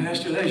 oh,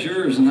 Pastor, that's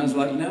yours. And I was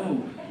like,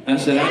 no. I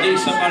said, I need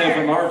somebody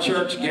from our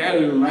church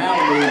gathered around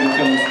me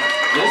because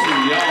this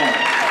is y'all.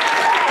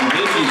 And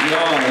this is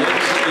y'all.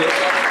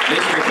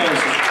 It's because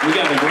we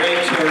got a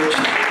great church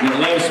that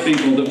loves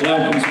people, that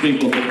welcomes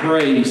people, that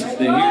prays, that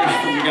hears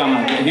from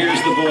God, that hears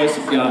the voice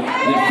of God,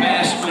 that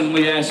fasts when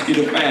we ask you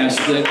to fast,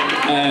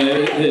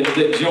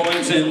 that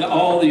joins in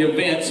all the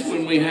events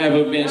when we have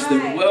events,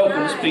 that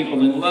welcomes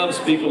people and loves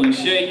people and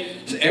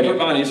shakes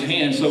everybody's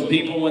hand so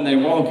people, when they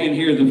walk in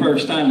here the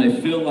first time, they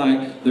feel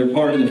like they're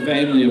part of the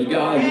family of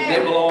God, that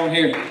they belong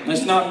here.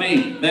 That's not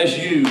me. That's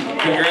you.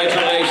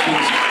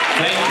 Congratulations.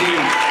 Thank you.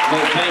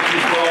 But thank you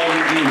for all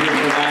you do here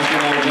for Life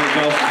United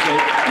Pentecostal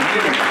Church. And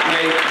you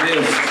make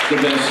this the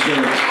best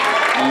church.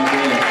 God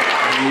bless.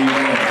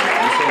 Amen.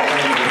 We're so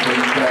thankful for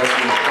you,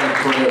 Pastor. Thank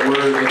you for that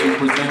word that you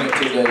presented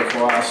today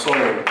for our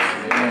souls.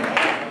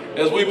 Amen.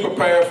 As we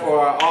prepare for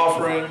our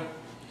offering,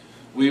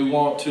 we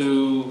want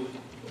to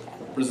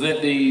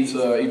present these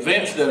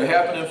events that are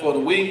happening for the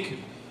week.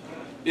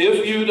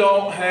 If you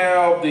don't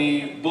have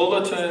the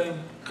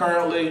bulletin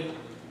currently,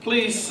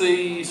 please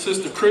see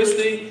Sister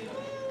Christy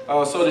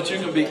so that you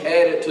can be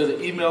added to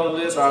the email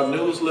list. Our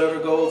newsletter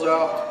goes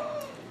out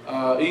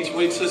each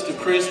week. Sister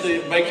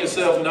Christy, make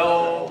yourself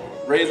known,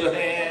 raise a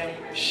hand,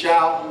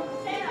 shout,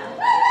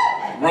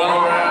 run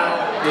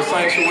around the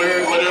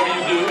sanctuary, whatever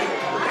you do.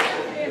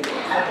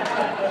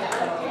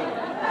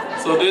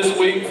 So this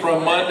week,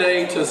 from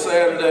Monday to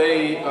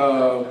Saturday,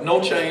 no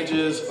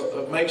changes.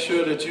 Make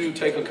sure that you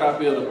take a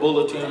copy of the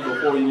bulletin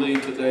before you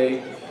leave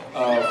today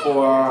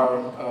for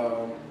our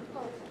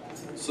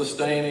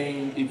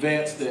sustaining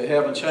events that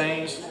haven't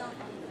changed.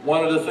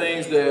 One of the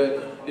things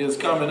that is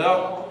coming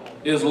up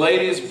is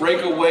Ladies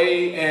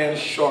Breakaway and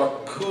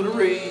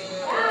Charcuterie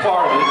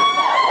Party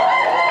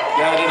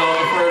Got it on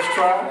the first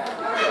try.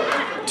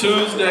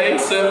 Tuesday,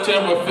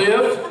 September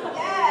 5th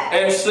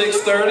at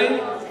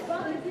 6:30.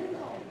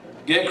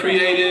 Get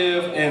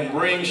creative and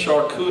bring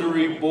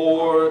charcuterie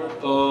board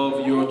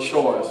of your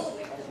choice.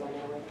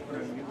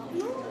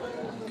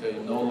 Okay,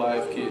 No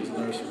Life Kids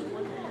Nursery.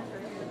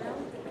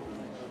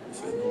 It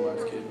said No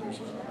Life Kids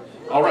Nursery.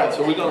 All right,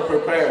 so we're going to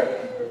prepare.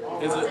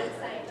 Is it?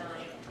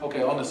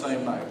 Okay, on the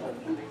same night.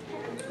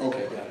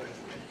 Okay, got it.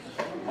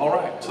 All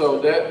right, so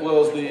that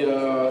was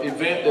the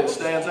event that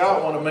stands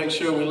out. I want to make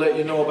sure we let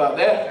you know about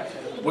that.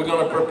 We're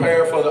going to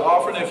prepare for the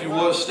offering. If you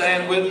would,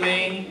 stand with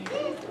me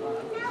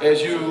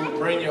as you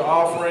bring your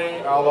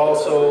offering. I'll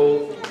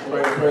also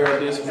pray a prayer of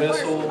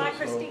dismissal.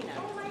 So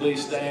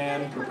please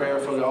stand, prepare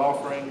for the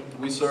offering.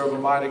 We serve a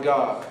mighty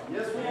God.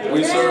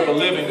 We serve a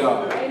living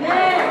God.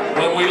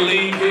 When we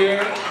leave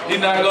here,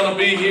 He's not going to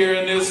be here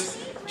in this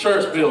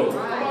church building.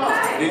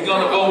 He's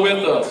going to go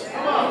with us.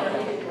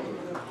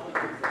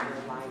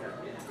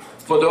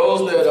 For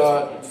those that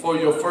are, for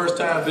your first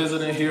time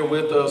visiting here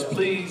with us,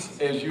 please,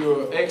 as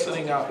you're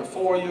exiting out the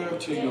foyer,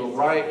 to your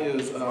right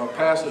is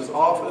pastor's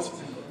office.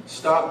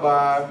 Stop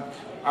by.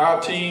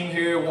 Our team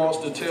here wants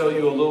to tell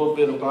you a little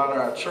bit about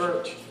our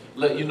church,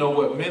 let you know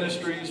what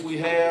ministries we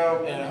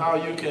have, and how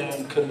you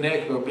can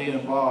connect or be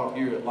involved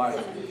here at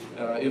Life.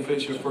 If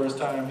it's your first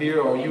time here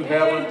or you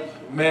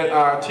haven't met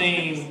our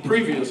team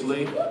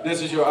previously,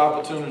 this is your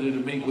opportunity to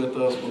meet with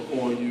us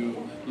before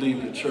you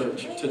leave the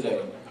church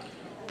today.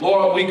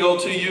 Lord, we go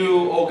to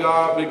you, oh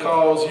God,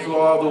 because you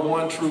are the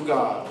one true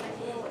God.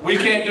 We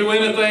can't do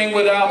anything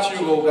without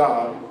you, oh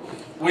God.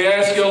 We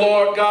ask you,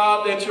 Lord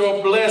God, that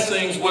your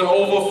blessings would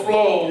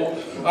overflow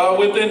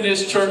within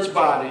this church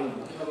body.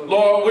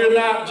 Lord, we're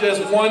not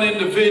just one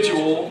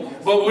individual,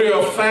 but we're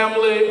a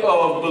family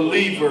of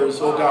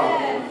believers, oh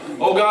God.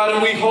 Oh God,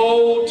 and we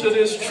hold to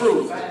this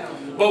truth.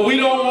 But we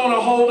don't want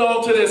to hold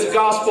on to this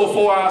gospel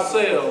for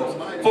ourselves.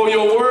 For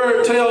your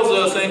word tells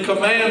us and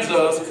commands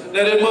us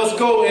that it must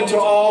go into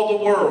all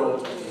the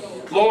world.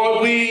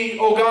 Lord, we,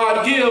 oh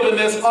God, give in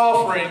this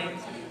offering,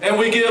 and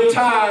we give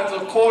tithes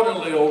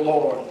accordingly, oh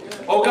Lord.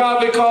 Oh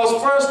God, because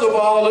first of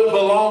all, it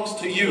belongs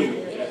to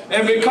you.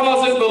 And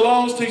because it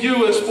belongs to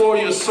you, it's for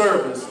your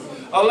service.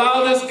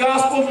 Allow this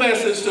gospel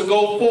message to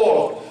go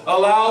forth.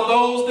 Allow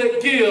those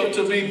that give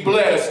to be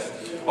blessed.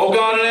 Oh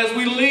God, and as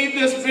we leave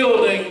this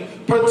building,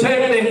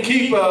 protect and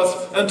keep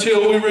us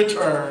until we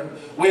return.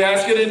 We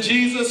ask it in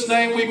Jesus'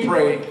 name we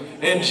pray.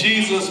 In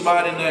Jesus'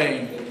 mighty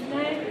name.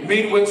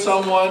 Meet with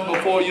someone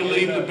before you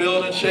leave the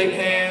building. Shake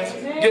hands.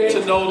 Get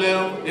to know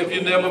them if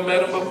you never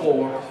met them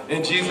before.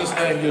 In Jesus'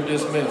 name, you're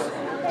dismissed.